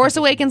 Force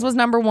Awakens was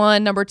number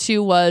one. Number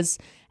two was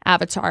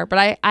Avatar.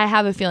 But I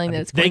have a feeling that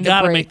it's going to break. They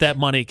got to make that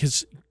money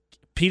because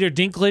Peter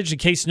Dinklage, in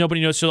case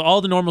nobody knows, so all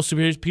the normal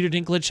superheroes, Peter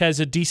Dinklage has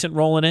a decent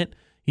role in it.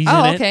 He's in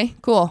it. Okay,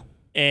 cool.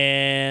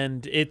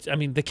 And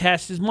the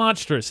cast is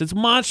monstrous. It's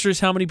monstrous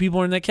how many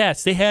people are in that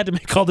cast. They had to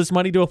make all this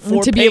money to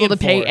afford to be able to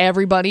pay for it.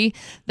 everybody.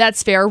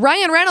 That's fair.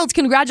 Ryan Reynolds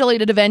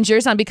congratulated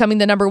Avengers on becoming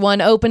the number one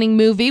opening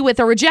movie with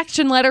a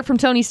rejection letter from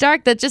Tony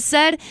Stark that just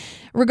said,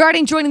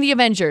 regarding joining the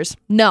Avengers,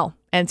 no.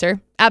 Enter.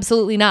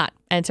 Absolutely not.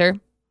 Enter.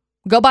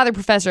 Go bother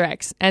Professor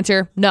X.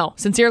 Enter. No.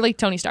 Sincerely,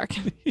 Tony Stark.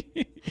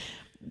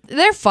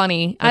 They're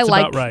funny. That's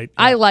about right.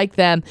 Yeah. I like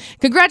them.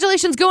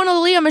 Congratulations going to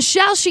Lea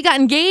Michele. She got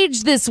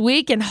engaged this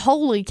week, and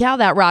holy cow,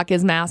 that rock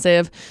is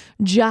massive.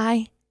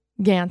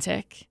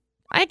 Gigantic.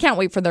 I can't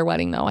wait for their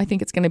wedding, though. I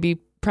think it's going to be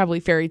probably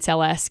fairy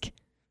tale-esque.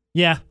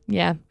 Yeah.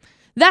 Yeah.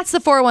 That's the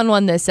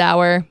 411 this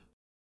hour.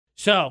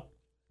 So,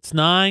 it's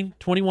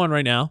 9:21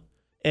 right now.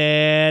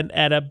 And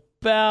at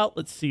about,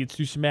 let's do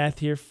some math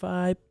here,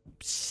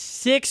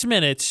 6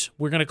 minutes,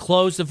 we're going to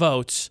close the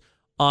votes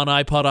on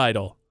iPod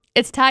Idol.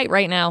 It's tight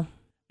right now.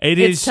 It's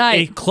is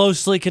tight. A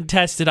closely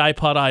contested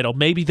iPod Idol,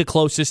 maybe the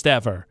closest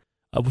ever.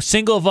 A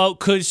single vote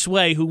could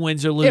sway who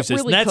wins or loses. It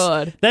really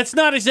could. That's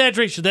not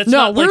exaggeration. That's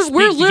no, not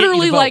we're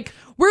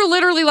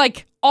literally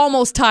like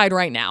almost tied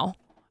right now.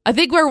 I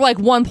think we're like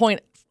 1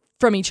 point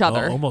from each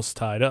other. Almost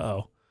tied.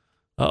 Uh-oh,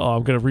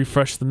 I'm going to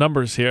refresh the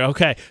numbers here.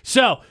 Okay,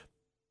 so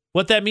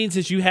what that means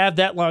is you have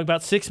that long,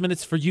 about 6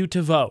 minutes for you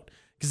to vote.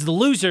 Because the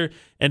loser,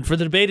 and for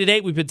the debate at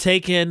 8, we've been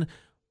taking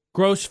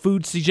gross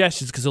food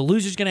suggestions because the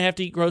loser's going to have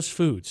to eat gross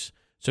foods.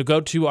 So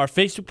go to our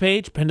Facebook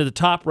page, pinned to the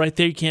top right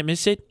there. You can't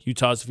miss it,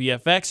 Utah's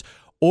VFX.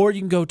 Or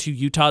you can go to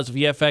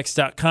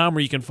utahsvfx.com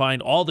where you can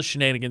find all the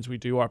shenanigans we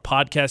do, our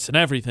podcasts and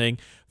everything.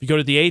 If you go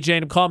to the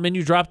AJ McCall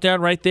menu, drop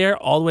down right there,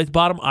 all the way at the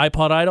bottom,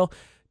 iPod Idol.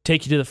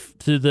 Take you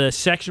to the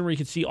section where you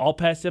can see all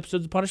past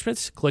episodes of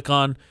Punishments. Click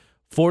on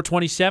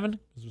 427,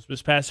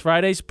 this past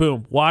Fridays.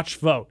 Boom, watch,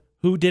 vote.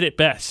 Who did it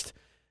best?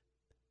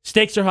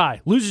 Stakes are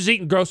high. Loser's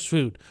eating gross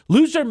food.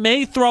 Loser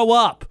may throw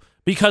up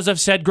because of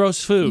said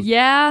gross food.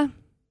 Yeah.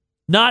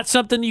 Not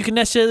something you can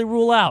necessarily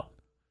rule out.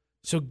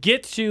 So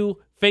get to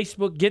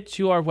Facebook, get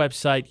to our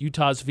website,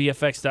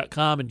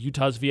 utahsvfx.com and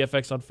Utah's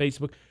VFX on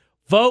Facebook.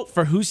 Vote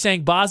for who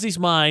sang Bazzi's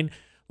Mine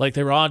like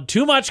they were on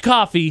too much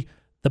coffee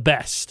the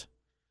best.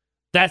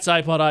 That's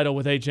iPod Idol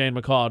with AJ and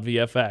McCall on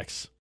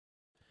VFX.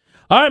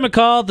 All right,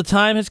 McCall, the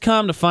time has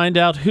come to find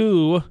out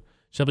who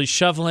shall be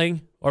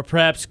shoveling or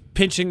perhaps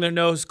pinching their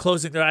nose,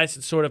 closing their eyes,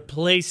 and sort of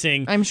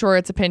placing I'm sure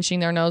it's a pinching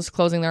their nose,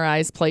 closing their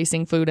eyes,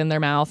 placing food in their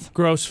mouth.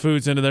 gross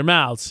foods into their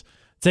mouths.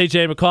 It's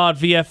AJ McCall at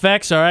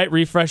VFX. All right,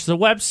 refresh the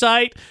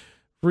website,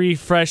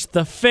 refresh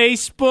the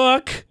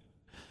Facebook.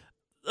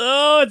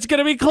 Oh, it's going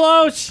to be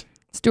close.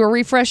 Let's do a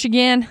refresh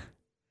again.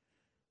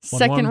 1-1,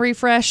 Second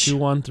refresh.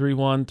 2-1,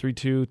 3-1,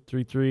 3-2,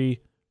 3-3,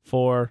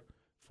 4,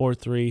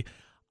 4-3.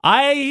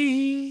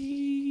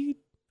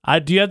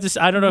 Do you have this?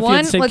 I don't know if you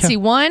have the same Let's see.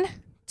 1,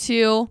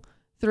 2,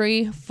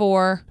 3,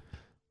 4,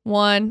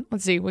 1.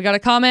 Let's see. We got a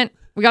comment.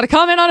 We got a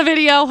comment on a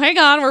video. Hang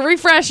on. We're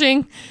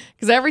refreshing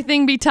because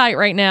everything be tight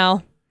right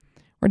now.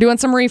 We're doing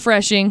some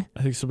refreshing.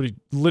 I think somebody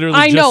literally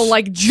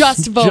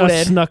just voted.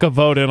 Just snuck a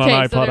vote in on Okay,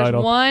 iPod so there's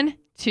Idol. 1,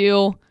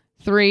 2,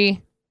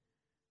 3,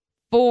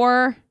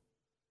 4,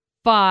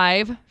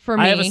 5 for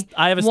me.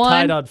 I have us 1,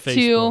 tied on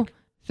Facebook. 2,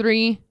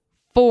 3,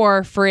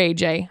 4 for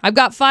AJ. I've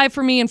got 5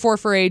 for me and 4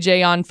 for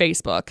AJ on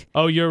Facebook.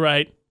 Oh, you're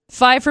right.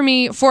 5 for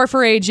me, 4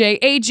 for AJ.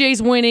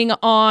 AJ's winning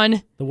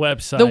on The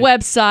website. the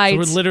website. So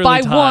we're literally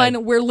by tied.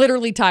 1. We're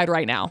literally tied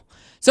right now.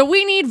 So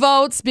we need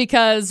votes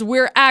because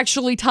we're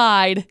actually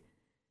tied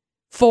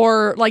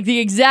for like the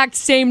exact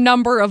same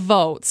number of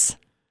votes.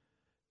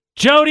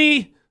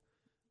 Jody,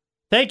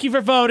 thank you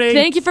for voting.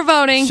 Thank you for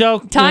voting. So,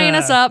 tying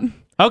us up.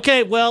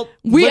 Okay, well,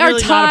 We are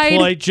literally not tied. a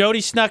ploy. Jody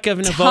snuck in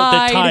a vote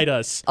that tied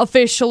us.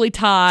 Officially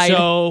tied.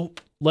 So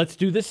let's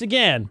do this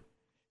again.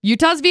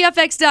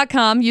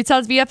 UtahsVFX.com,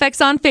 Utah's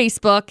VFX on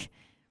Facebook.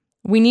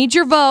 We need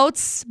your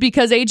votes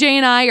because AJ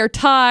and I are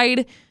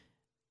tied.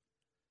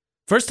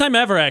 First time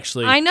ever,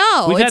 actually. I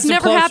know. We've had It's some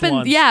never close happened.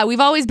 ones. Yeah, we've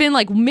always been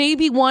like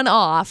maybe one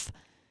off.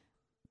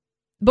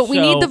 But we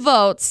So- need the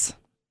votes.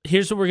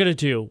 Here's what we're going to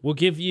do. We'll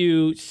give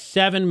you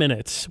 7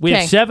 minutes. We Okay.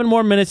 have 7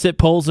 more minutes that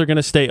polls are going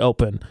to stay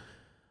open.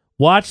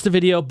 Watch the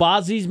video.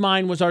 Bazzi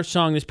Mine was our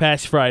song this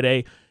past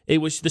Friday. It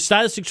was the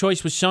stylistic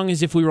choice was sung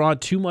as if we were on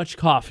too much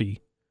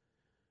coffee.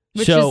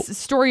 Which So- is the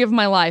story of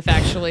my life,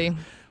 actually.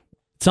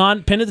 It's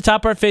on pinned at the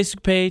top of our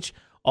Facebook page.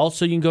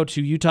 Also, you can go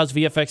to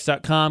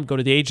utahsvfx.com, go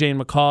to the AJ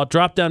and McCall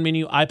drop-down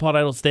menu, iPod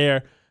Idol's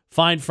there,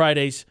 find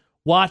Fridays,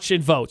 watch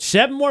and vote.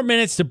 7 more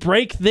minutes to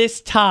break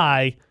this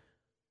tie.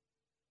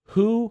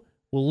 Who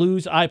will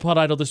lose iPod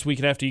Idol this week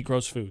and have to eat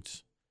gross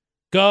foods?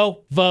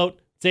 Go, vote.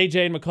 It's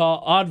AJ and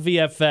McCall on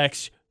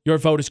VFX. Your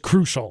vote is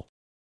crucial.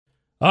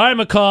 All right,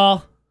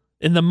 McCall,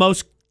 in the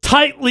most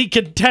tightly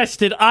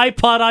contested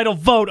iPod Idol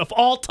vote of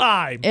all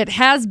time. It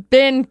has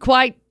been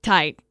quite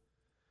tight.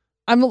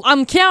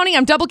 I'm counting.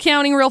 I'm double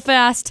counting real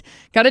fast.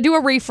 Got to do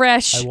a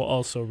refresh. I will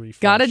also refresh.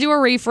 Got to do a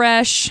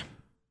refresh.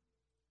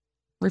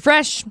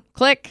 Refresh.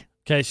 Click.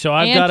 Okay, so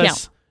I've And got count.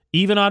 us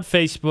even on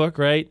Facebook,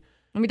 right?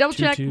 Let me double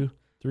check. 2,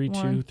 3, 2,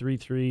 1, 3,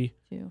 3,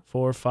 2.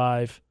 4,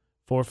 5,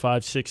 4,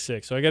 5, 6,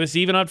 6. So I got us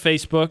even on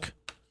Facebook.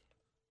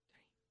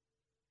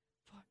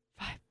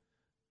 5.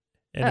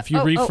 And if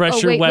you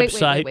refresh your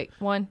website, Wait.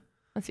 1.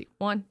 Let's see.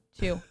 1,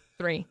 2,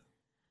 3,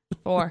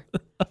 4,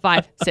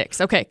 5,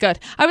 6. Okay, good.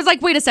 I was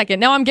like, wait a second.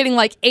 Now I'm getting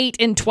like 8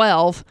 and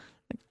 12.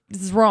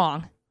 This is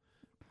wrong.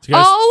 so you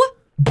guys- Oh,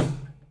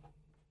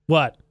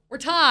 what? we're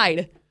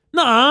tied.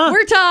 Nah.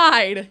 We're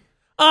tied.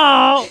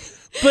 Oh,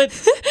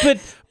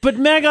 but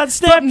Meg on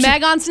Snapchat.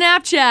 Meg on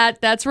Snapchat.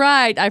 That's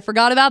right. I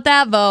forgot about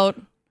that vote.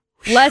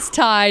 Less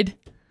tied.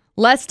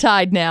 Less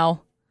tied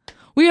now.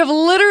 We have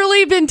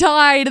literally been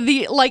tied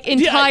the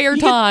entire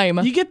time.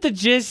 You get the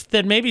gist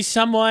that maybe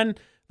someone,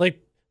 like,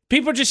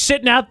 people are just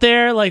sitting out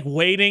there, like,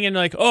 waiting and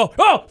like,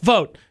 oh,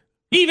 vote.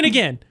 Even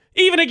again.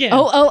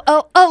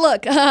 Oh,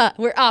 look.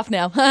 We're off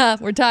now.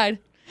 We're tied.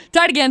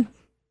 Tied again.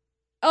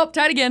 Oh,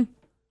 tied again.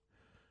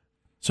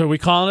 So are we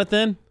calling it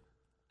then?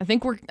 I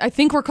think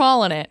we're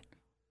calling it.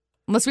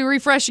 Unless we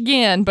refresh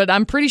again, but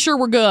I'm pretty sure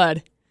we're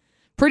good.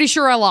 Pretty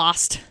sure I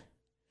lost.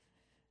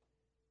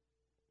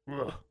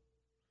 Ugh.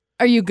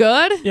 Are you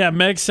good? Yeah,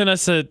 Meg sent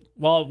us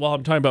while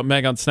I'm talking about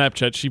Meg on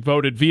Snapchat, she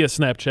voted via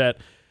Snapchat.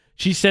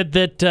 She said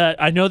that,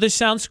 I know this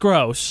sounds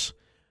gross,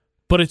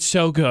 but it's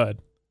so good.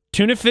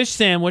 Tuna fish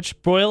sandwich,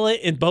 broil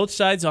it in both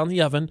sides on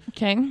the oven,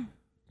 Okay.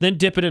 then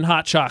dip it in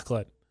hot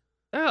chocolate.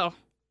 Oh.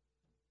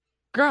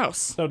 Gross.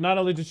 So not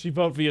only did she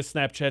vote via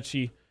Snapchat,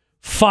 she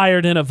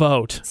fired in a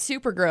vote.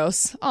 Super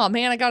gross. Oh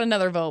man, I got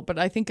another vote, but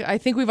I think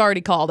we've already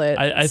called it.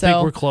 I So,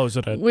 think we're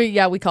closing it.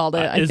 we called it.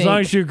 As long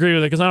as you agree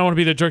with it, because I don't want to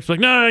be the jerk.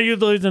 Like, no, you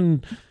lose.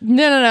 And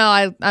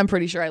No. I'm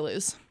pretty sure I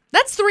lose.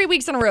 That's 3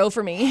 weeks in a row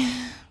for me.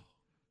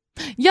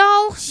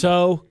 Y'all,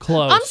 so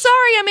close. I'm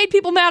sorry I made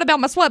people mad about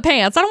my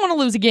sweatpants. I don't want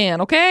to lose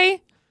again,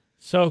 okay?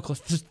 So close.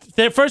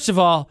 First of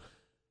all,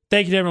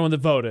 thank you to everyone that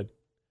voted.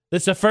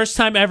 This is the first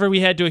time ever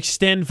we had to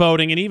extend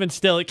voting, and even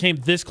still, it came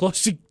this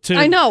close to.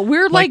 I know.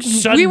 We're like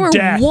sudden we were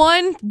death.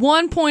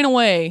 one point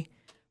away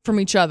from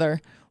each other.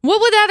 What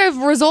would that have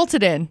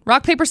resulted in?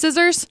 Rock, paper,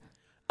 scissors?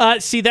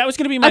 See, that was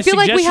going to be my I feel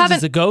like we suggestions haven't-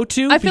 as a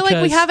go-to. I feel like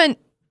we because haven't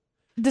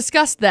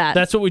discussed that.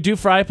 That's what we do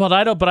for iPod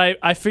Idol, but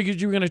I figured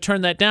you were going to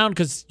turn that down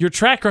because your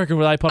track record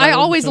with iPod Idol I isn't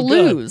always so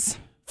good. lose.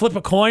 Flip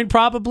a coin,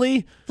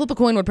 probably. Flip a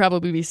coin would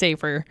probably be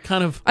safer.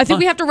 Kind of. I think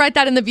we have to write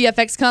that in the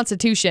VFX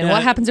Constitution. Yeah.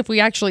 What happens if we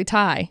actually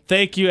tie?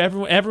 Thank you.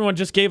 Everyone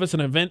just gave us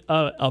an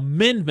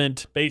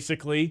amendment,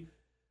 basically,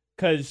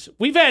 because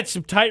we've had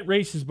some tight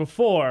races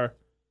before,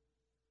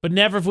 but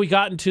never have we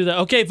gotten to the,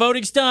 okay,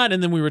 voting's done,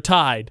 and then we were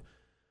tied.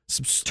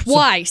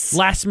 Twice.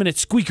 Last-minute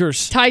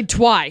squeakers. Tied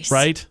twice.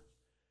 Right?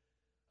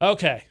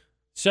 Okay.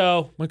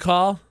 So,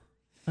 McCall,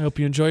 I hope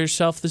you enjoy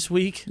yourself this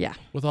week. Yeah.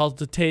 With all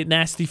the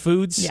nasty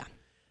foods. Yeah.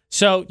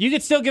 So you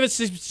can still give us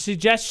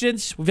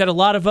suggestions. We've had a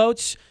lot of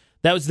votes.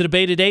 That was the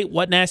debate at 8.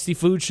 What nasty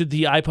food should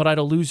the iPod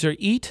Idol loser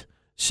eat?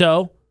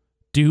 So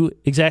do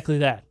exactly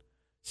that.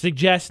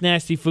 Suggest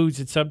nasty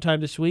foods at some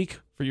time this week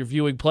for your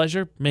viewing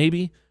pleasure.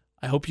 Maybe.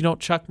 I hope you don't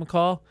Chuck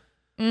McCall.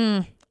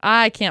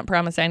 I can't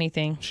promise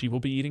anything. She will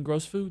be eating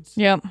gross foods.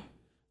 Yep.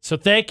 So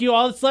thank you.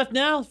 All that's left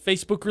now,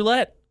 Facebook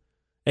Roulette.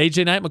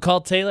 AJ Knight,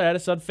 McCall Taylor, add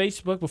us on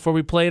Facebook before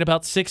we play in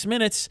about 6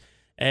 minutes.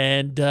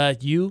 And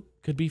you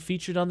could be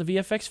featured on the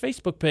VFX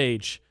Facebook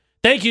page.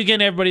 Thank you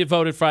again, everybody who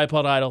voted for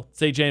iPod Idol. It's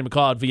AJ and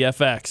McCall at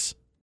VFX.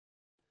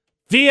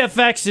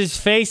 VFX's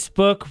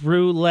Facebook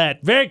Roulette.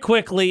 Very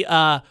quickly,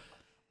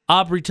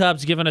 Aubrey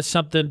Tubbs giving us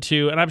something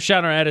to, and I'm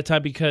shouting her out of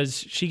time because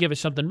she gave us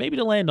something maybe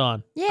to land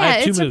on. Yeah, I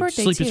have 2 it's her moves.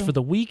 birthday, Sleep is too. for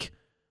the weak,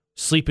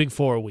 sleeping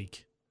for a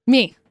week.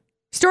 Me.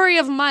 Story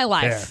of my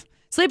life. Fair.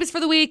 Sleep is for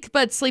the week,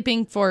 but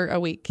sleeping for a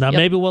week. Now, Yep.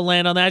 maybe we'll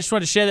land on that. I just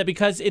wanted to share that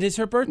because it is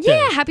her birthday.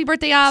 Yeah, happy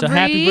birthday, Aubrey. So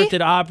happy birthday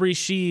to Aubrey.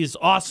 She is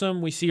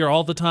awesome. We see her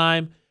all the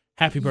time.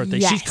 Happy birthday.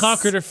 She's Yes.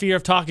 conquered her fear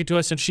of talking to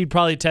us, and she'd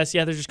probably attest,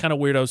 yeah, they're just kind of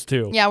weirdos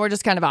too. Yeah, we're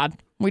just kind of odd.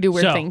 We do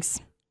weird So, things.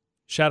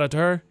 Shout out to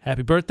her.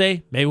 Happy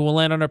birthday. Maybe we'll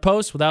land on her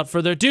post. Without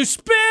further ado,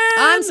 spin!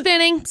 I'm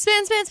spinning.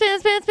 Spin, spin, spin,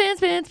 spin, spin,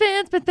 spin,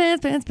 spin, spin, spin,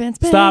 spin, spin,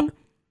 spin. Stop.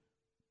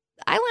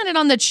 I landed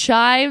on the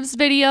Chives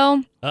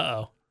video.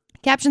 Uh-oh.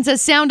 Caption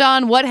says, sound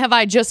on, what have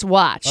I just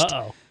watched?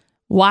 Uh-oh.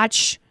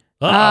 Watch.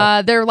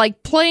 Uh-oh. They're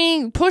like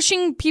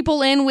pushing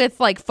people in with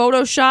like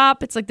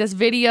Photoshop. It's like this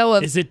video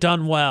of, Is it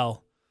done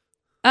well?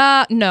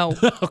 no.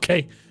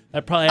 Okay.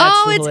 That probably adds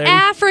Oh, to the it's hilarity.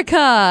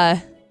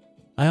 Africa.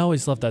 I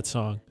always love that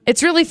song.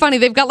 It's really funny.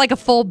 They've got like a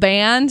full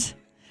band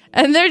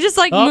and they're just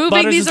like Oh, moving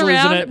Butters these is losing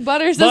around. it.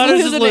 Butters Butters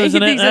is is losing it. He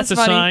losing it. thinks That's it's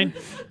a funny. sign.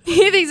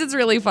 He thinks it's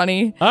really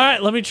funny. All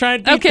right, let me try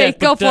and beat Okay, that,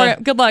 go but, for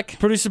it. Good luck.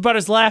 Producer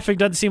Butters laughing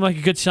doesn't seem like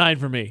a good sign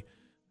for me.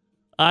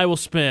 I will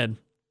spin.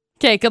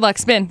 Okay, good luck.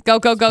 Spin. Go,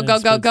 go, go, Spin, go,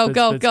 spin, go, spin, go, spin,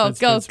 go, spin, go,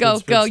 spin, go, spin, go,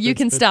 spin, go. spin, You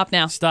can spin. stop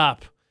now.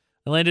 Stop.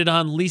 I landed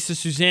on Lisa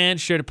Suzanne,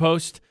 shared a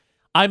post.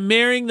 I'm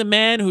marrying the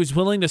man who's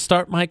willing to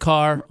start my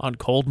car on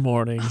cold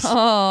mornings.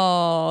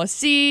 Oh,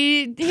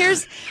 see,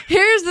 here's the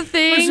Producer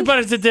thing.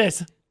 Butters did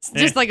this.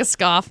 Just like a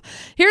scoff.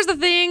 Here's the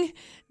thing.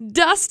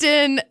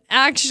 Dustin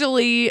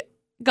actually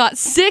got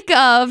sick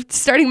of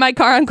starting my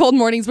car on cold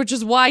mornings, which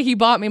is why he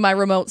bought me my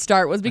remote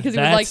start, was because he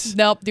was That's- like,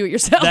 nope, do it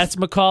yourself. That's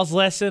McCall's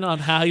lesson on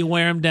how you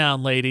wear him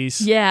down,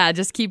 ladies. Yeah,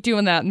 just keep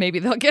doing that. Maybe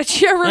they'll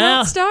get you a remote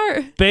Well,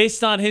 start.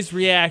 Based on his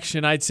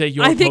reaction, I'd say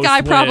your I think post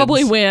I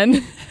probably wins.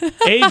 win.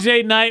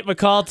 AJ Knight,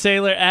 McCall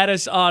Taylor, add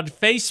us on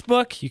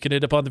Facebook. You can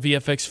hit up on the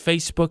VFX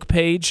Facebook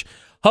page.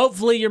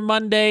 Hopefully your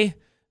Monday,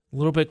 a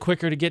little bit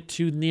quicker to get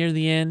to near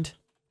the end.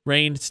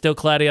 Rain, still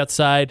cloudy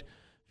outside.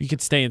 If you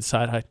could stay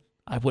inside,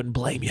 I wouldn't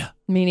blame you.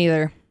 Me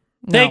neither.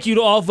 Thank you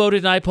to all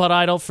voted in iPod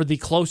Idol for the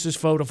closest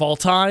vote of all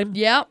time.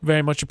 Yep.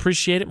 Very much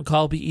appreciate it.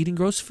 McCall will be eating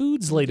gross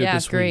foods later Yeah,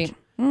 this great.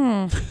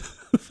 week.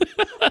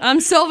 I'm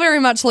so very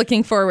much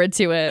looking forward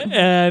to it.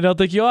 I don't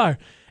think you are.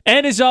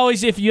 And as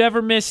always, if you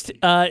ever missed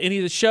any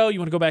of the show, you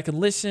want to go back and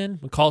listen,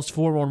 McCall's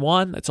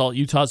 411. That's all at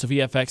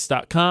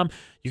utahsvfx.com.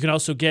 You can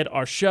also get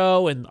our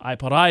show and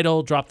iPod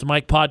Idol, Drop the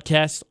Mic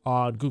podcast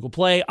on Google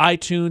Play,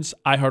 iTunes,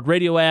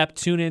 iHeartRadio app,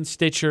 TuneIn,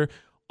 Stitcher,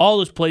 all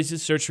those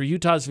places. Search for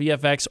Utah's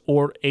VFX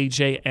or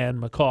AJ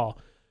and McCall.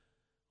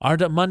 Our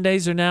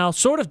Mondays are now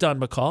sort of done,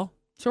 McCall.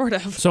 Sort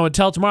of. So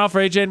until tomorrow for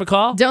AJ and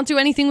McCall, Don't do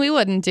anything we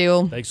wouldn't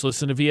do. thanks for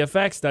listening to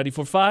VFX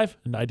 94.5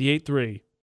 and 98.3.